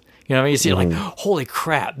gold. You know what I mean? You see it like, holy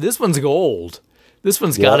crap, this one's gold. This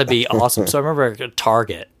one's got to be awesome. So I remember at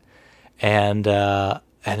Target, and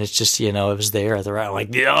it's just, it was there at the right. I'm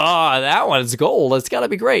like, that one is gold. It's got to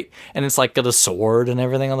be great. And it's like got a sword and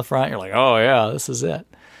everything on the front. You're like, oh yeah, this is it.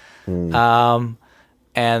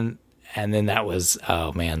 And then that was,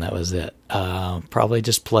 oh man, that was it. Probably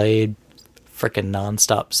just played freaking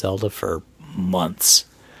nonstop Zelda for months.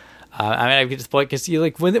 I get to the point because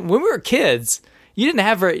when we were kids, you didn't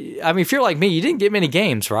have if you're like me, you didn't get many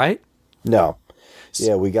games, right? No.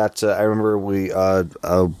 Yeah, we got. I remember we all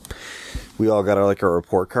got our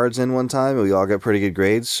report cards in one time, and we all got pretty good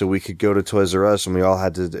grades, so we could go to Toys R Us, and we all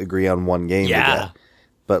had to agree on one game. Yeah. To get.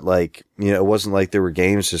 But it wasn't like there were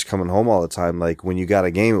games just coming home all the time. Like when you got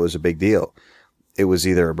a game, it was a big deal. It was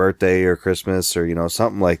either a birthday or Christmas or,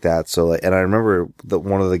 something like that. So and I remember that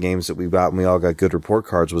one of the games that we got and we all got good report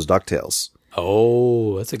cards was DuckTales.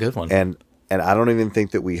 Oh, that's a good one. And I don't even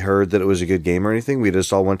think that we heard that it was a good game or anything. We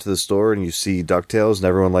just all went to the store and you see DuckTales and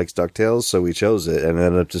everyone likes DuckTales. So we chose it and it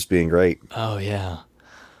ended up just being great. Oh yeah.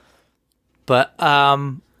 But,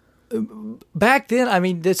 back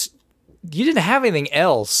then, you didn't have anything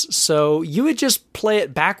else, so you would just play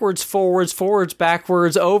it backwards, forwards,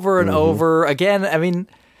 backwards, over and over again.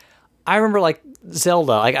 I remember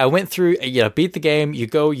Zelda. I went through, beat the game.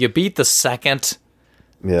 You beat the second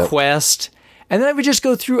quest, and then I would just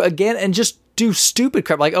go through again and just do stupid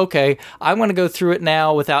crap. Like, okay, I'm going to go through it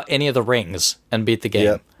now without any of the rings and beat the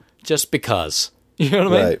game, just because. You know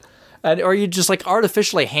what I mean? Or you just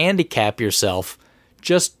artificially handicap yourself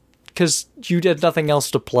just because you did nothing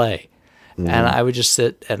else to play. And I would just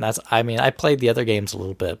sit, and I played the other games a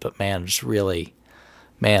little bit, but Legend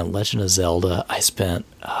of Zelda, I spent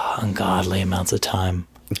ungodly amounts of time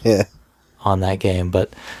on that game.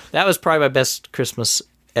 But that was probably my best Christmas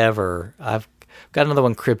ever. I've got another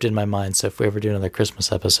one cribbed in my mind, so if we ever do another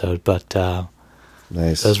Christmas episode, but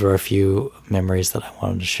nice. Those were a few memories that I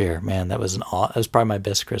wanted to share. Man, that was probably my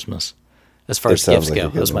best Christmas. As far as gifts go,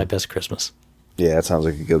 it was my best Christmas. Yeah, it sounds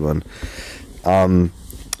like a good one.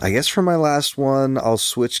 I guess for my last one, I'll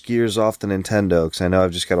switch gears off the Nintendo because I know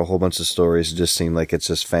I've just got a whole bunch of stories. It just seemed like it's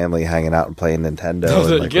just family hanging out and playing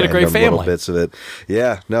Nintendo. And get a great family. Little bits of it.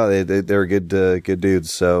 Yeah, no, they're good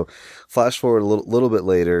dudes. So, flash forward a little bit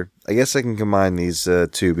later. I guess I can combine these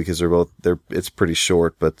two because it's pretty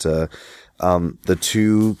short. But the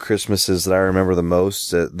two Christmases that I remember the most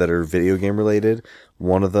that are video game related.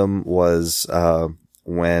 One of them was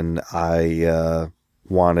when I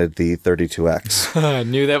wanted the 32X. I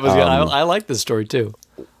knew that was good. I like this story too.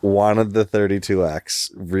 Wanted the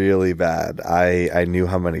 32X really bad. I knew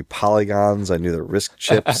how many polygons. I knew the RISC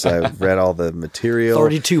chips. I read all the material.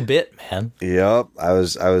 32-bit, man. Yep. I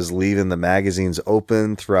was leaving the magazines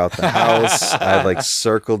open throughout the house. I like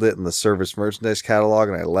circled it in the service merchandise catalog,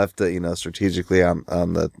 and I left it, strategically on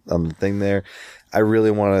the thing there. I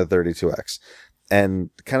really wanted a 32X. And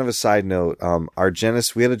kind of a side note,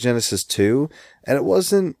 we had a Genesis 2, and it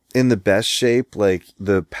wasn't in the best shape. Like,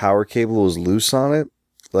 the power cable was loose on it,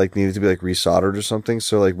 like needed to be like resoldered or something.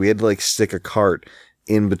 So like we had to like stick a cart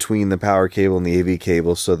in between the power cable and the AV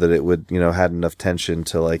cable so that it would, had enough tension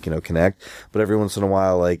to like, connect. But every once in a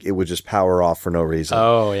while, like it would just power off for no reason.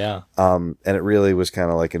 Oh yeah. And it really was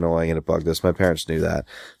kind of like annoying, and it bugged us. My parents knew that.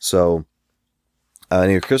 So,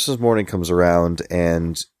 anyway, Christmas morning comes around,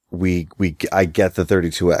 and I get the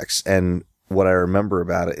 32X, and what I remember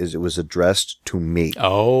about it is it was addressed to me.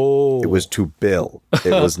 Oh. It was to Bill.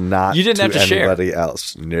 It was not you didn't to have to anybody share.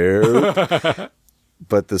 else. No.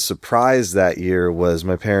 But the surprise that year was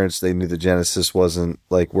my parents, they knew the Genesis wasn't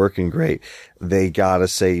like working great. They got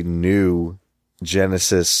us a new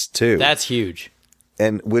Genesis 2. That's huge.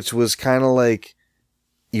 And which was kind of like,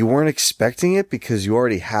 you weren't expecting it because you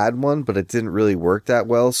already had one, but it didn't really work that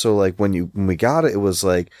well. So like when we got it, it was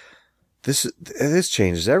like, this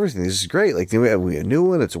changes everything. This is great. Like we have a new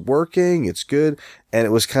one. It's working. It's good. And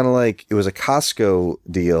it was kind of like, it was a Costco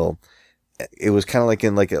deal. It was kind of like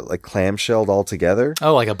in like clamshelled all together.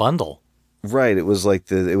 Oh, like a bundle. Right. It was like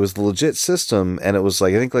the legit system. And it was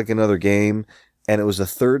like, I think like another game, and it was a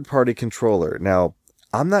third party controller. Now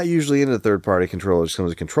I'm not usually into third party controllers because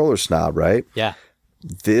I'm a controller snob, right? Yeah.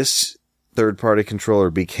 This third-party controller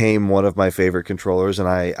became one of my favorite controllers, and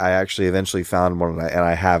I actually eventually found one, and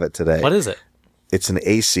I have it today. What is it? It's an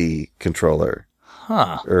AC controller.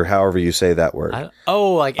 Huh. Or however you say that word.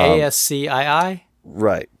 Like ASCII?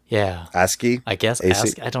 Right. Yeah. ASCII? I guess AC?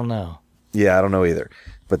 ASCII. I don't know. Yeah, I don't know either.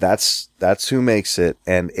 But that's who makes it,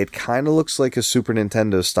 and it kind of looks like a Super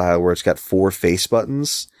Nintendo style where it's got 4 face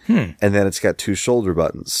buttons, and then it's got 2 shoulder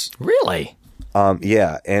buttons. Really?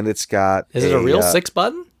 Yeah, and it's got... Is it a real 6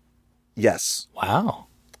 button? Yes. Wow.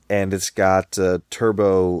 And it's got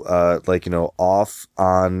turbo, off,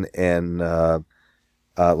 on, and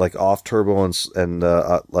like off turbo and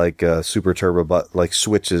super turbo, but like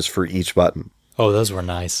switches for each button. Oh, those were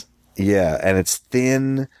nice. Yeah, and it's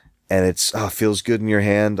thin, and feels good in your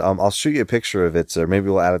hand. I'll shoot you a picture of it, or maybe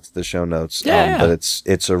we'll add it to the show notes. Yeah. But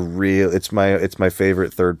it's my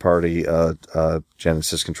favorite third party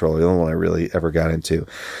Genesis controller, the only one I really ever got into.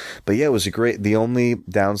 But yeah, it was the only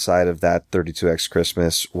downside of that 32X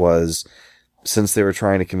Christmas was, since they were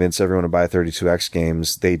trying to convince everyone to buy 32X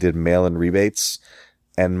games, they did mail-in rebates,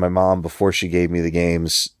 and my mom, before she gave me the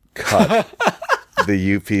games, cut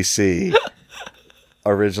the UPC.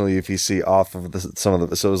 Original UPC off of so it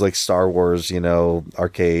was like Star Wars,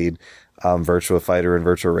 arcade, Virtua Fighter, and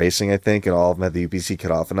Virtua Racing, I think, and all of them had the UPC cut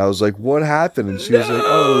off. And I was like, what happened? And she was like,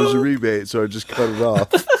 oh, it was a rebate, so I just cut it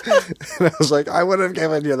off. And I was like, I would have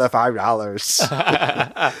given you the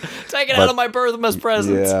 $5. Take it out of my Birthmas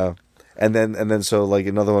presents. Yeah. And then so like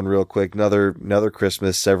another one real quick, another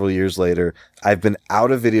Christmas several years later, I've been out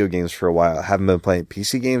of video games for a while. I haven't been playing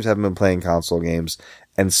PC games, haven't been playing console games,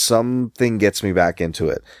 and something gets me back into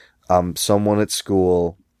it. Someone at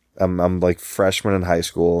school, I'm like freshman in high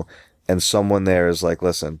school, and someone there is like,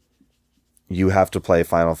 listen, you have to play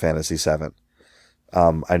Final Fantasy VII.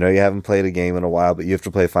 I know you haven't played a game in a while, but you have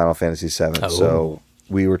to play Final Fantasy VII. Oh. So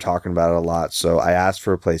we were talking about it a lot. So I asked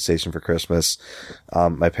for a PlayStation for Christmas.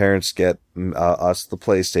 My parents get us the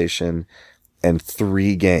PlayStation and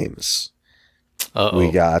 3 games. Uh-oh.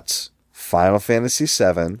 We got Final Fantasy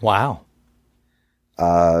VII. Wow.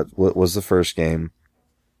 What was the first game?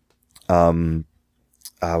 What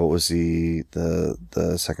was the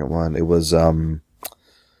second one? It was, I've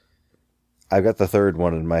got the third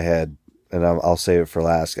one in my head, and I'll save it for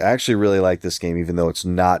last. I actually really like this game, even though it's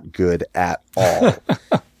not good at all,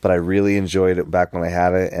 but I really enjoyed it back when I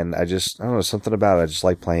had it. And I don't know, something about it. I just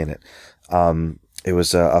like playing it. It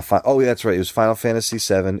was oh, that's right. It was Final Fantasy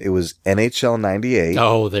VII. It was NHL 98.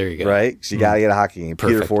 Oh, there you go. Right? So you gotta get a hockey game.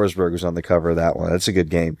 Perfect. Peter Forsberg was on the cover of that one. That's a good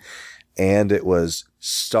game. And it was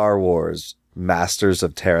Star Wars Masters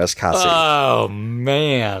of Terras Kasi. Oh,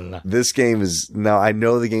 man. This game now I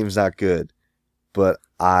know the game's not good, but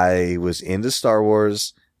I was into Star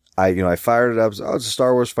Wars. I fired it up. Oh, it's a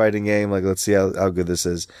Star Wars fighting game. Like, let's see how good this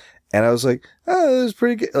is. And I was like, oh, it's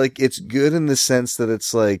pretty good. Like, it's good in the sense that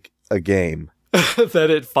it's like a game. That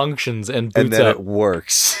it functions and boots and then up. it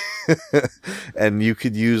works. and you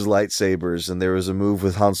could use lightsabers, and there was a move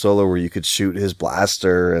with Han Solo where you could shoot his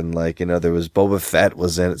blaster, and like, there was Boba Fett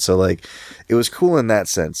was in it. So like, it was cool in that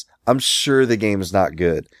sense. I'm sure the game is not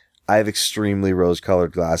good. I have extremely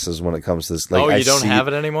rose-colored glasses when it comes to this. Like, you don't have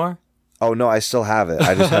it anymore? Oh, no, I still have it.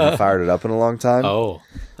 I just haven't fired it up in a long time. Oh,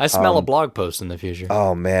 I smell a blog post in the future.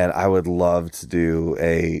 Oh, man, I would love to do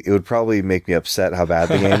it would probably make me upset how bad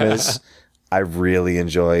the game is. I really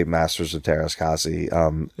enjoy Masters of Terras Kasi.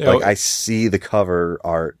 I see the cover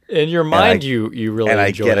art. In your mind, you really enjoy it. And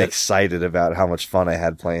I get excited about how much fun I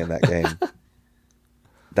had playing that game.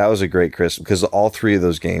 That was a great Christmas, because all three of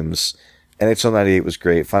those games, NHL 98 was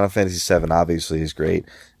great, Final Fantasy VII obviously is great,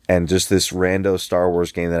 and just this rando Star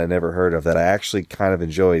Wars game that I never heard of that I actually kind of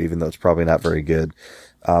enjoyed, even though it's probably not very good.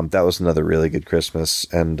 That was another really good Christmas.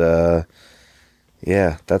 And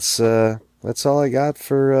yeah, that's all I got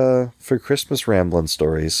for Christmas rambling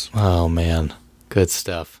stories. Oh, man. Good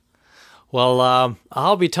stuff. Well,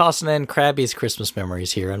 I'll be tossing in Krabby's Christmas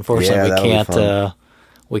memories here. Unfortunately,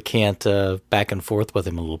 we can't back and forth with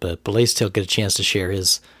him a little bit, but at least he'll get a chance to share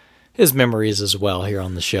his memories as well here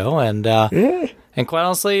on the show. And and quite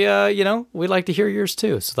honestly, we'd like to hear yours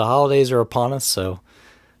too. So the holidays are upon us. So,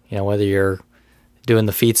 whether you're doing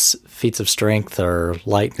the feats of strength or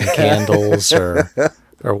lighting candles or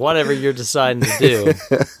whatever you're deciding to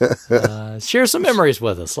do, share some memories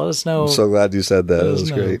with us. Let us know. I'm so glad you said that. It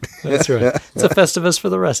was great. That's right. It's a Festivus for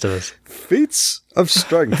the rest of us. Feats of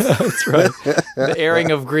strength. That's right. The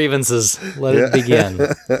airing of grievances. Let it begin.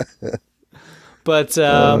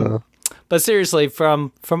 But seriously,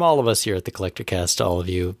 from all of us here at the Collector Cast, to all of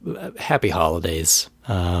you, happy holidays.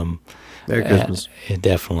 Merry Christmas.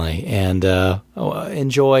 Definitely. And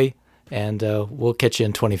enjoy, and we'll catch you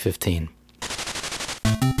in 2015.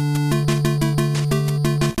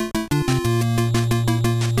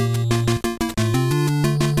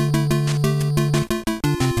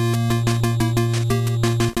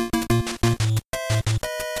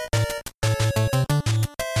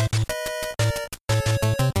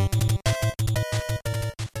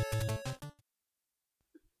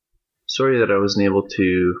 Sorry that I wasn't able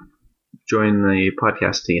to join the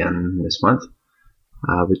podcast again this month,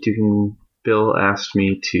 but Bill asked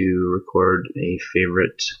me to record a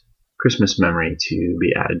favorite Christmas memory to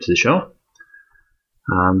be added to the show.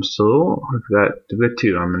 So I've got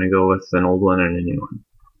two. I'm going to go with an old one and a new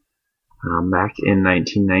one. Back in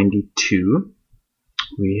 1992,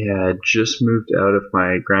 we had just moved out of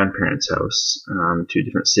my grandparents' house to a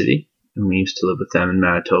different city, and we used to live with them in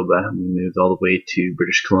Manitoba. We moved all the way to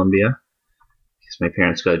British Columbia because my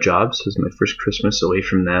parents got jobs. So it was my first Christmas away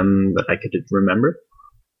from them that I could remember.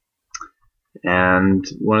 And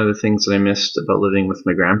one of the things that I missed about living with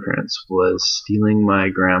my grandparents was stealing my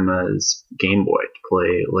grandma's Game Boy to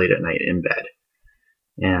play late at night in bed.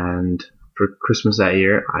 And for Christmas that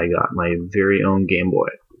year, I got my very own Game Boy,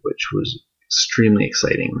 which was extremely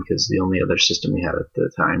exciting because the only other system we had at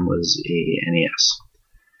the time was a NES.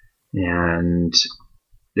 And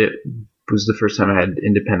it was the first time I had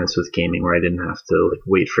independence with gaming, where I didn't have to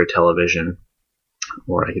wait for a television,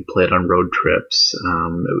 or I could play it on road trips.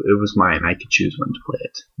 It was mine. I could choose when to play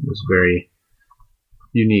it. It was a very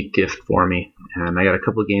unique gift for me, and I got a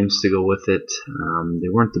couple of games to go with it. They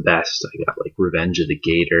weren't the best. I got Revenge of the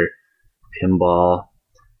Gator, Pinball,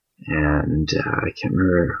 and I can't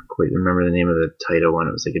quite remember the name of the title one.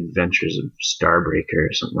 It was Adventures of Starbreaker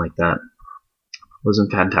or something like that. It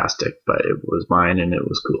wasn't fantastic, but it was mine and it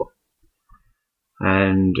was cool.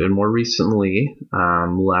 And more recently,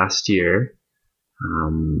 last year,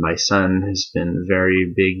 my son has been very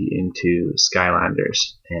big into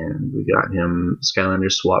Skylanders, and we got him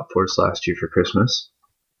Skylanders Swap Force last year for Christmas.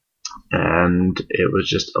 And it was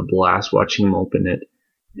just a blast watching him open it,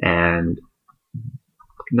 and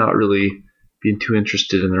not really being too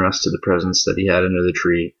interested in the rest of the presents that he had under the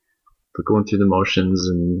tree, but going through the motions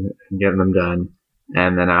and getting them done.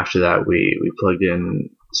 And then after that, we plugged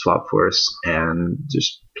in Swap Force and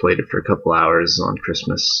just played it for a couple hours on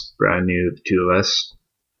Christmas, brand new, the two of us.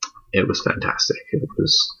 It was fantastic. It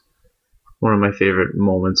was one of my favorite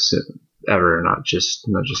moments ever, not just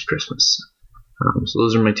Christmas. So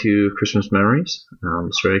those are my two Christmas memories.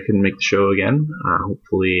 Sorry I couldn't make the show again.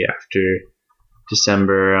 Hopefully after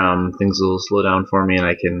December, things will slow down for me and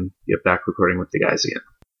I can get back recording with the guys again.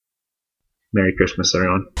 Merry Christmas,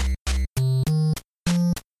 everyone.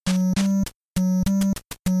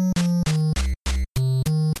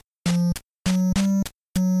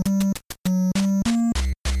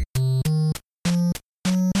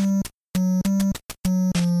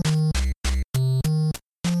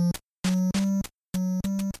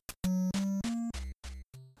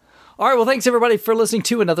 All right, well, thanks everybody for listening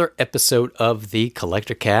to another episode of the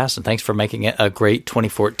Collector Cast, and thanks for making it a great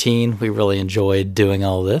 2014. We really enjoyed doing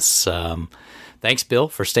all this. Thanks, Bill,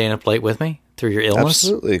 for staying up late with me through your illness.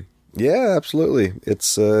 Absolutely. Yeah, absolutely.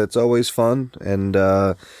 It's always fun, and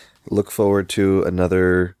look forward to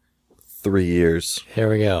another 3 years. Here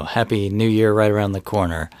we go. Happy New Year right around the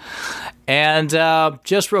corner. And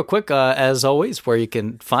just real quick, as always, where you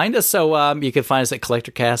can find us. So you can find us at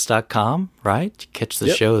collectorcast.com, right? You catch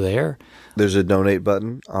the show there. There's a donate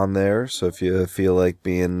button on there. So if you feel like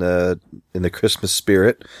being in the Christmas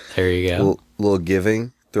spirit, there you go. Little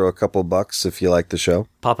giving. Throw a couple bucks if you like the show.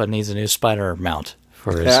 Papa needs a new spider mount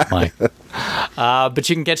for his mic. But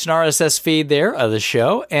you can catch an RSS feed there of the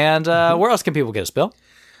show. And where else can people get us, Bill?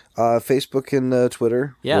 Facebook and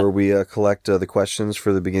Twitter, where we collect the questions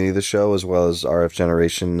for the beginning of the show, as well as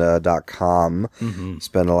rfgeneration.com.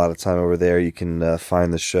 Spend a lot of time over there. You can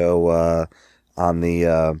find the show on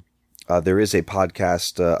the... there is a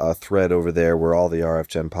podcast thread over there where all the RF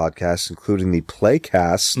Gen podcasts, including the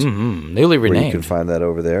Playcast, newly renamed. You can find that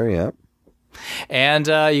over there, yeah.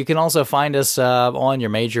 And you can also find us on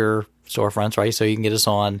your major storefronts, right? So you can get us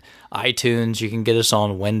on iTunes. You can get us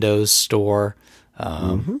on Windows Store.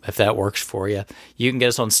 If that works for you. You can get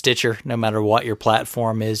us on Stitcher, no matter what your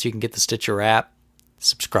platform is. You can get the Stitcher app,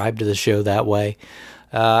 subscribe to the show that way.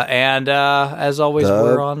 And as always,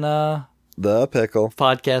 we're on The Pickle.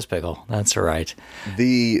 Podcast Pickle. That's right.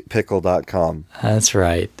 ThePickle.com. That's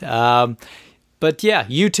right. But yeah,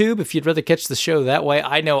 YouTube, if you'd rather catch the show that way.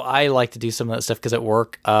 I know I like to do some of that stuff because at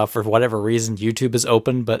work, for whatever reason, YouTube is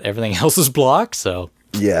open, but everything else is blocked. So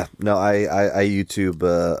yeah, no, I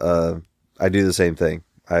YouTube... I do the same thing.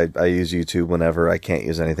 I use YouTube whenever I can't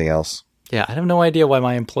use anything else. Yeah, I have no idea why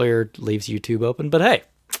my employer leaves YouTube open, but hey,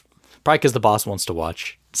 probably because the boss wants to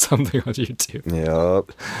watch something on YouTube.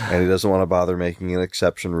 Yep, and he doesn't want to bother making an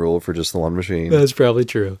exception rule for just the one machine. That's probably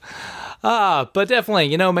true. But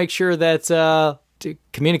definitely, make sure that to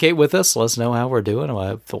communicate with us. Let us know how we're doing,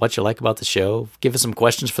 what you like about the show. Give us some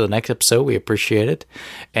questions for the next episode. We appreciate it.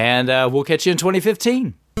 And we'll catch you in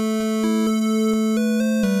 2015.